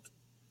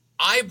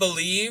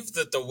believe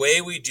that the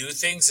way we do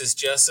things is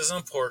just as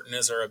important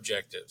as our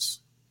objectives.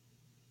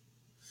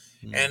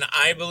 Mm. And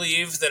I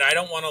believe that I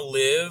don't want to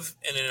live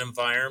in an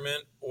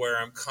environment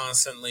where I'm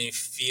constantly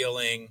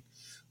feeling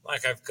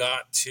like I've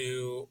got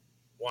to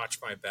watch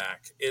my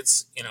back.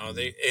 It's,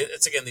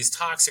 it's again, these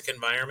toxic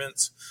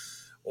environments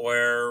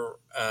where,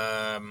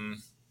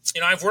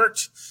 I've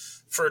worked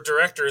for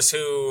directors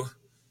who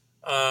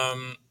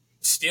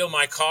steal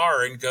my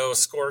car and go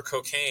score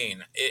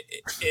cocaine.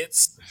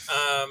 It's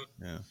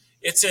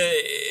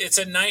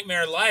a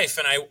nightmare life.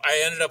 And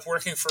I ended up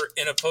working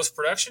in a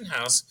post-production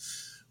house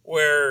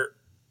where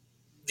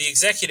the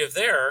executive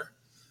there,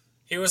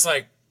 he was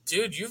like,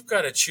 dude, you've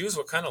got to choose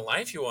what kind of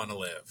life you want to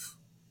live.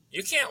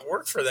 You can't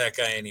work for that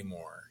guy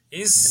anymore.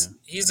 He's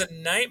a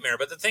nightmare.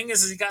 But the thing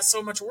is he got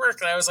so much work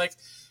that I was like,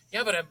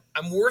 yeah, but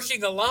I'm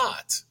working a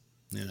lot.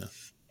 Yeah.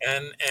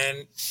 And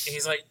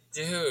he's like,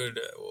 dude,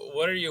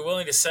 what are you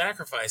willing to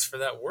sacrifice for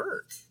that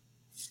work?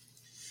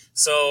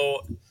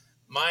 So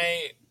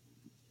I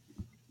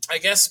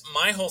guess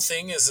my whole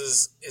thing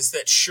is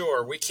that,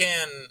 sure, we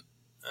can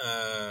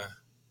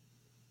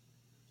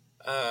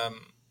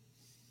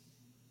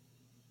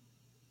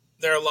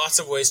there are lots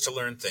of ways to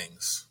learn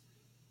things.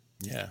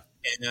 Yeah.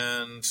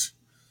 And,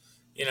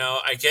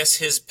 I guess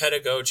his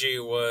pedagogy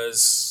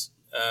was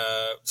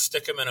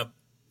stick him in a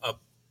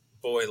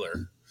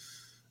boiler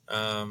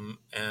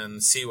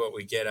and see what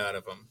we get out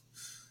of him.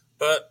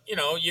 But,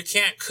 you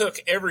can't cook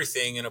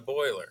everything in a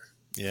boiler.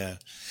 Yeah.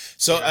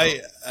 So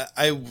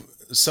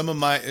some of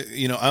my,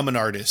 I'm an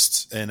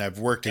artist and I've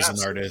worked as an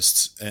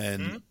artist.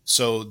 And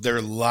so there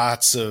are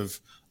lots of,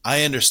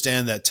 I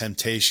understand that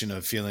temptation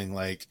of feeling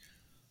like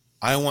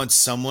I want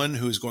someone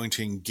who is going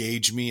to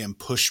engage me and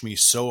push me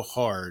so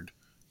hard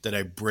that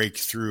I break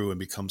through and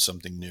become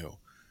something new.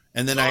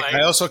 And then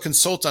I also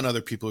consult on other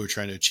people who are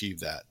trying to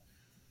achieve that.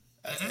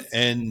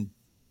 And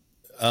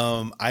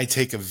I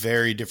take a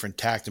very different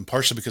tact, and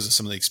partially because of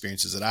some of the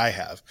experiences that I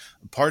have.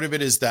 Part of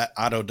it is that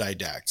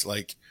autodidact.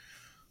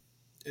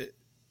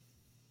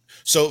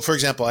 So for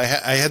example, I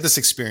had this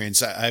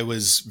experience. I've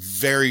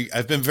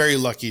been very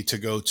lucky to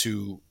go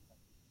to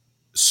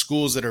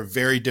schools that are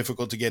very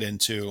difficult to get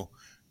into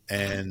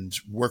and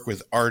work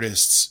with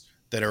artists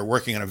that are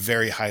working on a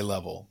very high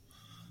level.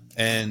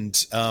 And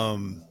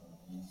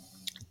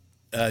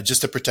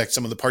just to protect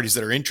some of the parties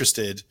that are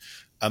interested,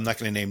 I'm not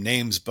going to name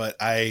names, but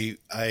I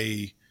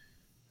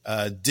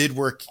did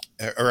work,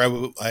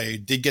 or I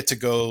did get to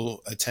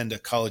go attend a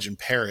college in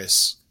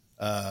Paris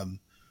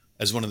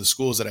as one of the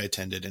schools that I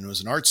attended, and it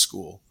was an art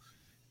school.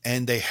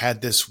 And they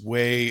had this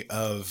way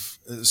of,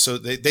 so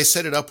they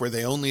set it up where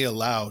they only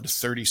allowed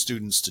 30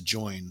 students to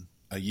join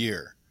a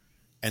year,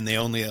 and they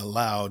only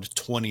allowed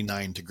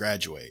 29 to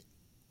graduate.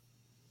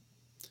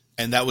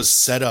 And that was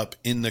set up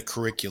in the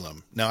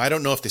curriculum. Now, I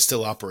don't know if they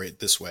still operate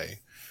this way.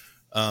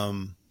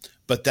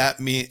 But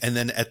and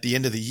then at the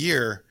end of the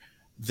year,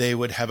 they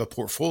would have a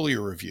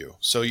portfolio review.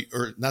 So,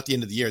 or not the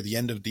end of the year, the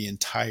end of the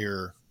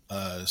entire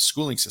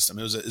schooling system.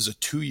 It was a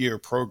 2-year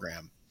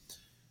program.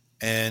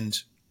 And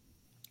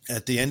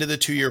at the end of the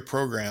 2-year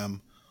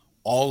program,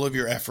 all of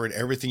your effort,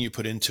 everything you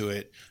put into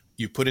it,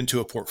 you put into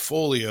a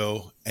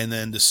portfolio. And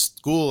then the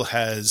school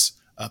has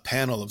a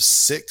panel of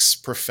 6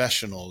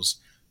 professionals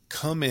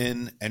come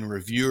in and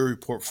review your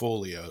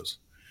portfolios.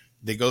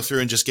 They go through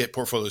and just get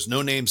portfolios,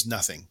 no names,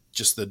 nothing.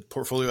 Just the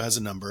portfolio has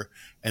a number.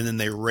 And then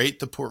they rate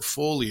the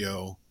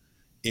portfolio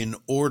in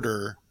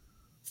order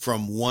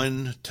from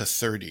 1 to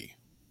 30.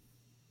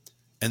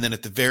 And then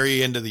at the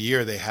very end of the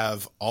year, they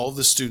have all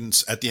the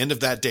students at the end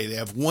of that day, they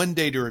have one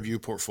day to review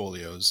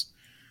portfolios.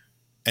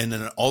 And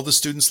then all the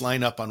students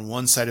line up on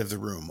one side of the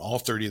room, all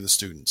 30 of the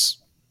students.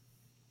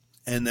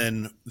 And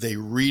then they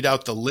read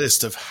out the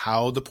list of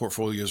how the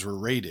portfolios were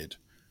rated,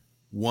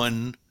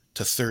 1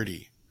 to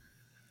 30.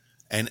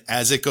 And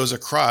as it goes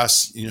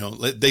across,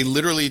 they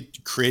literally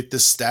create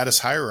this status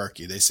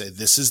hierarchy. They say,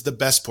 this is the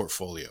best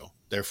portfolio.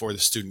 Therefore, the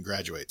student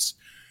graduates.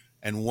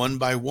 And one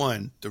by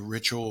one, the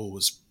ritual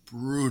was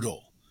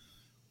brutal.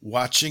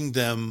 Watching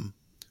them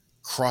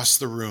cross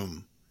the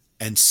room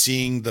and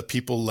seeing the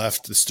people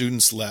left, the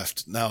students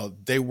left. Now,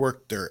 they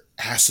worked their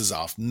asses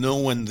off. No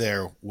one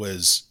there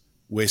was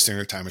wasting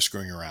their time or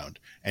screwing around.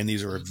 And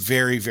these are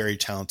very, very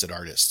talented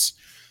artists.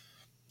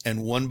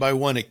 And one by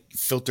one, it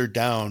filtered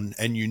down,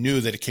 and you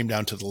knew that it came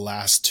down to the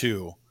last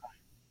two.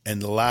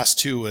 And the last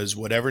two was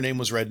whatever name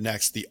was read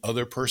next. The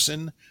other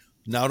person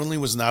not only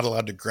was not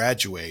allowed to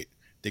graduate,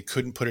 they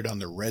couldn't put it on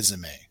their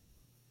resume.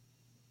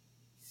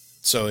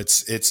 So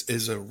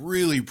it's a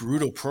really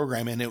brutal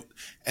program.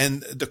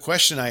 And the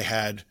question I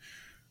had,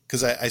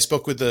 because I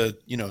spoke with the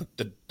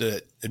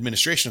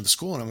administration of the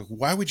school, and I'm like,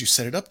 why would you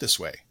set it up this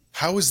way?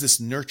 How is this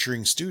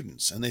nurturing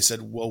students? And they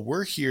said, well,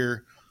 we're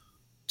here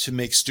to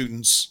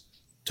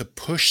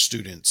push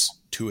students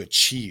to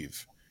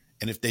achieve.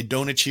 And if they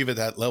don't achieve at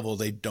that level,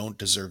 they don't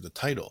deserve the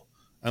title.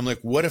 I'm like,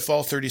 what if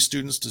all 30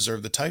 students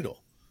deserve the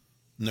title?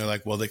 And they're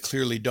like, well, they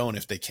clearly don't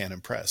if they can't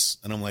impress.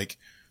 And I'm like,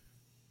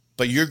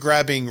 but you're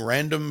grabbing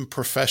random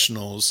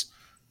professionals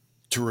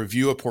to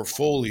review a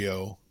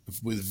portfolio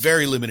with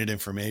very limited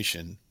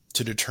information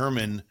to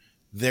determine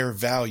their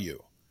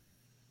value.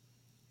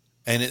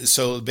 And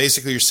so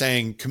basically you're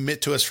saying,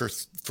 commit to us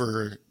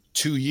for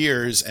 2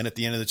 years. And at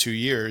the end of the 2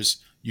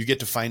 years, you get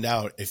to find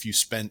out if you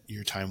spent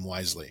your time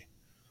wisely.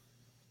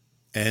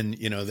 And,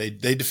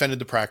 they defended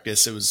the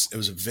practice. It was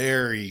a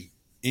very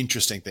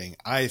interesting thing.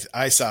 I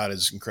saw it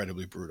as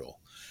incredibly brutal.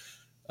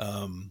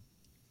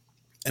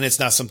 And it's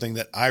not something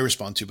that I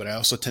respond to, but I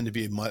also tend to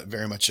be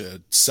very much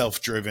a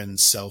self-driven,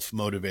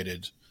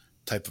 self-motivated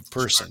type of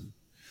person.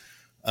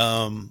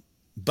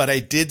 But I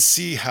did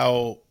see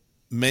how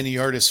many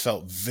artists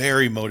felt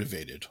very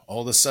motivated.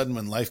 All of a sudden,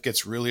 when life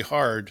gets really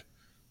hard,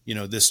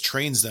 this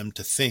trains them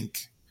to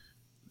think,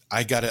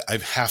 I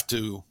have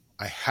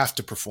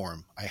to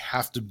perform. I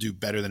have to do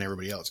better than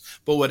everybody else.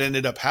 But what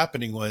ended up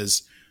happening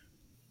was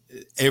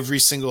every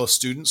single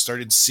student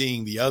started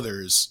seeing the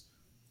others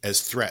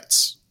as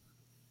threats.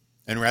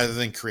 And rather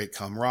than create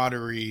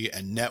camaraderie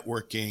and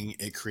networking,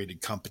 it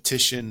created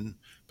competition,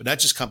 but not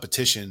just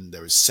competition.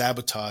 There was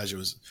sabotage. It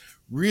was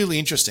really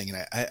interesting.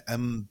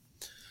 And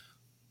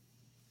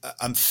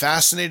I'm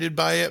fascinated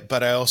by it,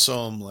 but I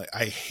also am like,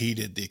 I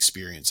hated the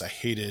experience.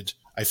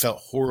 I felt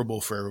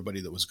horrible for everybody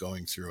that was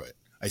going through it.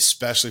 I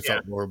especially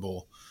felt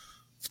horrible.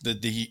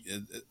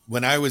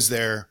 When I was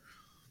there,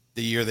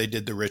 the year they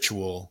did the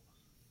ritual,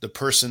 the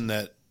person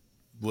that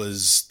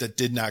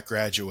did not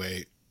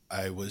graduate,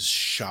 I was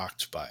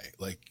shocked by.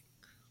 Like,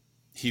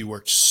 he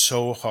worked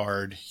so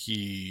hard.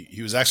 He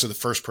was actually the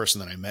first person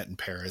that I met in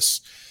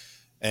Paris.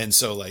 And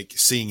so, like,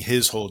 seeing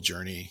his whole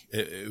journey,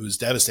 it was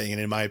devastating.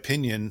 And in my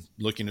opinion,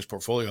 looking at his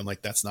portfolio, I'm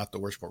like, that's not the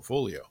worst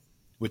portfolio,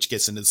 which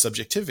gets into the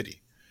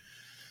subjectivity.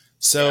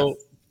 So,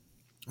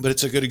 but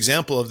it's a good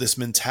example of this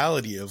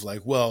mentality of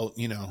like, well,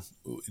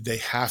 they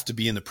have to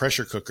be in the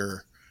pressure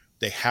cooker.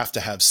 They have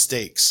to have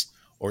stakes,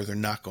 or they're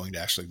not going to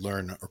actually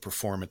learn or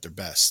perform at their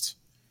best.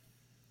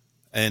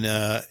 And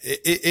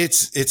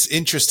it's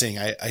interesting.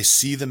 I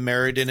see the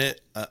merit in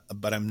it,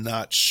 but I'm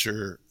not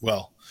sure.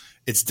 Well,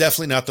 it's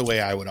definitely not the way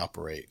I would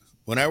operate.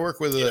 When I work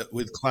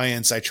with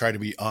clients, I try to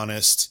be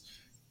honest.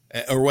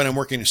 Or when I'm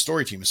working a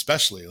story team,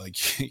 especially, like,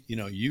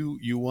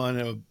 you want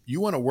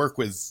to work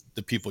with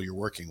the people you're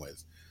working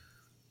with,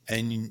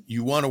 and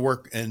you want to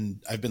work.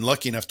 And I've been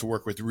lucky enough to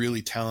work with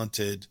really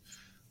talented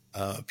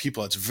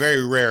people. It's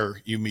very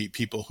rare you meet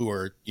people who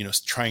are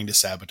trying to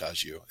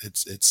sabotage you.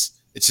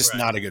 It's just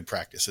not a good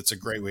practice. It's a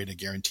great way to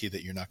guarantee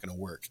that you're not going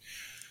to work.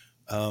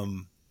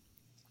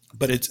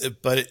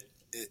 But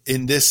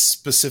in this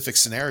specific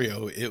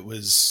scenario,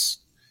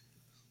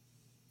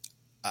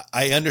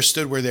 I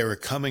understood where they were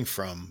coming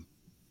from,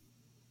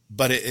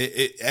 but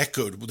it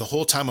echoed the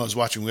whole time I was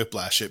watching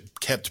Whiplash. It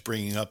kept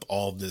bringing up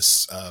all of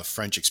this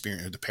French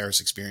experience, or the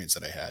Paris experience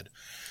that I had,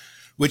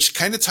 which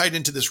kind of tied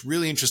into this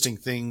really interesting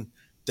thing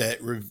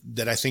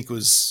that I think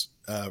was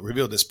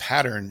revealed this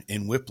pattern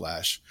in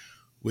Whiplash,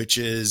 which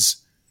is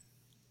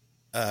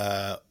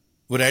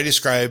what I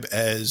describe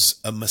as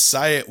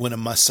when a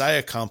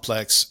messiah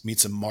complex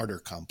meets a martyr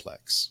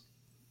complex.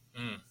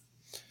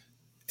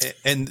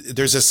 And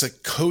there's this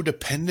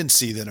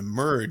codependency that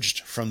emerged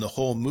from the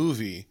whole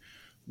movie,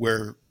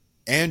 where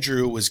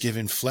Andrew was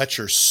giving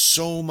Fletcher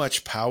so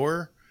much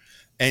power.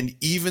 And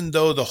even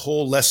though the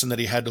whole lesson that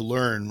he had to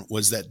learn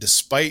was that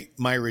despite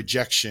my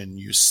rejection,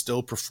 you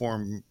still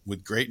perform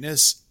with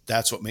greatness,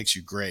 that's what makes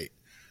you great.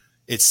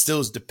 It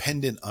still is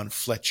dependent on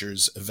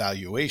Fletcher's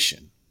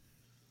evaluation.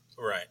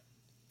 Right.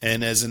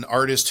 And as an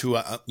artist who,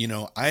 I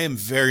am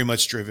very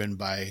much driven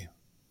by,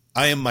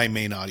 I am my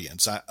main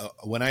audience.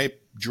 When I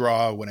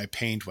draw, when I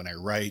paint, when I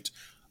write,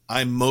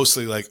 I'm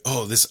mostly like,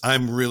 oh,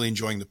 I'm really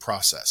enjoying the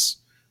process.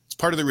 It's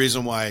part of the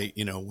reason why,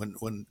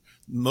 when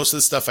most of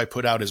the stuff I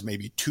put out is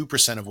maybe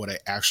 2% of what I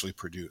actually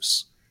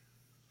produce,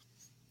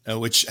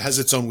 which has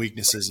its own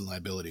weaknesses and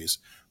liabilities.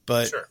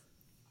 But Sure.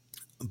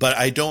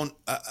 I don't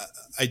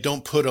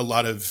put a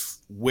lot of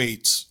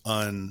weight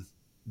on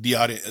the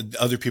audience,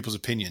 other people's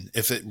opinion.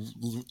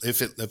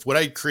 If what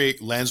I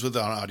create lands with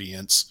an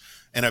audience,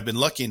 and I've been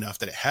lucky enough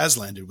that it has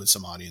landed with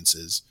some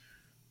audiences,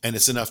 and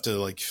it's enough to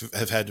like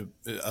have had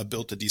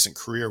built a decent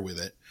career with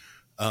it,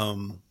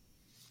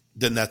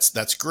 then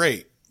that's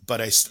great.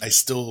 But I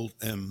still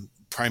am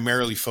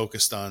primarily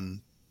focused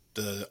on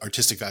the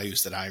artistic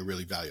values that I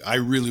really value. I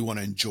really want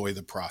to enjoy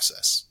the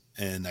process,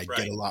 and I get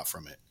Right. a lot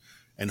from it.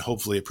 And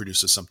hopefully it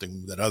produces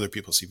something that other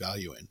people see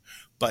value in.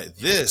 But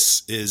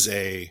this is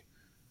a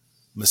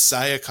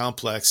Messiah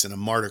complex and a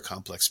martyr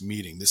complex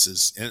meeting. This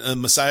is a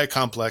Messiah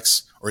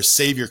complex or a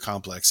savior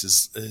complex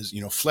is,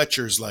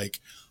 Fletcher's like,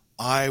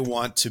 I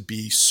want to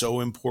be so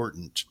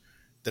important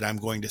that I'm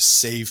going to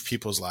save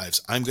people's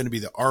lives. I'm going to be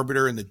the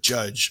arbiter and the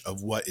judge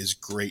of what is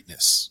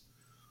greatness.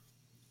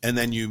 And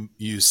then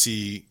you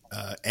see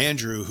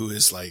Andrew, who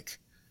is like,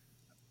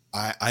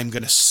 I'm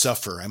going to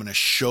suffer. I'm going to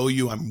show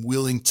you I'm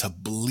willing to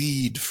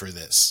bleed for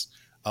this.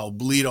 I'll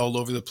bleed all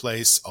over the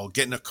place. I'll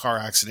get in a car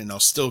accident. I'll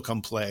still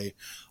come play.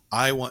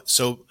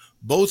 So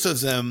both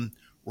of them,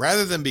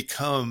 rather than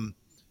become,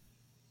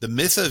 the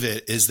myth of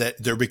it is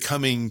that they're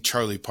becoming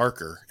Charlie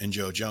Parker and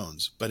Joe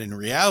Jones. But in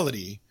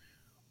reality,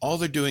 all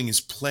they're doing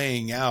is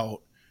playing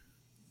out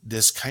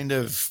this kind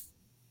of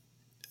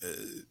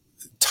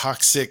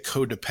toxic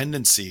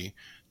codependency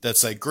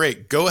that's like,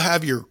 great, go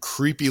have your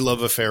creepy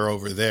love affair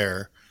over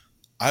there.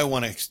 I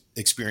want to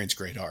experience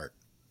great art.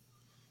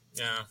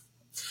 Yeah.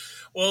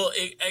 Well,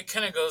 it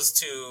kind of goes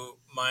to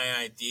my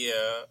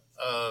idea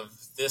of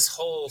this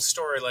whole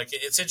story. Like,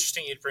 it's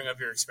interesting you'd bring up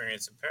your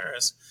experience in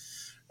Paris,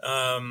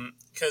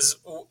 because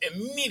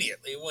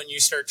immediately when you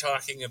start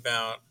talking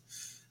about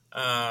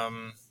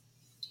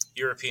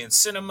European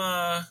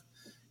cinema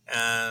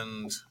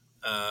and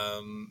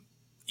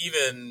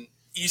even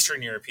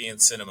Eastern European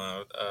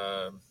cinema,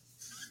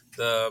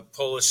 the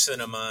Polish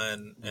cinema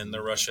and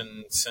the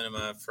Russian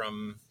cinema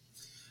from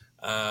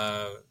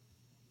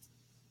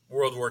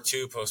World War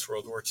II, post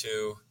World War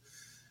II.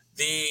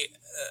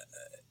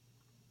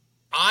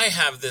 I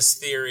have this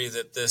theory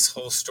that this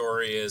whole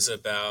story is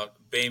about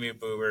baby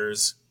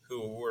boomers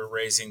who were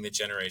raising the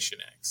Generation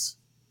X.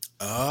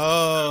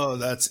 Oh,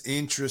 that's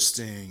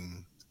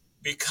interesting.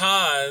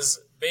 Because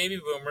baby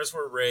boomers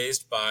were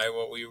raised by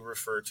what we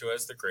refer to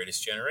as the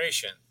greatest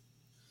generation.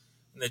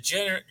 And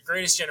the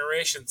greatest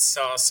generation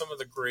saw some of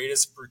the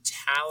greatest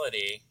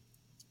brutality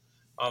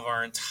of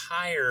our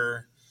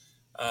entire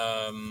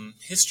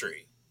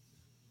history.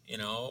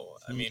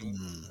 I mean,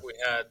 we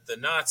had the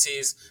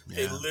Nazis. Yeah.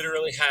 They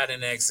literally had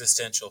an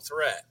existential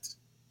threat.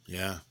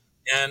 Yeah.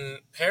 And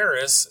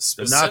Paris The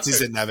specifically... Nazis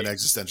didn't have an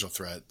existential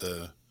threat.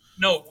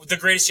 No, the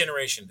greatest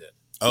generation did.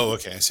 Oh,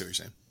 okay. I see what you're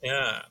saying.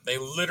 Yeah. They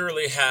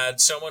literally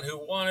had someone who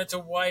wanted to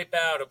wipe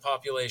out a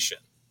population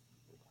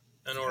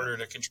in order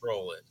to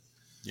control it.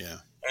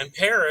 Yeah. And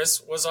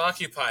Paris was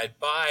occupied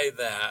by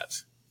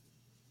that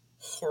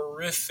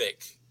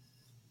horrific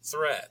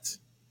threat.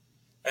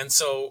 And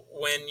so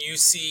when you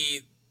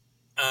see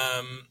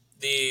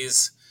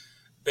these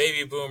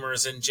baby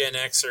boomers and Gen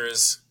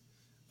Xers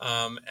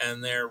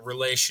and their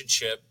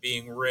relationship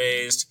being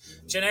raised,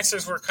 Gen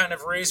Xers were kind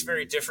of raised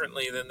very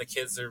differently than the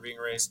kids that are being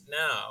raised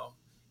now.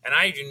 And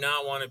I do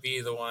not want to be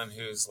the one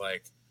who's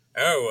like,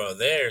 oh, well,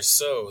 they're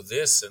so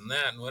this and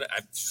that. And what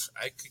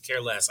I could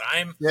care less.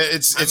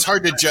 It's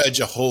hard to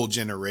judge a whole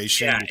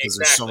generation because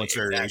there's so much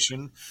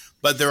variation.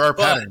 But there are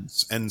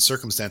patterns and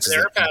circumstances.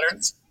 There are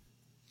patterns.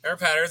 There are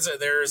patterns.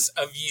 There's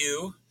a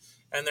view,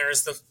 and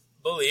there's the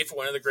belief.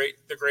 One of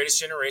the greatest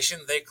generation,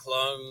 they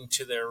clung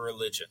to their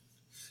religion.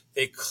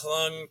 They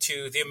clung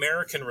to the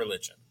American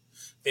religion,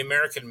 the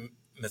American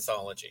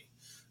mythology.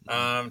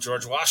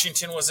 George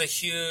Washington was a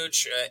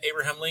huge.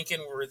 Abraham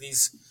Lincoln were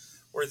these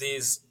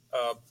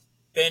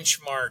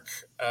benchmark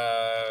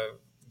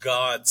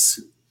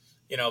gods,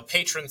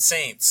 patron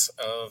saints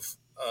of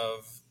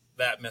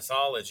that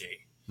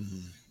mythology,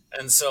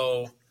 and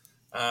so.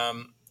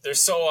 They're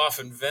so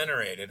often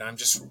venerated. I'm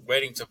just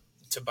waiting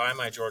to buy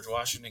my George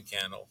Washington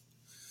candle.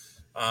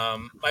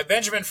 My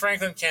Benjamin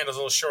Franklin candle is a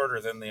little shorter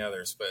than the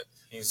others, but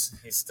he's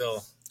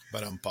still.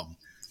 But bum.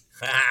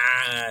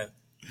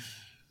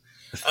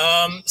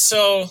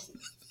 So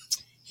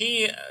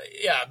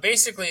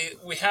basically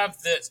we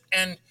have this,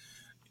 and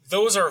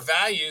those are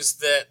values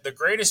that the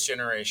greatest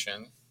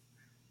generation,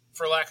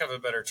 for lack of a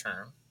better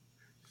term,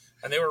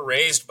 and they were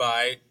raised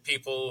by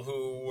people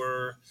who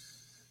were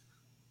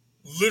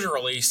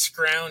literally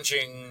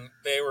scrounging.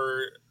 They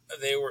were.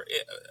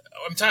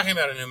 I'm talking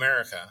about in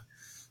America.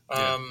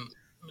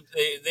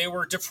 They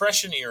were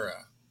Depression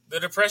era. The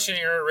Depression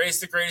era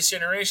raised the greatest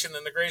generation.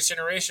 Then the greatest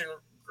generation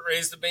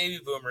raised the baby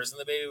boomers, and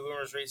the baby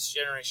boomers raised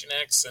Generation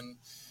X, and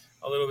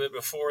a little bit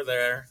before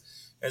there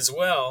as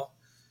well.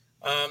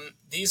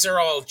 These are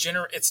all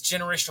it's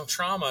generational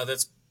trauma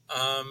that's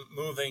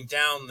moving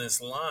down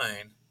this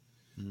line.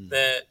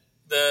 That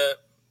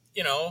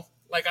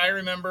like I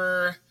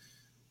remember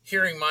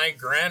hearing my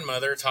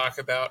grandmother talk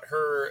about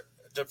her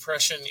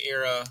Depression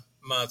era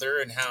mother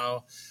and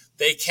how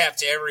they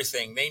kept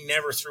everything. They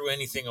never threw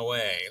anything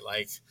away.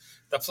 Like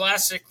the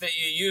plastic that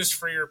you used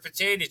for your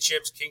potato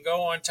chips can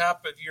go on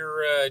top of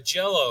your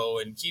Jell-O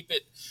and keep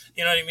it.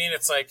 You know what I mean?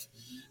 It's like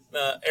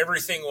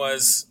everything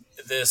was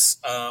this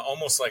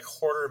almost like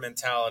hoarder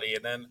mentality,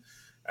 and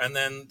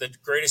then the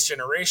Greatest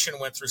Generation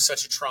went through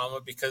such a trauma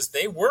because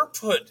they were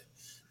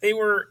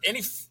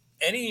any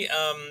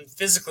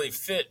physically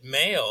fit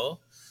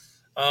male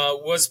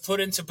was put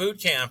into boot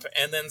camp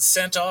and then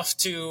sent off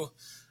to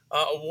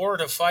a war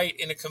to fight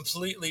in a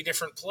completely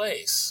different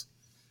place.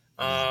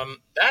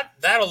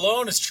 That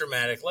alone is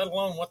traumatic, let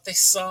alone what they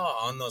saw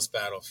on those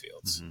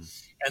battlefields.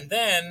 And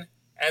then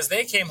as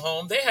they came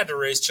home, they had to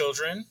raise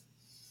children.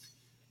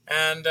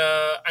 And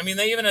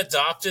they even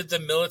adopted the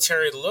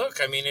military look.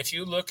 I mean, if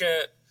you look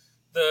at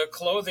the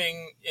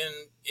clothing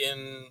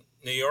in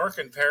New York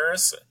and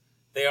Paris,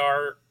 they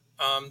are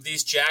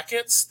these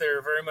jackets.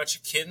 They're very much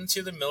akin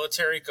to the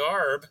military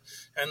garb,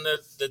 and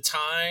the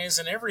ties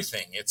and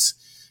everything.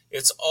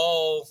 It's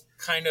all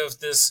kind of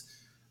this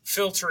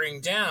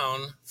filtering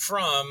down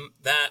from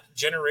that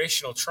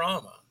generational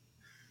trauma.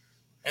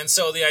 And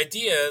so the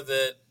idea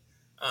that,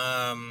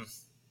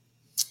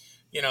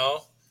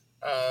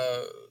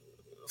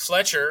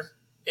 Fletcher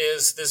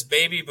is this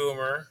baby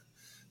boomer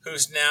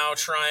who's now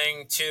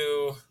trying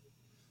to,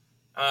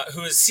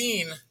 who has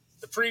seen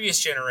the previous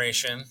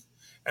generation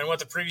and what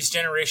the previous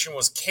generation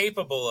was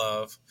capable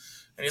of.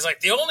 And he's like,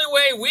 the only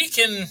way we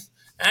can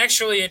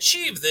actually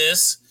achieve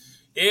this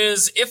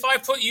is if I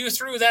put you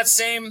through that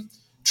same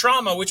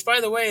trauma, which,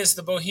 by the way, is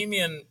the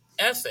Bohemian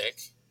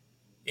ethic.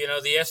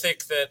 The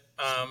ethic that,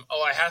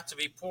 I have to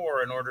be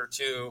poor in order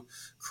to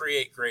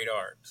create great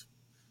art.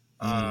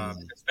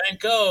 Van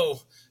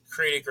Gogh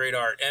created great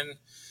art. And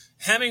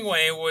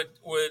Hemingway would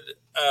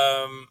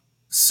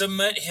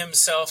submit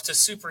himself to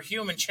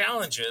superhuman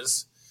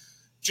challenges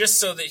just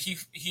so that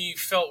he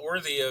felt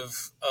worthy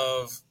of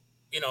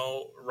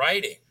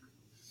writing.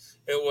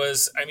 It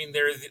was,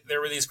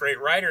 there were these great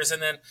writers.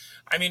 And then,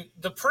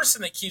 the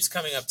person that keeps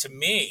coming up to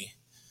me,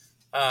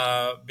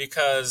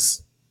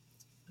 because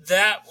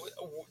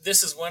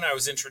this is when I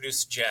was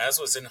introduced to jazz,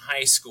 was in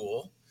high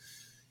school.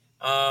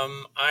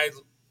 I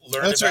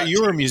learned. That's right.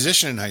 You were a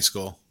musician in high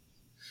school.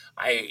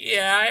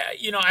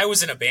 I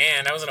was in a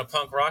band. I was in a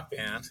punk rock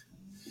band.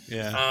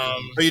 Yeah.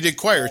 But you did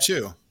choir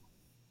too.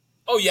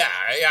 Oh yeah,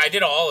 I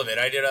did all of it.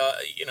 I did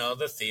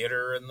the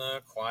theater and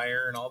the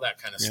choir and all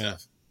that kind of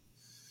stuff.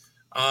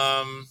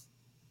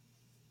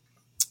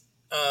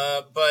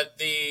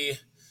 But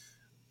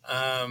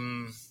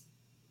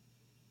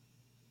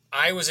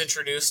I was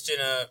introduced in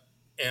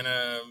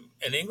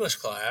an English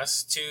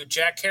class to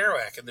Jack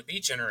Kerouac and the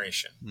Beat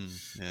Generation.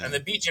 And the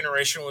Beat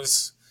Generation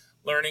was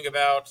learning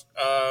about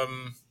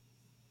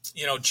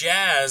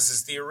jazz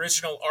is the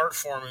original art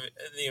form of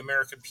the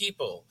American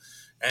people.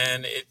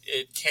 And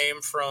it came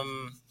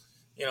from,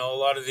 a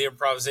lot of the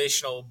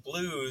improvisational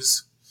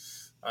blues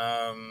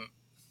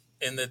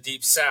in the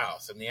Deep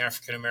South and the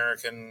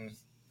African-American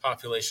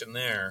population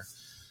there.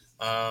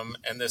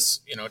 And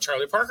this,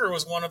 Charlie Parker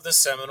was one of the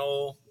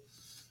seminal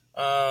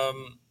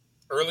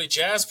early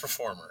jazz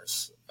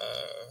performers.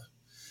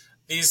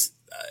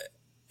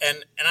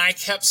 And I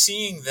kept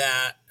seeing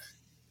that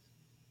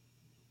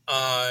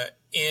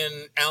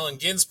in Allen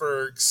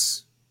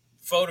Ginsberg's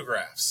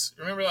photographs.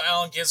 Remember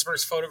Allen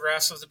Ginsberg's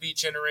photographs of the Beat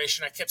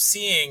Generation? I kept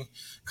seeing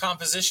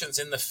compositions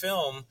in the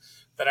film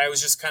that I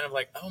was just kind of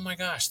like, oh my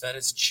gosh, that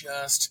is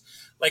just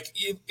like,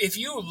 if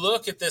you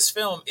look at this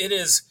film, it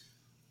is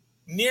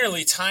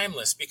nearly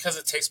timeless because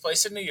it takes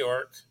place in New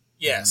York.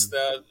 Yes,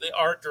 the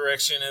art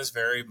direction is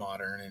very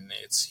modern and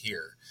it's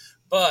here.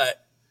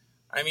 But,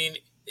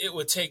 it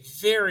would take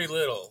very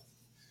little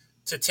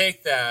to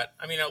take that.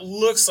 It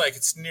looks like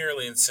it's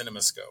nearly in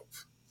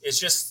CinemaScope. It's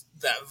just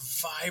that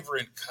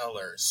vibrant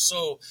color.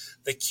 So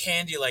the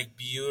candy-like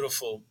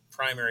beautiful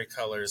primary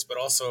colors, but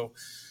also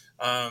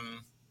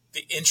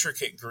the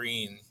intricate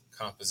green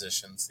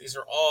compositions. These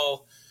are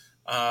all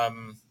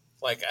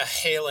like a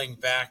hailing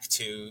back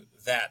to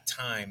that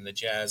time,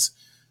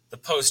 the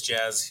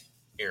post-jazz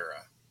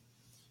era.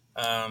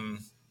 I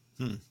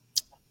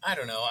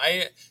don't know.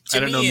 I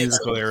don't know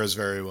musical eras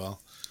very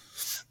well.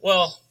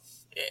 Well,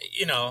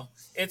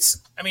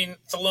 it's,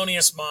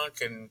 Thelonious Monk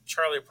and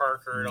Charlie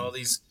Parker and all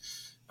these,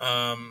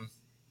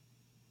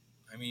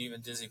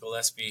 even Dizzy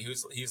Gillespie,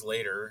 he's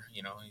later,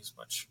 he's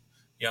much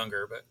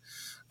younger, but,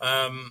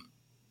 and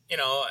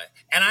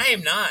I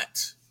am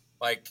not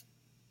like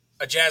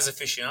a jazz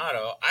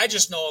aficionado. I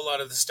just know a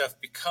lot of the stuff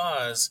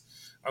because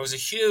I was a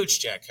huge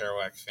Jack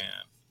Kerouac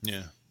fan.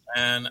 Yeah.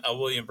 And a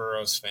William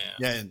Burroughs fan.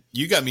 Yeah. And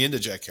you got me into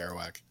Jack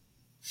Kerouac.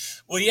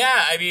 Well,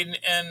 yeah, I mean,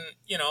 and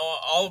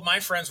all of my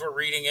friends were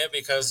reading it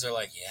because they're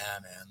like, "Yeah,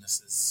 man,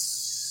 this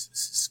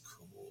is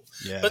cool."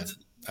 Yeah, But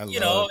I you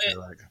love know,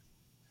 Sherlock.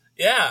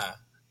 yeah,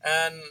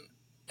 and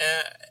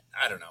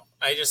I don't know.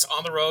 I just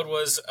On the Road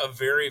was a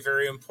very,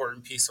 very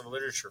important piece of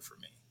literature for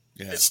me.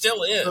 Yeah. It still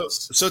So,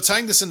 is. so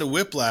tying this into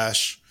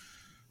Whiplash,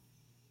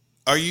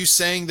 are you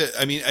saying that?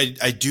 I mean,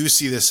 I do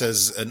see this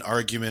as an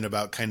argument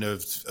about kind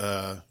of.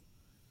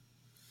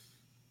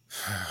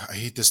 I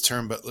hate this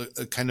term,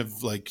 but kind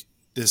of like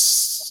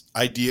this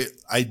idea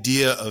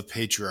of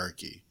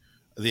patriarchy,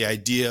 the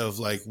idea of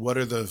like what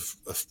are the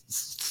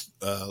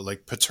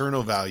like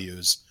paternal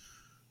values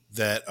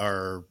that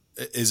are,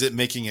 is it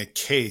making a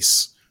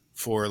case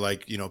for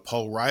like,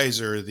 Paul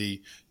Reiser,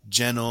 the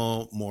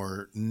gentle,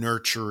 more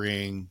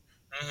nurturing,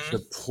 Hmm.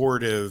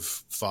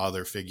 supportive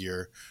father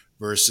figure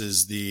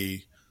versus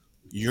the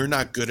you're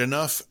not good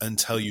enough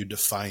until you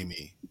defy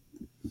me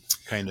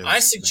kind of I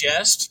thing.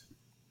 suggest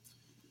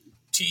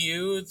to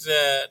you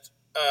that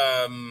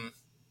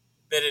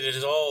that it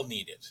is all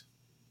needed.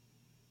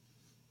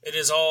 It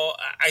is all.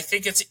 I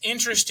think it's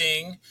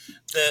interesting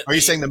that Are you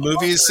the saying the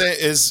movie author.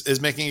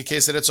 is making a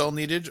case that it's all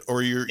needed,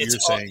 or It's you're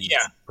all. saying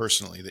Yeah.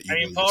 personally that I you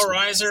mean, believe it's Paul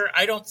needed? Reiser,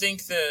 I don't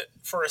think that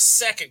for a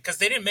second, because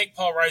they didn't make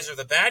Paul Reiser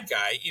the bad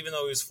guy, even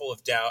though he was full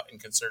of doubt and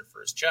concern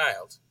for his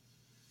child.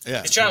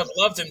 Yeah. His child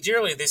loved him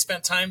dearly. They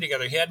spent time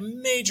together. He had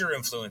major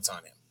influence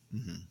on him.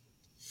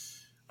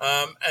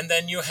 Mm-hmm. And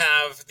then you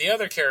have the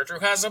other character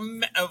who has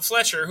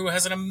Fletcher, who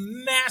has a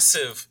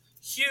massive,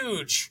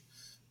 huge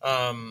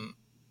um,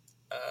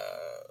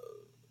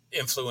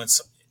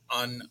 influence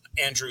on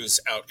Andrew's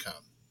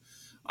outcome.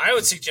 I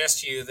would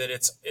suggest to you that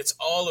it's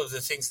all of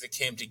the things that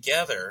came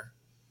together,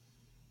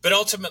 but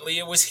ultimately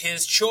it was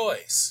his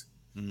choice.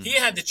 Mm-hmm. He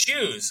had to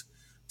choose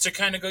to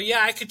kind of go,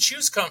 yeah, I could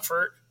choose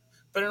comfort,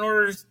 but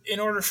in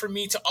order for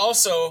me to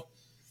also,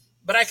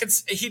 but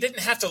he didn't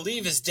have to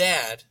leave his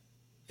dad.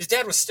 His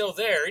dad was still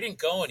there. He didn't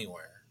go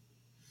anywhere,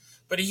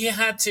 but he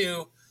had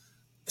to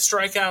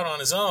strike out on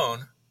his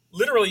own.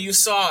 Literally, you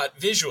saw it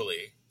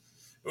visually.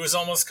 It was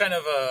almost kind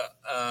of a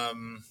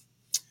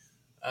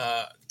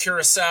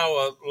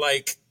Kurosawa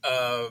like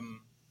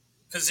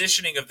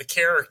positioning of the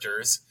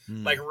characters,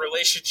 like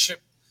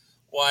relationship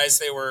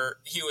wise.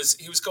 He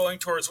was going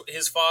towards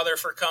his father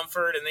for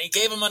comfort, and he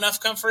gave him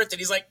enough comfort that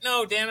he's like,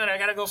 no, damn it, I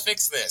gotta go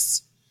fix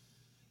this,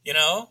 you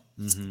know.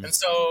 Mm-hmm. And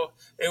so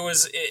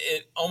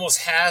it almost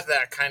had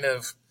that kind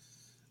of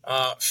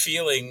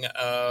feeling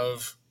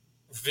of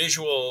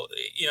visual.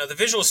 The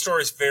visual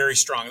story is very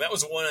strong. That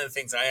was one of the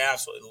things I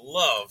absolutely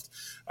loved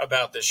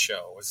about this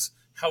show, was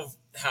how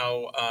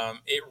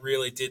it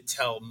really did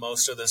tell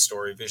most of the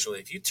story visually.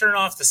 If you turn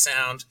off the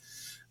sound,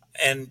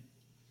 and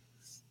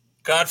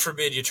God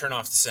forbid you turn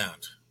off the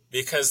sound,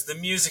 because the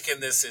music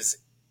in this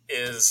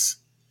is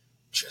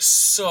just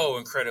so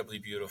incredibly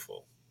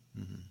beautiful.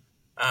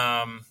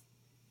 Mm-hmm.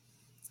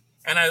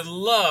 And I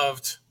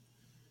loved,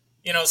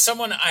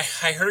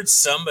 I heard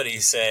somebody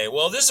say,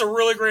 well, this is a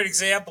really great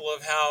example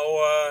of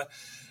how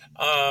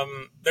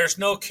there's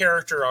no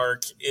character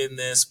arc in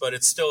this, but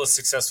it's still a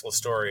successful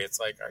story. It's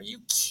like, are you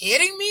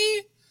kidding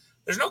me?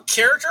 There's no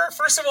character arc?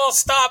 First of all,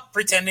 stop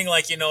pretending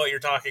like you know what you're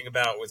talking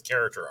about with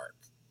character arc.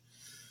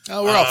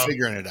 Oh, we're all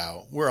figuring it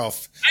out. We're all.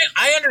 I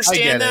I get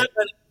understand that, it.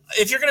 but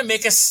if you're going to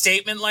make a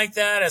statement like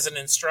that as an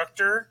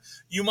instructor,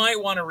 you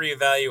might want to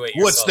reevaluate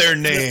What's yourself. their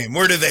name?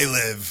 Where do they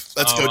live?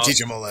 Let's go teach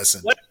them a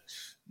lesson. What?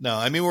 No,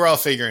 I mean, we're all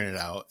figuring it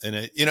out, and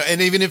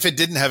and even if it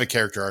didn't have a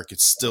character arc,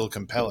 it's still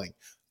compelling.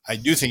 I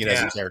do think it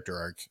has a character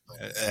arc.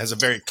 It has a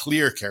very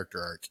clear character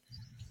arc.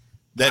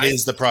 That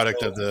is the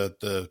product of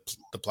the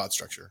plot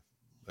structure.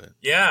 But.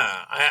 Yeah,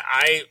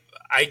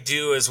 I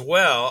do as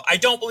well. I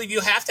don't believe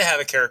you have to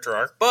have a character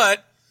arc,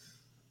 but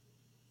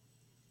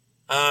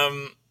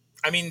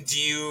I mean,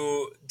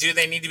 do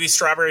they need to be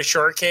Strawberry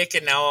Shortcake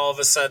and now all of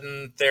a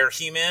sudden they're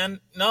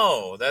He-Man?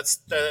 No,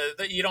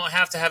 that you don't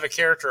have to have a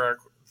character arc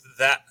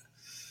that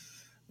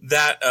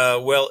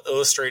well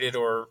illustrated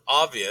or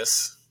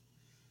obvious.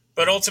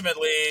 But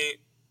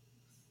ultimately,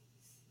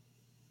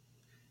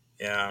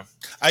 yeah,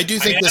 I do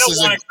think this I don't is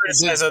want to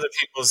criticize other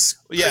people's.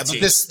 Yeah,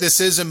 critique. but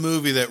this is a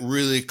movie that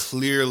really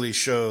clearly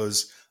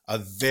shows a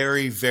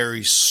very,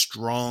 very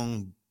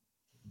strong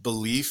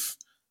belief,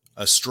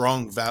 a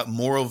strong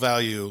moral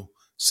value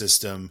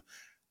system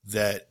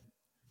that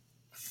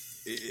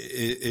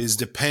is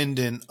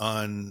dependent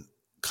on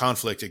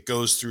conflict. It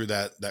goes through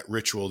that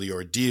ritual, the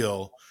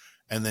ordeal,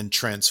 and then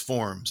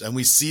transforms. And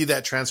we see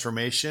that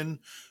transformation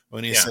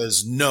when he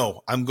says,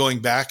 no, I'm going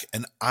back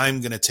and I'm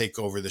going to take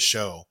over the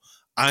show.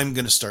 I'm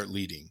going to start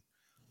leading.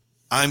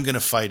 I'm going to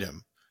fight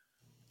him.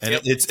 And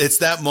it's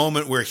that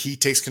moment where he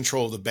takes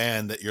control of the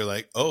band that you're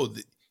like, oh,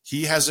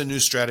 he has a new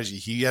strategy.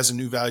 He has a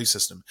new value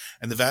system.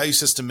 And the value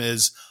system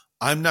is,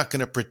 I'm not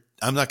going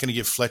to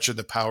give Fletcher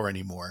the power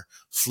anymore.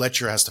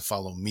 Fletcher has to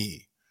follow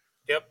me.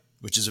 Yep.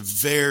 Which is a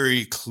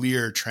very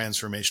clear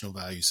transformational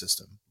value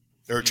system,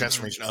 or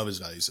transformation of his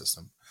value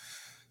system.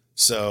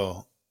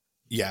 So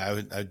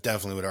yeah, I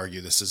definitely would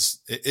argue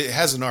it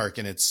has an arc,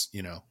 and it's,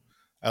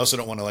 I also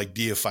don't want to like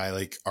deify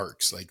like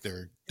arcs, like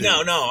they're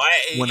No,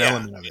 one yeah.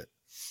 element of it.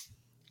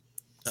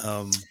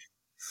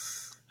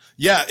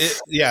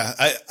 Yeah,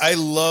 I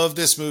love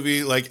this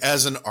movie. Like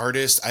as an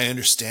artist, I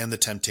understand the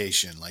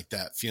temptation, like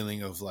that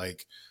feeling of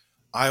like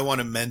I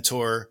want a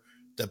mentor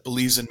that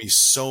believes in me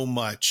so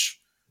much,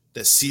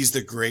 that sees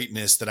the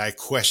greatness that I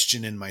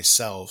question in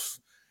myself,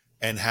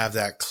 and have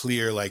that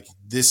clear like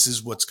this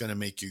is what's going to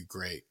make you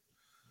great,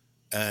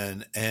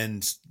 and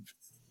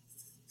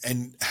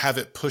have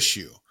it push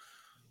you.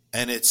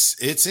 And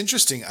it's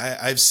interesting.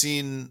 I've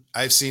seen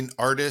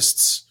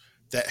artists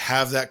that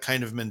have that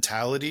kind of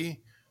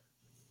mentality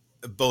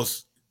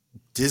both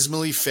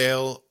dismally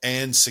fail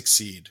and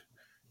succeed.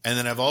 And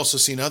then I've also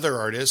seen other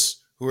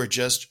artists who are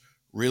just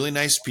really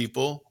nice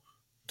people.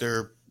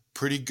 They're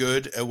pretty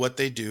good at what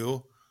they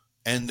do,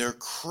 and they're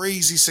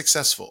crazy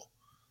successful.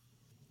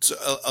 So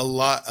a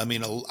lot, I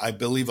mean, I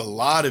believe a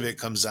lot of it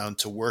comes down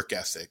to work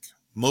ethic.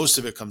 Most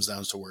of it comes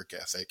down to work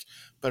ethic,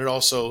 but it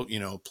also,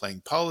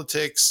 playing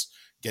politics,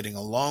 getting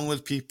along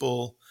with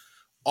people,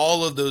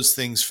 all of those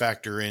things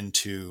factor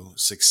into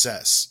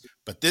success.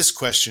 But this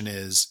question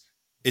is,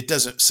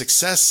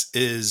 success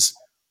is,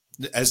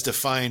 as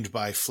defined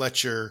by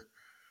Fletcher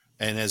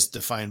and as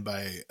defined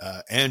by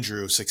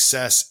Andrew,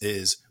 success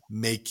is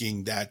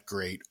making that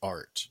great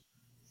art.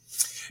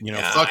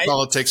 Yeah, Fuck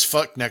politics,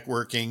 fuck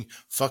networking,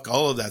 fuck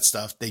all of that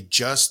stuff. They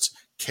just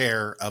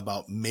care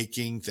about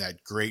making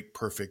that great,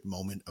 perfect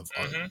moment of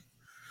art.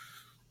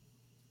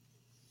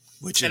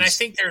 Which and I is,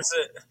 think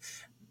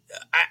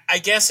I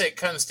guess it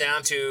comes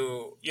down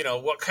to,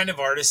 what kind of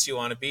artist you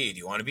want to be. Do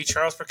you want to be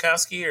Charles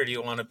Bukowski, or do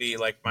you want to be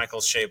like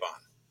Michael Chabon?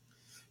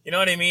 You know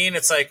what I mean?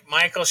 It's like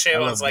Michael I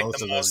Chabon's love like both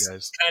the of those most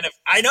guys. kind of,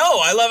 I know,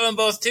 I love them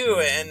both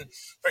too. And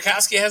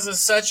Bukowski has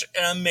such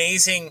an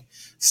amazing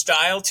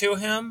style to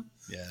him.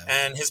 Yeah.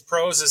 And his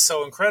prose is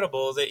so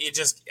incredible that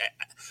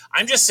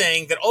I'm just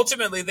saying that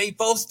ultimately they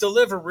both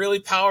deliver really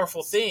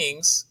powerful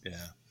things.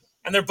 Yeah.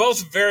 And they're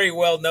both very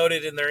well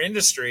noted in their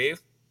industry.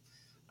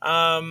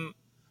 But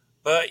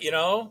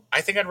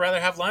I think I'd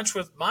rather have lunch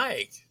with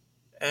Mike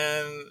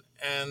and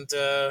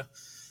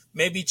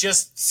maybe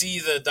just see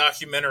the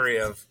documentary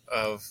of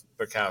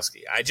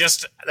Bukowski. I'd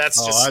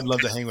love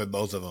to hang with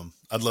both of them.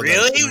 I'd love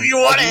Really? to. You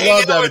want to I'd hang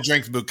love to out have a with?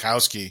 drink with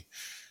Bukowski.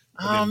 That'd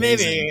be Oh,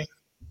 amazing. maybe.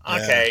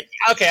 Yeah.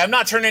 Okay. I'm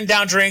not turning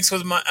down drinks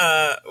with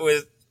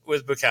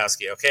with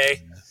Bukowski.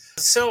 Okay. Yeah.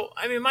 So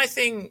I mean, my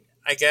thing,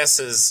 I guess,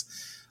 is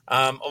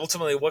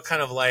ultimately, what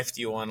kind of life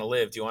do you want to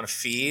live? Do you want to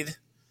feed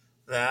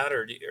that,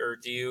 or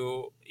do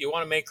you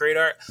want to make great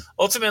art?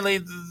 Ultimately,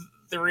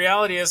 the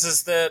reality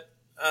is that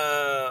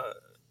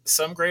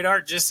some great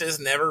art just is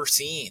never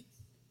seen.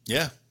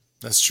 Yeah,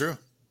 that's true.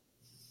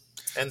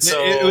 And It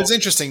so, was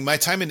interesting. My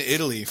time in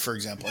Italy, for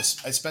example, I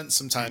spent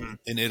some time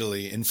in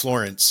Italy, in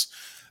Florence,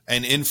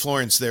 and in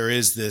Florence there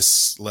is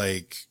this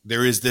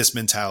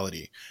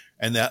mentality,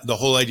 and that the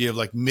whole idea of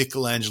like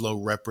Michelangelo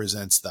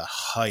represents the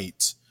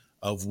height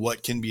of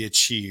what can be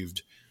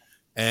achieved.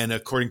 And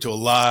according to a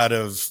lot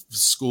of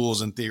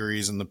schools and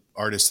theories, and the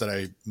artists that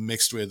I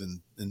mixed with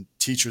and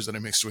teachers that I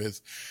mixed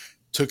with,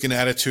 took an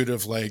attitude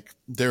of like,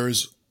 there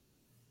is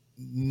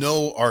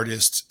no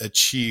artist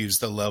achieves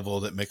the level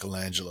that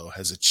Michelangelo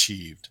has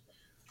achieved.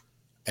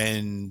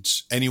 And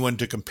anyone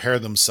to compare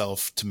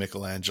themselves to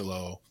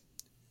Michelangelo,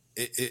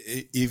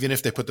 even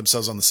if they put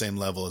themselves on the same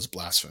level, is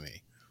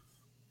blasphemy.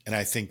 And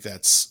I think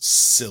that's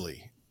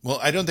silly. Well,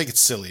 I don't think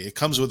it's silly. It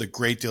comes with a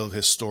great deal of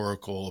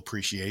historical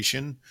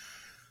appreciation.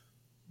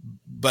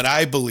 But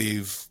I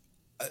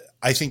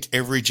think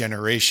every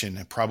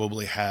generation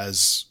probably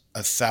has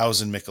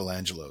 1,000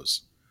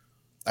 Michelangelos.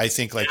 I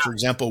think, like, for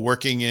example,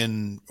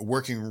 working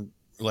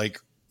like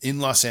in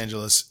Los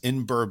Angeles,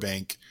 in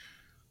Burbank,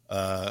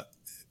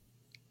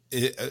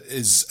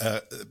 is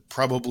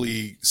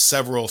probably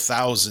several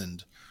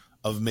thousand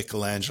of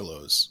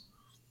Michelangelos.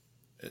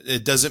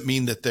 It doesn't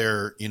mean that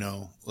they're,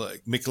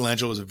 like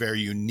Michelangelo is a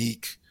very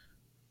unique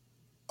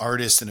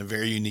artist in a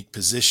very unique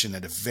position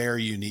at a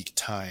very unique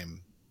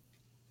time.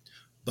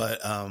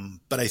 But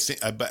I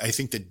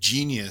think that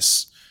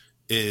genius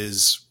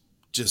is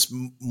just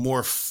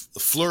more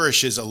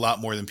flourishes a lot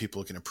more than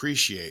people can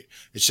appreciate.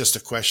 It's just a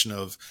question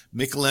of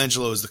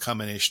Michelangelo is the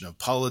combination of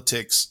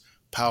politics,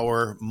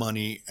 power,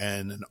 money,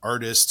 and an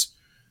artist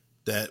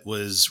that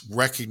was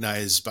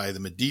recognized by the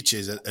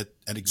Medicis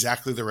at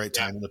exactly the right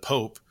time, and the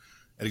Pope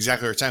at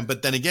exactly the right time.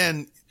 But then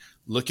again,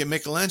 look at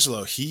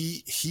Michelangelo.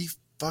 He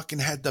fucking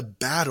had the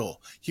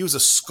battle. He was a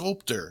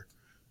sculptor.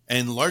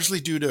 And largely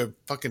due to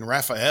fucking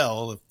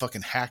Raphael, the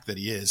fucking hack that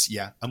he is.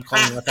 Yeah, I'm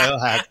calling Raphael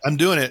hack. I'm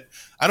doing it.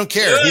 I don't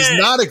care. He's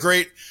not a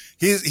great.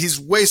 He's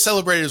way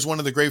celebrated as one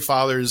of the great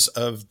fathers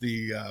of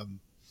the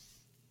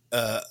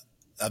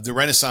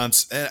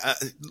Renaissance. And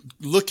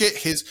look at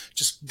his.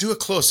 Just do a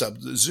close up.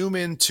 Zoom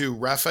into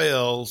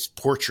Raphael's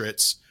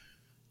portraits,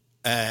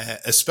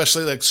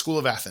 especially like School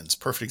of Athens.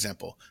 Perfect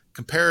example.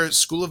 Compare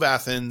School of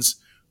Athens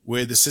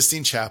with the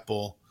Sistine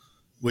Chapel,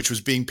 which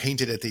was being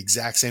painted at the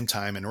exact same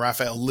time. And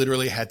Raphael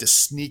literally had to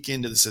sneak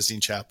into the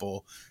Sistine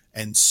Chapel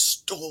and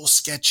stole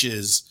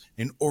sketches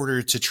in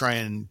order to try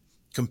and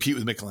compete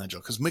with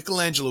Michelangelo, because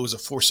Michelangelo was a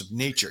force of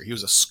nature. He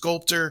was a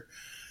sculptor,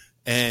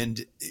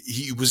 and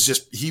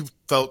he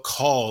felt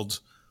called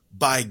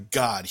by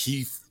God.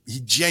 He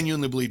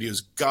genuinely believed he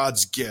was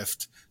God's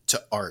gift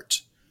to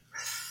art.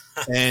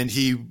 And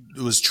he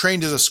was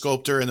trained as a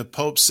sculptor, and the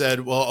Pope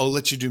said, well, I'll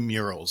let you do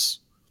murals.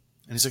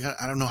 And he's like,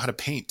 I don't know how to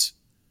paint.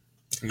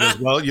 He goes,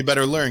 well, you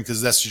better learn,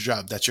 because that's your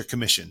job. That's your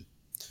commission.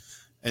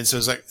 And so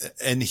it's like,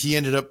 and he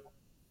ended up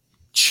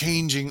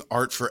changing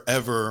art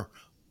forever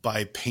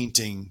by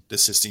painting the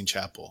Sistine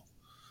Chapel.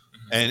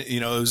 And,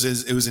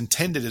 it was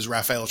intended as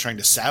Raphael trying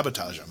to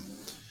sabotage him.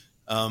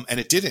 And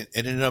it didn't.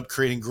 It ended up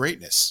creating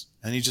greatness.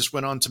 And he just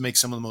went on to make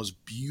some of the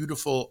most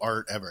beautiful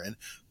art ever. And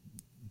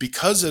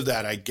because of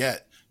that, I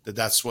get that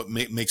that's what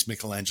makes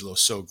Michelangelo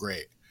so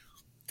great.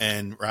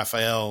 And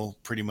Raphael,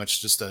 pretty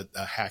much just a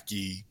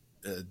hacky,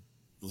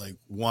 like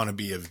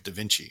wannabe of Da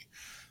Vinci.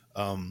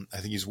 I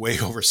think he's way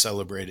over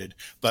celebrated,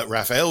 but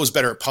Raphael was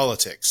better at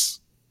politics.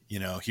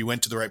 He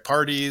went to the right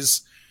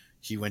parties.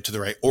 He went to the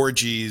right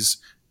orgies.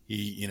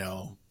 He,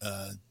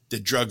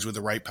 did drugs with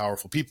the right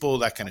powerful people,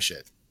 that kind of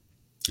shit.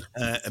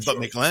 But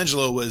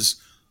Michelangelo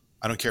was,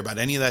 I don't care about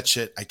any of that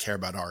shit. I care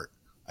about art.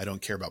 I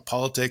don't care about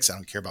politics. I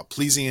don't care about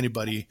pleasing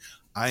anybody.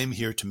 I'm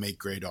here to make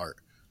great art.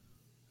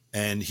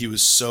 And he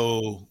was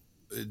so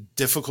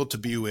difficult to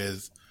be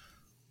with.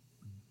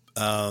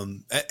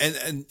 And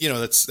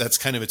that's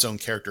kind of its own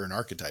character and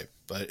archetype,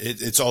 but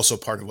it's also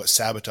part of what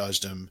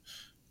sabotaged him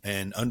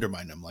and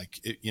undermined him. Like,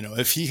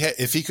 if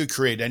he could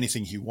create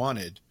anything he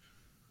wanted,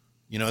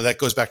 that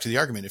goes back to the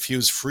argument. If he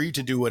was free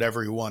to do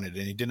whatever he wanted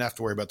and he didn't have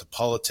to worry about the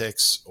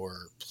politics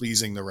or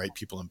pleasing the right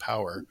people in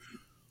power,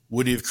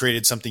 would he have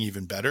created something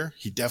even better?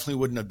 He definitely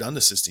wouldn't have done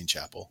the Sistine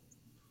Chapel.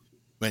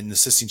 When the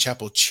Sistine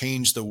Chapel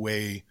changed the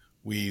way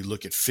we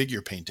look at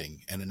figure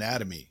painting and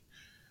anatomy.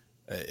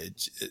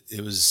 It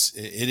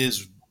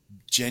is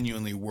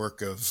genuinely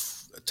work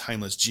of a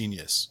timeless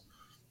genius.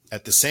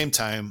 At the same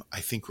time,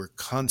 I think we're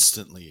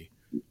constantly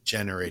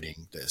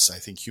generating this. I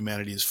think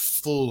humanity is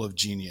full of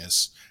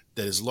genius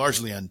that is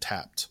largely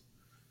untapped.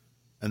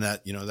 And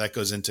that, that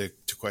goes into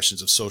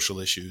questions of social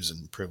issues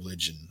and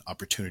privilege and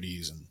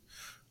opportunities and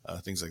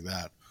things like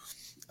that.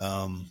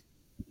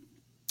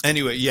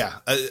 Anyway, yeah,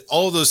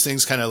 all of those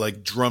things kind of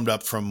like drummed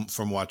up from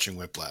watching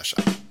Whiplash.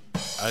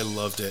 I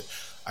loved it.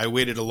 I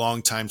waited a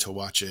long time to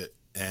watch it,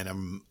 and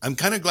I'm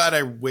kind of glad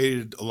I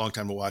waited a long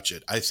time to watch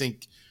it. I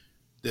think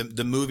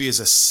the movie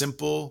is a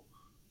simple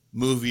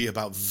movie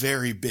about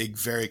very big,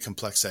 very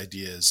complex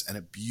ideas, and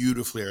it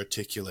beautifully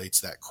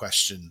articulates that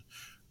question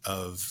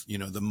of,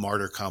 the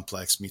martyr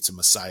complex meets a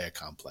messiah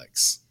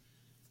complex.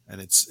 And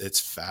it's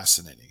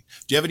fascinating.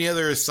 Do you have any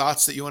other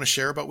thoughts that you want to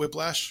share about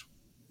Whiplash?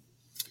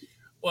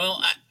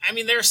 Well, I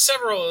mean, there are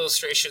several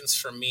illustrations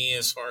for me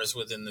as far as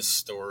within the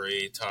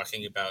story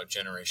talking about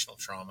generational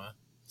trauma.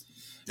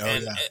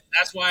 And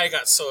that's why I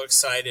got so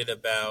excited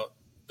about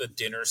the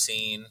dinner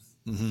scene,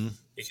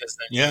 because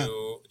then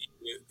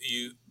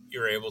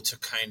you're able to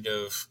kind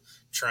of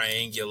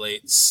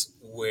triangulate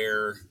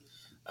where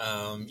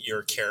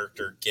your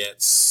character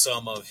gets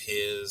some of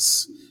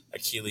his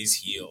Achilles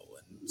heel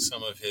and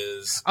some of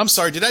his. I'm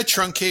sorry, did I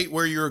truncate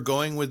where you were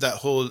going with that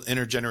whole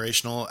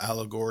intergenerational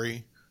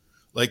allegory?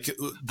 Like,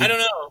 I don't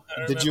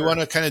know. Did you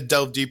want to kind of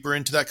delve deeper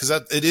into that? Because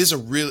it is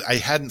I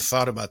hadn't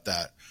thought about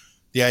that.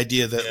 The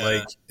idea that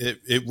like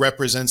it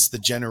represents the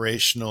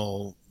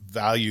generational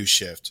value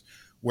shift,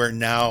 where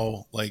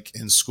now like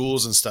in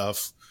schools and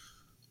stuff,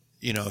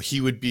 he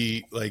would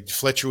be like,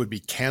 Fletcher would be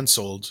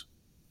canceled.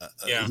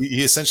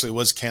 He essentially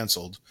was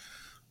canceled.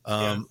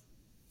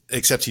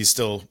 Except he's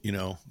still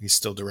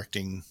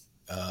directing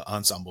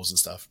ensembles and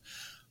stuff.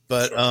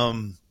 But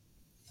sure.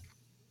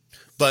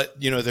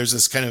 But there's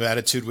this kind of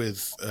attitude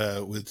with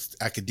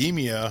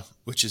academia,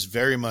 which is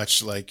very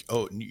much like,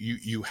 oh,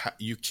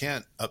 you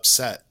can't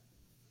upset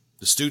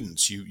the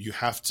students. You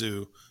have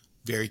to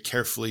very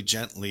carefully,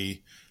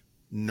 gently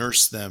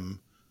nurse them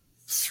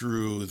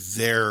through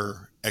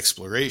their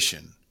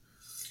exploration.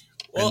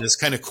 Well,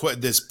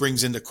 and this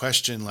brings into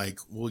question, like,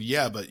 well,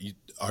 yeah, but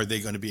are they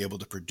going to be able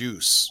to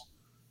produce?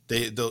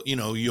 They'll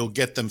you'll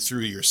get them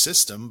through your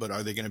system, but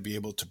are they going to be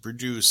able to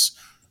produce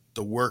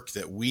the work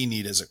that we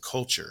need as a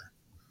culture?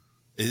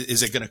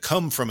 Is it going to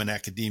come from an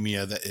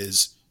academia that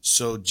is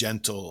so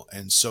gentle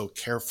and so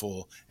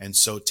careful and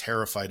so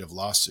terrified of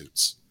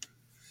lawsuits?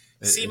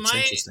 It's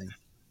interesting.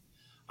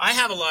 I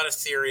have a lot of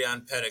theory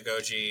on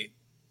pedagogy,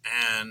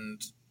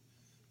 and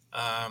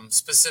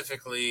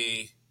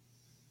specifically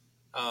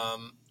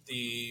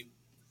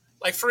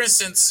for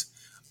instance,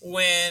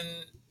 when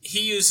he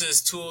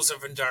uses tools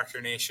of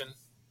indoctrination.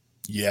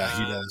 Yeah,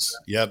 he does.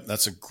 Yep,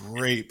 that's a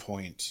great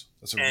point.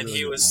 That's a really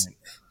good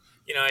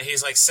point.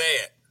 He's like, say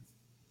it.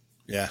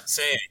 Yeah.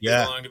 Say it. You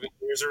belong to me.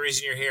 There's a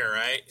reason you're here,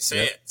 right?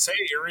 Say it. Say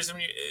it. Your reason.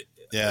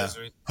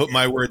 Put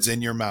my words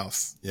in your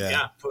mouth. Yeah.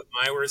 Yeah. Put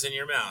my words in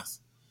your mouth.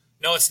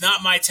 No, it's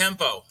not my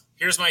tempo.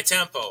 Here's my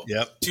tempo.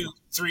 Yep. 2,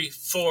 3,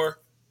 4.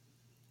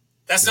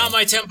 That's not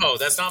my tempo.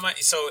 That's not my.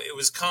 So it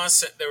was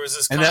constant. There was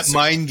this And that constant.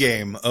 mind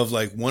game of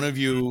like one of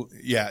you,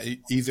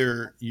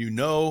 either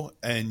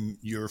and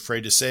you're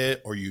afraid to say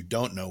it, or you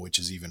don't know, which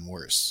is even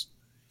worse.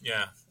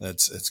 Yeah.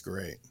 It's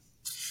great.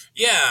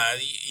 Yeah,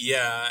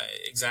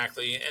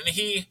 exactly.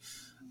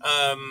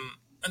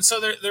 And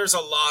so there's a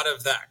lot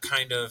of that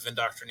kind of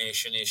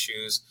indoctrination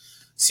issues.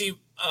 See,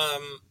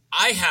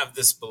 I have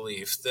this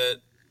belief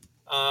that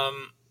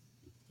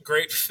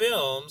great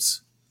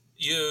films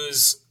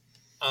use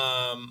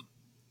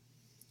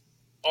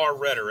our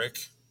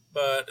rhetoric,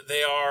 but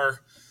they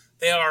are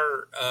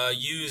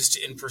used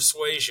in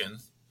persuasion,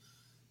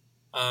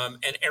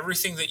 and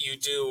everything that you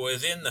do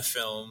within the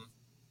film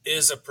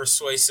is a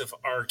persuasive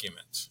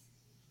argument.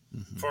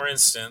 Mm-hmm. For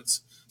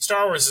instance,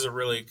 Star Wars is a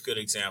really good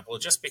example,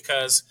 just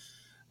because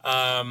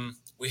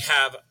we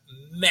have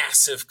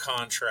massive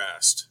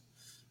contrast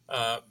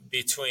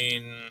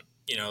between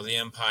the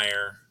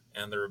Empire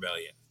and the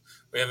Rebellion.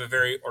 We have a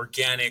very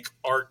organic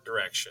art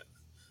direction.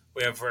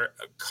 We have a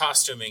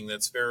costuming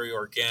that's very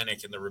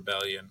organic in the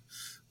Rebellion.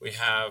 We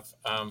have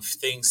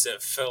things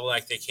that feel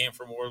like they came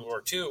from World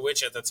War II,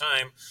 which at the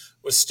time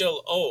was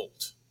still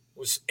old,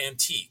 was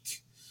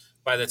antique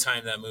by the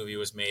time that movie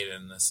was made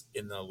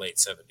in the late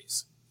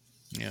 70s.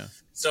 Yeah.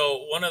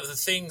 So one of the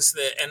things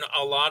and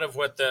a lot of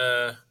what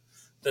the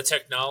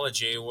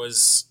technology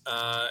was,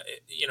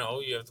 you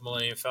have the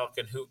Millennium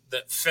Falcon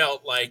that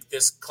felt like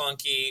this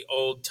clunky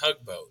old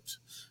tugboat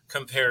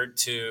compared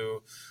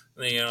to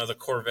the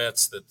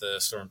Corvettes that the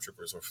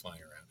stormtroopers were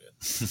flying around in.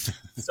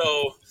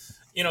 So,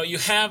 you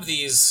have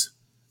these,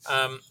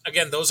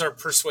 again, those are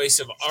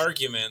persuasive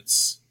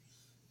arguments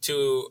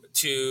to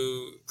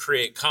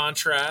create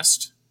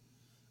contrast,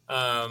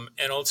 and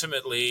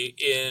ultimately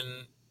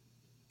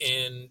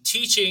in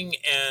teaching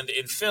and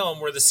in film,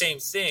 we're the same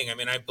thing. I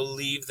mean, I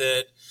believe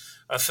that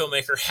a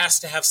filmmaker has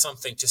to have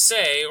something to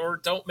say, or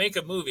don't make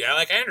a movie.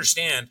 I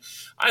understand.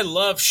 I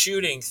love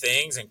shooting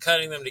things and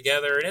cutting them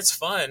together, and it's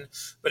fun.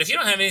 But if you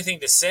don't have anything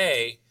to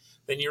say,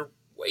 then you're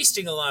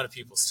wasting a lot of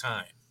people's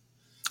time.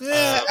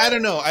 I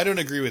don't know. I don't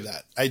agree with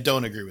that. I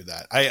don't agree with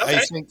that. Okay.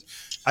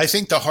 I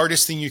think the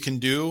hardest thing you can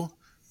do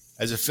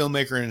as a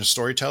filmmaker and a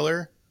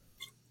storyteller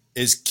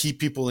is keep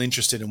people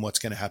interested in what's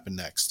going to happen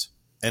next.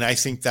 And I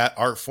think that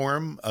art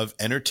form of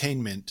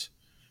entertainment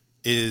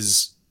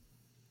is,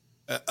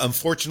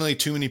 unfortunately,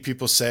 too many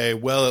people say,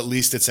 well, at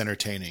least it's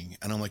entertaining.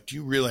 And I'm like, do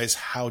you realize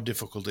how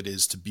difficult it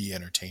is to be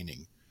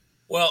entertaining?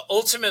 Well,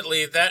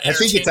 ultimately, I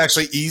think it's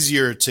actually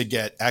easier to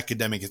get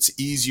academic. It's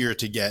easier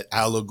to get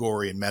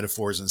allegory and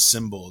metaphors and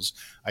symbols.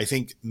 I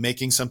think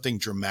making something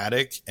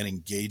dramatic and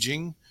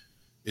engaging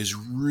is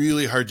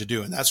really hard to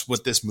do. And that's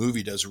what this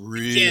movie does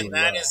really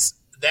well.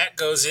 That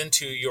goes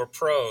into your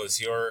prose,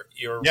 your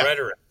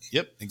rhetoric.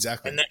 Yep,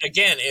 exactly. And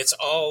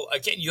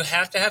you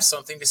have to have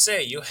something to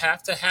say. You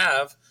have to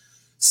have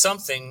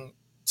something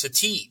to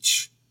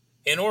teach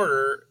in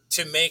order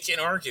to make an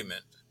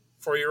argument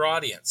for your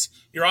audience.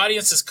 Your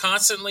audience is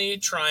constantly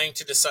trying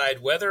to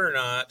decide whether or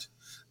not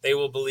they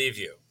will believe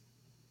you.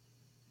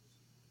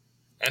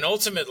 And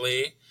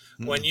ultimately,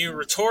 when you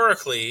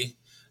rhetorically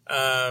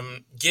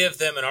give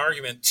them an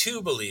argument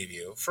to believe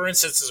you, for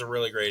instance, is a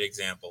really great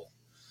example.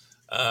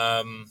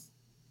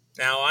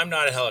 Now, I'm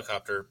not a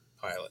helicopter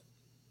pilot.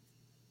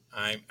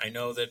 I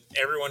know that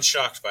everyone's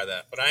shocked by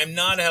that, but I am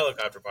not a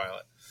helicopter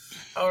pilot.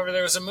 However,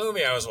 there was a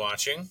movie I was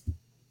watching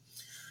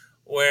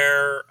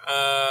where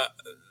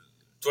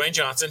Dwayne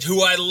Johnson,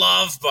 who I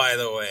love, by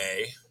the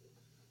way,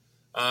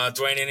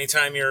 Dwayne,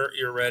 anytime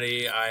you're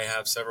ready, I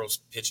have several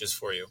pitches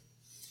for you.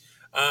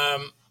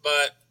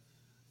 But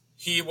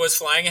he was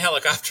flying a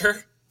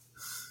helicopter,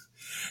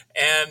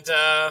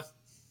 and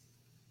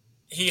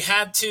he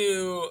had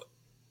to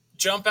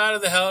jump out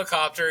of the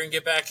helicopter and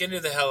get back into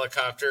the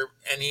helicopter,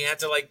 and he had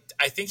to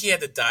I think he had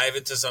to dive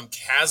into some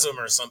chasm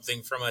or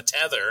something from a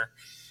tether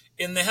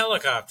in the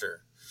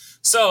helicopter.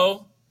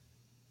 So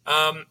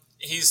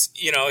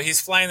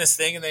he's flying this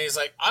thing, and then he's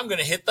like, I'm going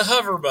to hit the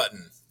hover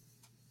button.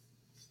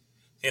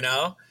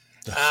 The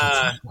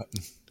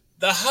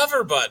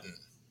hover button.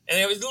 And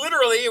it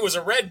was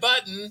a red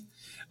button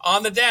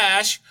on the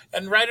dash,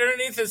 and right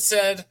underneath it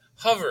said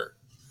hover.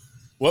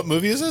 What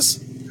movie is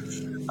this?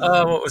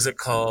 What was it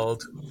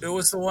called? It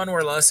was the one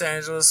where Los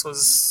Angeles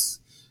was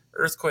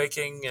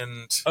earthquaking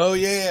and... Oh,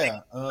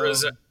 yeah.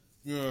 Alexander.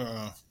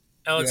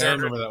 I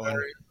remember that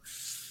one.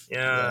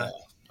 Yeah.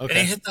 Okay.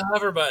 And he hit the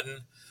hover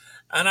button.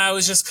 And I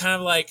was just kind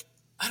of like,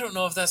 I don't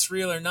know if that's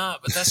real or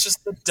not, but that's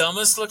just the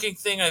dumbest looking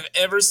thing I've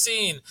ever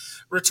seen.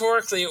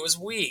 Rhetorically, it was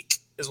weak,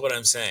 is what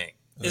I'm saying.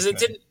 Is it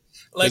didn't...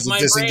 Like my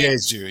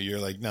disengaged brain, you. You're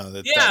like, no.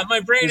 My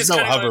brain is no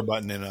kind hover of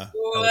button in a...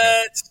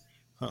 What?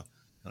 Huh.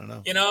 I don't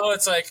know.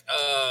 It's like,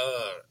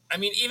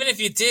 even if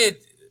you did,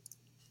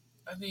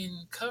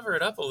 cover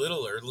it up a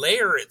little or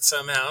layer it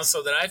somehow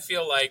so that I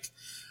feel like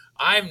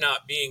I'm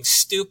not being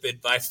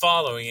stupid by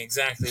following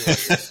exactly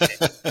what you're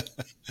saying.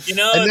 And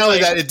not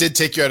only that, it did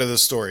take you out of the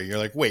story. You're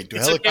like, wait, do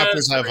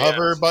helicopters have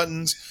hover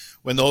buttons?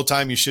 When the whole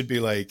time you should be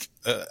like,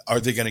 are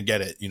they going to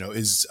get it?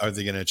 Are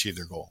they going to achieve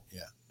their goal?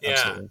 Yeah. Yeah.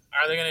 Absolutely.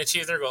 Are they going to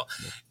achieve their goal?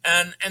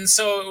 And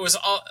so it was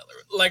all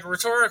like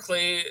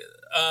rhetorically,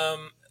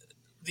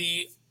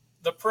 the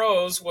the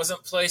prose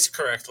wasn't placed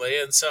correctly,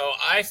 and so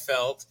I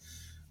felt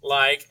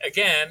like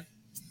again,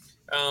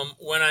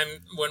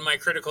 when my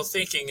critical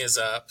thinking is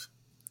up,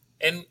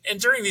 and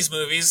during these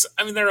movies,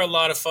 I mean, they're a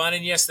lot of fun,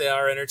 and yes, they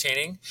are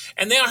entertaining,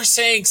 and they are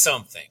saying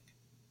something.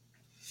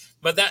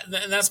 But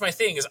that's my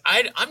thing is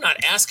I'm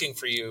not asking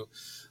for you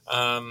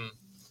um,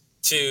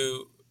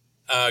 to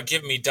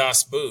give me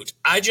Das Boot.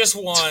 I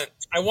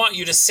want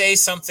you to say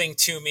something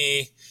to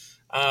me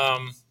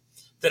um,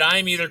 that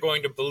I'm either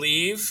going to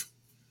believe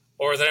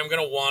or that I'm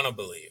going to want to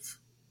believe.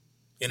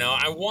 You know,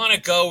 I want to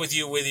go with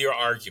you with your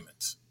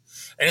argument.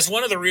 And it's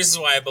one of the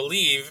reasons why I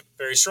believe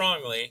very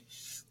strongly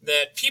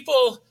that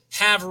people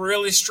have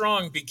really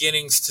strong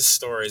beginnings to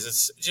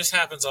stories. It just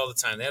happens all the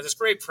time. They have this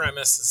great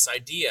premise, this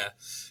idea,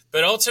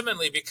 but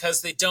ultimately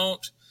because they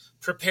don't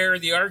prepare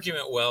the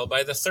argument well,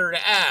 by the third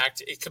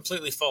act, it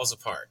completely falls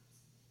apart.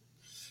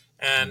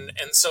 And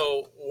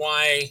so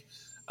why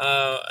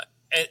uh,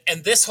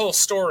 and this whole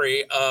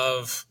story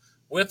of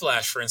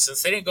Whiplash, for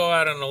instance, they didn't go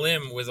out on a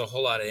limb with a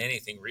whole lot of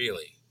anything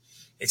really,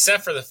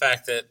 except for the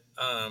fact that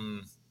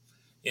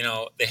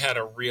they had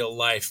a real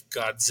life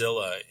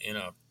Godzilla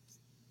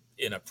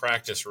in a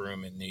practice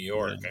room in New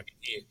York. Yeah. I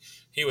mean,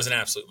 he was an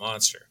absolute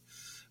monster.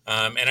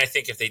 And I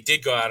think if they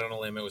did go out on a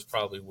limb, it was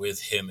probably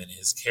with him and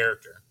his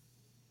character.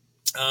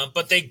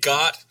 But they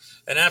got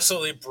an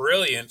absolutely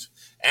brilliant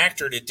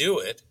actor to do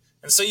it,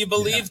 and so you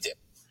believed it.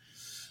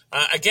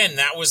 Again,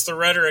 that was the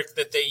rhetoric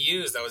that they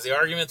used. That was the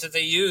argument that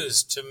they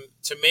used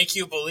to make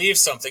you believe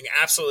something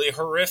absolutely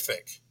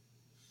horrific.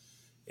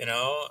 You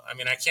know, I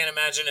mean, I can't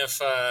imagine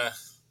if I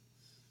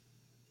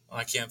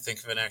can't think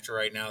of an actor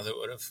right now that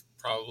would have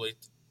probably.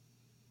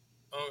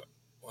 Oh,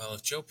 well,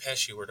 if Joe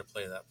Pesci were to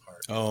play that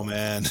part. Oh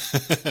man.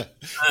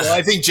 Well,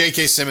 I think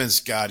J.K. Simmons,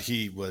 God,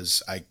 he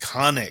was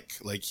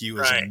iconic. Like he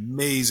was Right.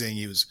 amazing.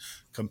 He was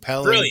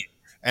compelling. Brilliant.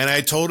 And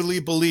I totally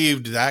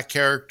believed that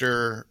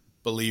character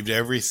believed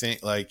everything.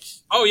 Like,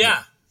 Oh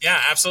yeah, yeah,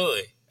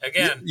 absolutely.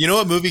 Again, you know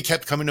what movie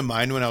kept coming to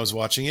mind when I was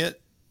watching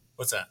it?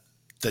 what's that?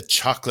 The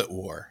Chocolate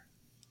War.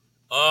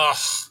 Ugh.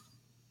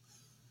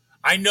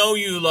 I know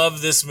you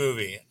love this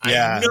movie.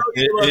 Yeah, I know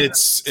you love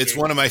it's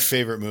one of my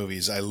favorite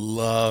movies. I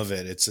love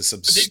it. It's this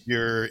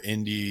obscure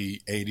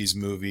indie '80s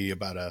movie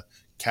about a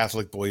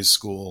Catholic boys'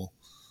 school,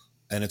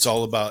 and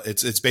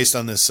it's based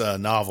on this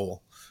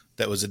novel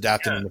that was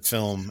adapted into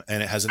film,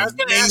 and it has an I was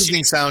gonna ask you.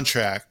 amazing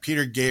soundtrack.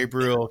 Peter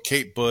Gabriel,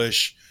 Kate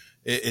Bush.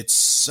 It's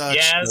such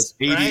Yes,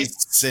 like '80s right?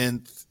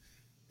 synth.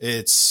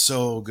 It's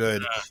so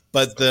good. Uh,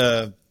 But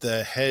the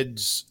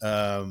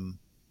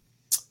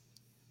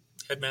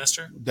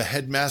Headmaster.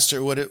 headmaster,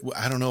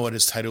 I don't know what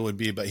his title would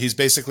be, but he's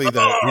basically Oh, he's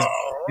what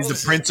the was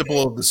his principal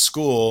name? of the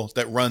school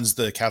that runs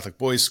the Catholic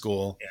boys'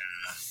 school.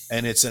 Yeah.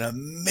 And it's an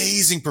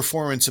amazing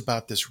performance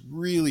about this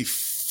really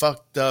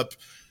fucked up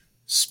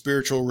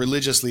spiritual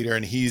religious leader,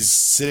 and he's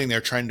sitting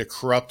there trying to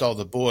corrupt all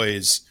the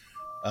boys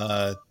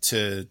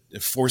to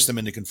force them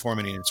into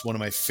conformity. And it's one of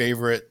my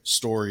favorite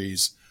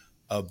stories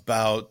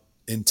about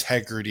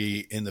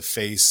integrity in the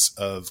face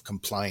of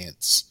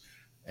compliance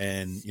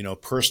and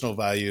personal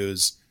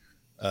values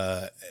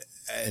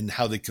and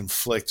how they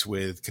conflict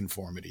with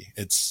conformity.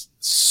 It's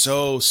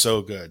so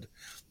good.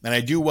 And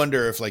I do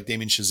wonder if like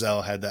Damien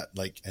Chazelle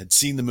had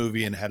seen the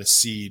movie and had a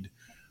seed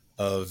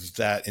of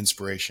that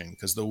inspiration,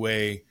 because the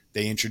way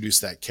they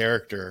introduced that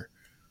character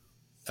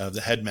of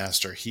the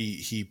headmaster,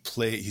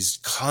 he's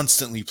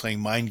constantly playing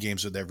mind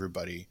games with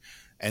everybody,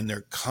 and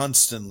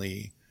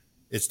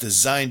it's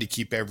designed to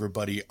keep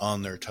everybody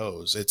on their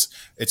toes.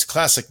 It's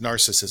classic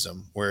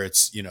narcissism where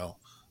it's,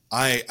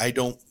 I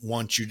don't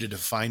want you to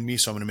define me,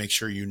 so I'm going to make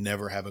sure you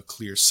never have a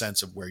clear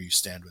sense of where you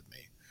stand with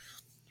me.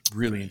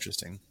 Really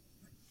interesting.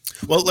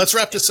 Well, let's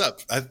wrap this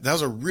up. That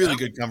was a really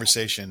good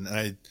conversation, and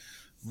I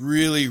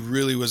really,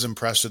 really was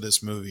impressed with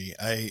this movie.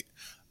 I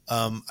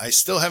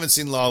still haven't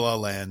seen La La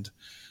Land.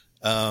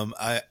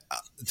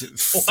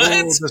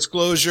 Full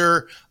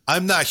disclosure,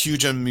 I'm not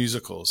huge on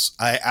musicals.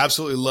 I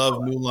absolutely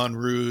love Moulin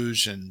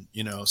Rouge and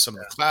some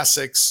of the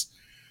classics,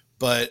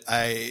 but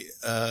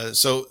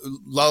so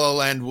La La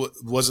Land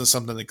wasn't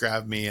something that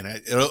grabbed me, and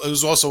it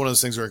was also one of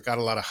those things where it got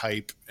a lot of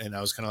hype, and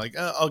I was kind of like,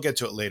 I'll get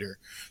to it later.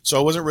 So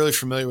I wasn't really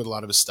familiar with a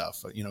lot of his stuff.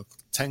 But,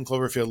 10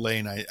 Cloverfield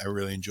Lane, I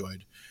really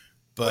enjoyed.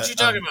 But What you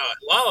talking about?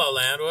 La La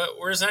Land?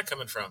 Where's that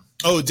coming from?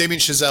 Oh, Damien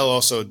Chazelle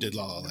also did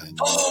La La Land.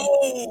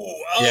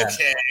 Oh,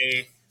 okay.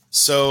 Yeah.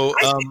 So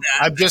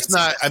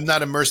I'm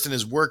not immersed in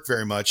his work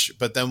very much.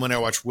 But then when I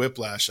watched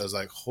Whiplash, I was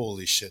like,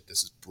 holy shit,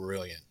 this is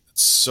brilliant.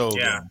 It's so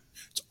good.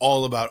 It's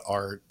all about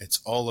art. It's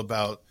all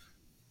about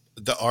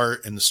the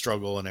art and the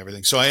struggle and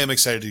everything. So I am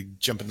excited to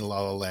jump into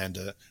La La Land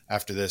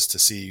after this to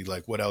see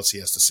like what else he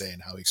has to say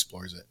and how he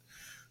explores it.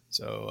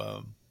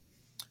 So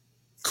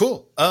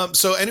cool.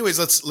 So anyways,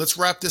 let's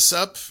wrap this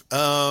up.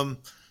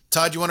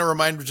 Todd, you want to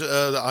remind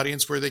the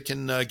audience where they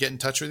can get in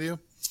touch with you?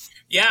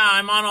 Yeah,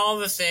 I'm on all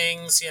the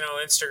things,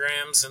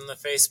 Instagrams and the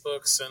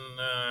Facebooks, and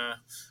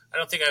I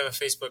don't think I have a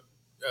Facebook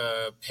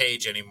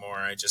page anymore.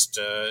 I just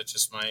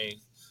my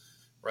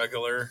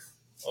regular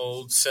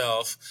old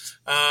self.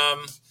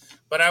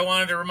 But I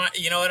wanted to remind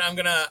you know what I'm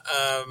gonna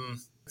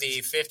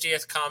the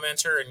 50th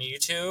commenter on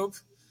YouTube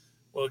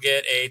will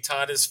get a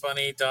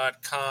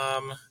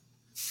toddisfunny.com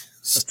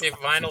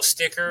vinyl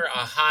sticker, a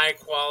high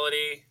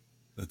quality.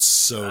 That's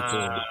so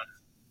cool.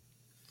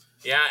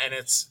 Yeah, and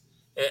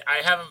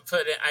I haven't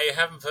put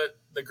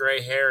the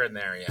gray hair in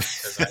there yet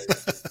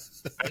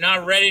because I'm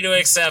not ready to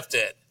accept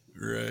it.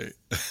 Right.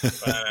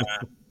 But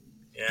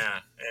yeah.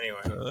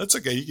 Anyway, that's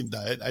okay. You can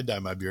dye it. I dye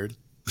my beard.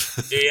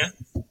 Do you?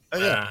 Oh,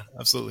 yeah,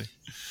 absolutely.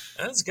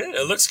 That's good.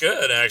 It looks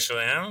good,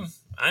 actually.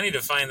 I need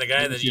to find the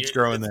guy that it's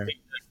growing there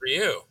for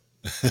you.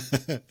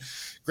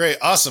 Great.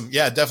 Awesome.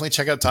 Yeah, definitely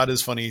check out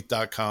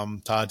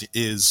toddisfunny.com. Todd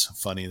is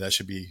funny. That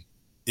should be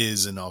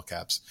is in all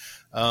caps.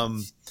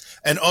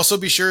 And also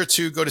be sure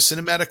to go to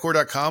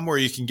cinematicore.com where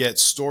you can get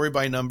Story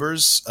by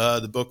Numbers,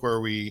 the book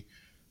where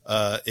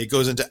it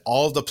goes into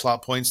all of the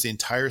plot points, the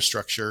entire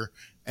structure.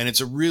 And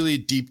it's a really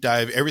deep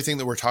dive. Everything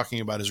that we're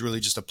talking about is really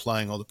just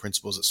applying all the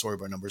principles that Story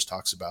by Numbers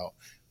talks about.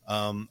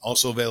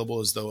 Also available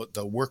is the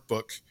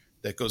workbook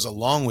that goes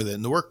along with it.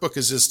 And the workbook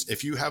is just,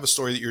 if you have a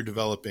story that you're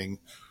developing,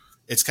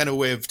 it's kind of a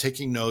way of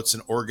taking notes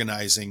and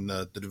organizing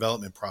the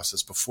development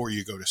process before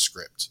you go to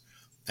script.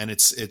 And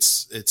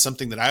it's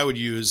something that I would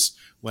use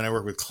when I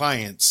work with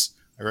clients.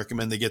 I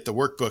recommend they get the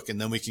workbook,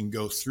 and then we can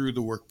go through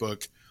the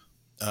workbook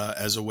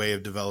as a way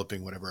of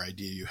developing whatever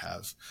idea you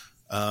have.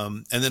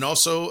 And then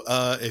also,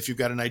 if you've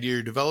got an idea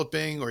you're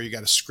developing or you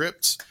got a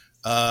script,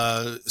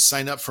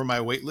 sign up for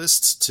my wait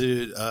list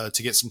to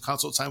get some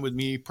consult time with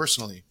me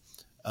personally.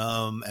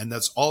 And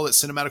that's all at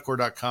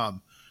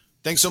cinematicore.com.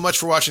 Thanks so much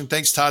for watching.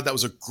 Thanks, Todd. That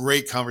was a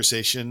great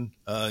conversation.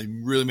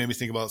 You really made me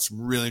think about some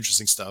really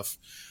interesting stuff.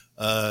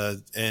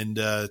 And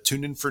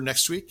tune in for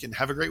next week and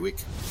have a great week.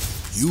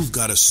 You've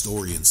got a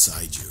story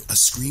inside you, a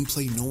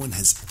screenplay no one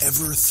has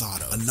ever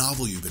thought of, a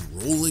novel you've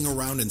been rolling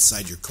around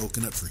inside your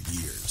coconut for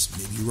years.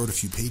 Maybe you wrote a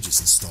few pages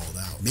and stalled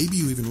out. Maybe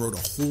you even wrote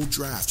a whole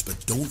draft but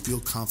don't feel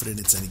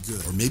confident it's any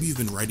good. Or maybe you've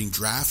been writing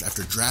draft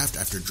after draft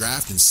after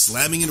draft and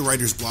slamming into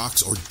writer's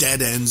blocks or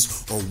dead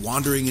ends or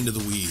wandering into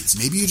the weeds.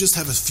 Maybe you just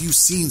have a few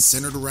scenes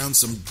centered around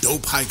some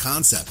dope high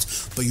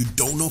concept, but you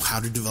don't know how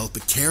to develop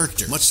a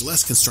character, much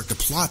less construct a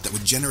plot that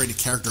would generate a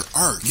character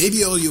arc.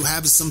 Maybe all you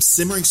have is some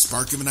simmering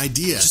spark of an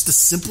idea, just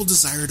a simple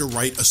desire to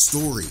write a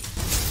story.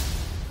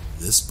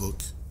 This book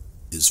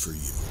is for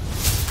you.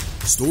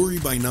 Story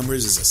by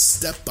Numbers is a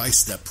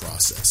step-by-step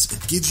process.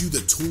 It gives you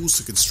the tools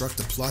to construct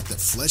a plot that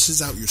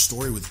fleshes out your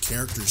story with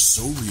characters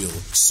so real,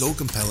 so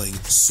compelling,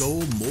 so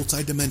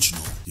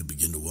multidimensional, you'll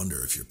begin to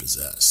wonder if you're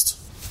possessed.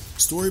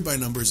 Story by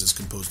Numbers is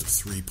composed of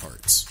 3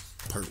 parts.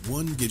 Part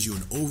 1 gives you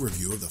an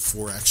overview of the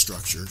 4-act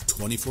structure,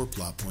 24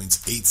 plot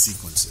points, 8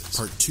 sequences.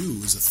 Part 2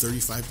 is a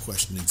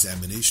 35-question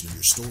examination of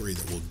your story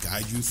that will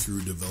guide you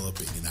through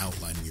developing and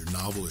outlining your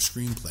novel or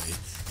screenplay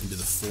into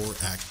the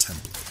 4-act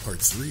template. Part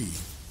 3,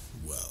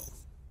 well,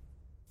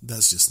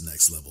 that's just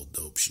next-level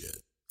dope shit.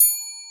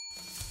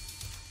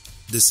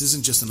 This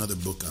isn't just another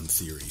book on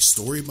theory.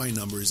 Story by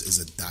Numbers is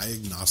a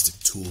diagnostic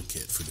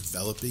toolkit for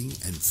developing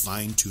and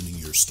fine-tuning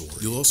your story.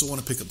 You'll also want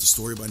to pick up the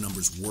Story by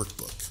Numbers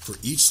workbook. For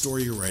each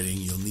story you're writing,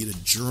 you'll need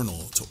a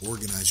journal to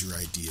organize your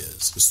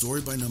ideas. The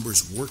Story by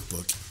Numbers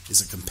workbook is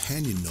a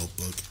companion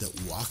notebook that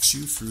walks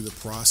you through the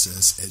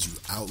process as you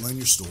outline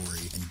your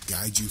story and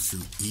guide you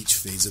through each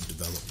phase of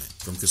development.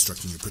 From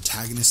constructing your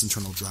protagonist's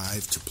internal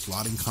drive, to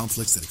plotting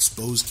conflicts that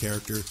expose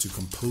character, to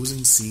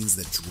composing scenes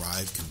that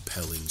drive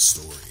compelling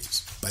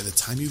stories. By the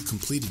time you've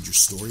completed your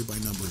Story by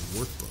Numbers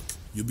workbook,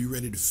 you'll be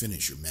ready to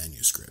finish your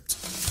manuscript.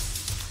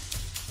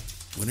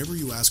 Whenever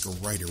you ask a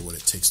writer what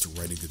it takes to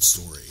write a good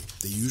story,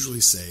 they usually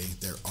say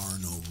there are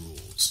no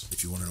rules.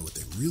 If you want to know what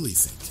they really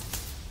think,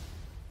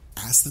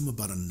 ask them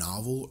about a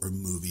novel or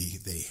movie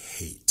they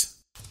hate.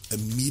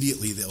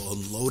 Immediately, they'll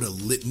unload a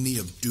litany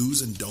of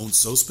do's and don'ts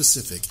so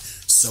specific,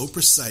 so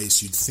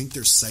precise, you'd think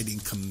they're citing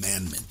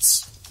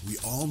commandments. We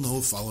all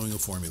know following a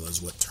formula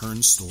is what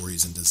turns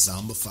stories into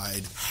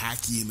zombified,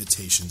 hacky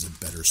imitations of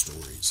better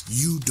stories.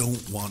 You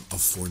don't want a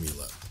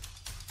formula.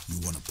 You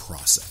want a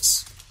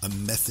process. A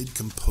method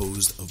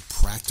composed of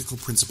practical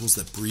principles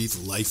that breathe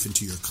life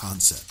into your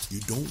concept.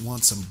 You don't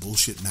want some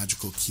bullshit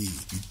magical key.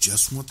 You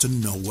just want to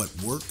know what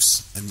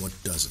works and what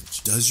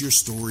doesn't. Does your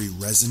story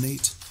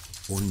resonate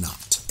or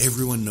not?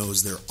 Everyone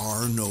knows there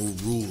are no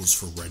rules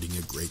for writing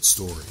a great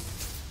story.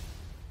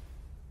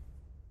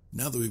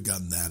 Now that we've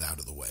gotten that out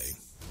of the way,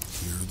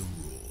 here are the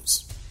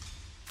rules.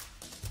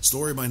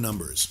 Story by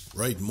Numbers.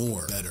 Write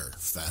more, better,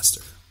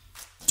 faster,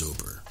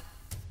 doper.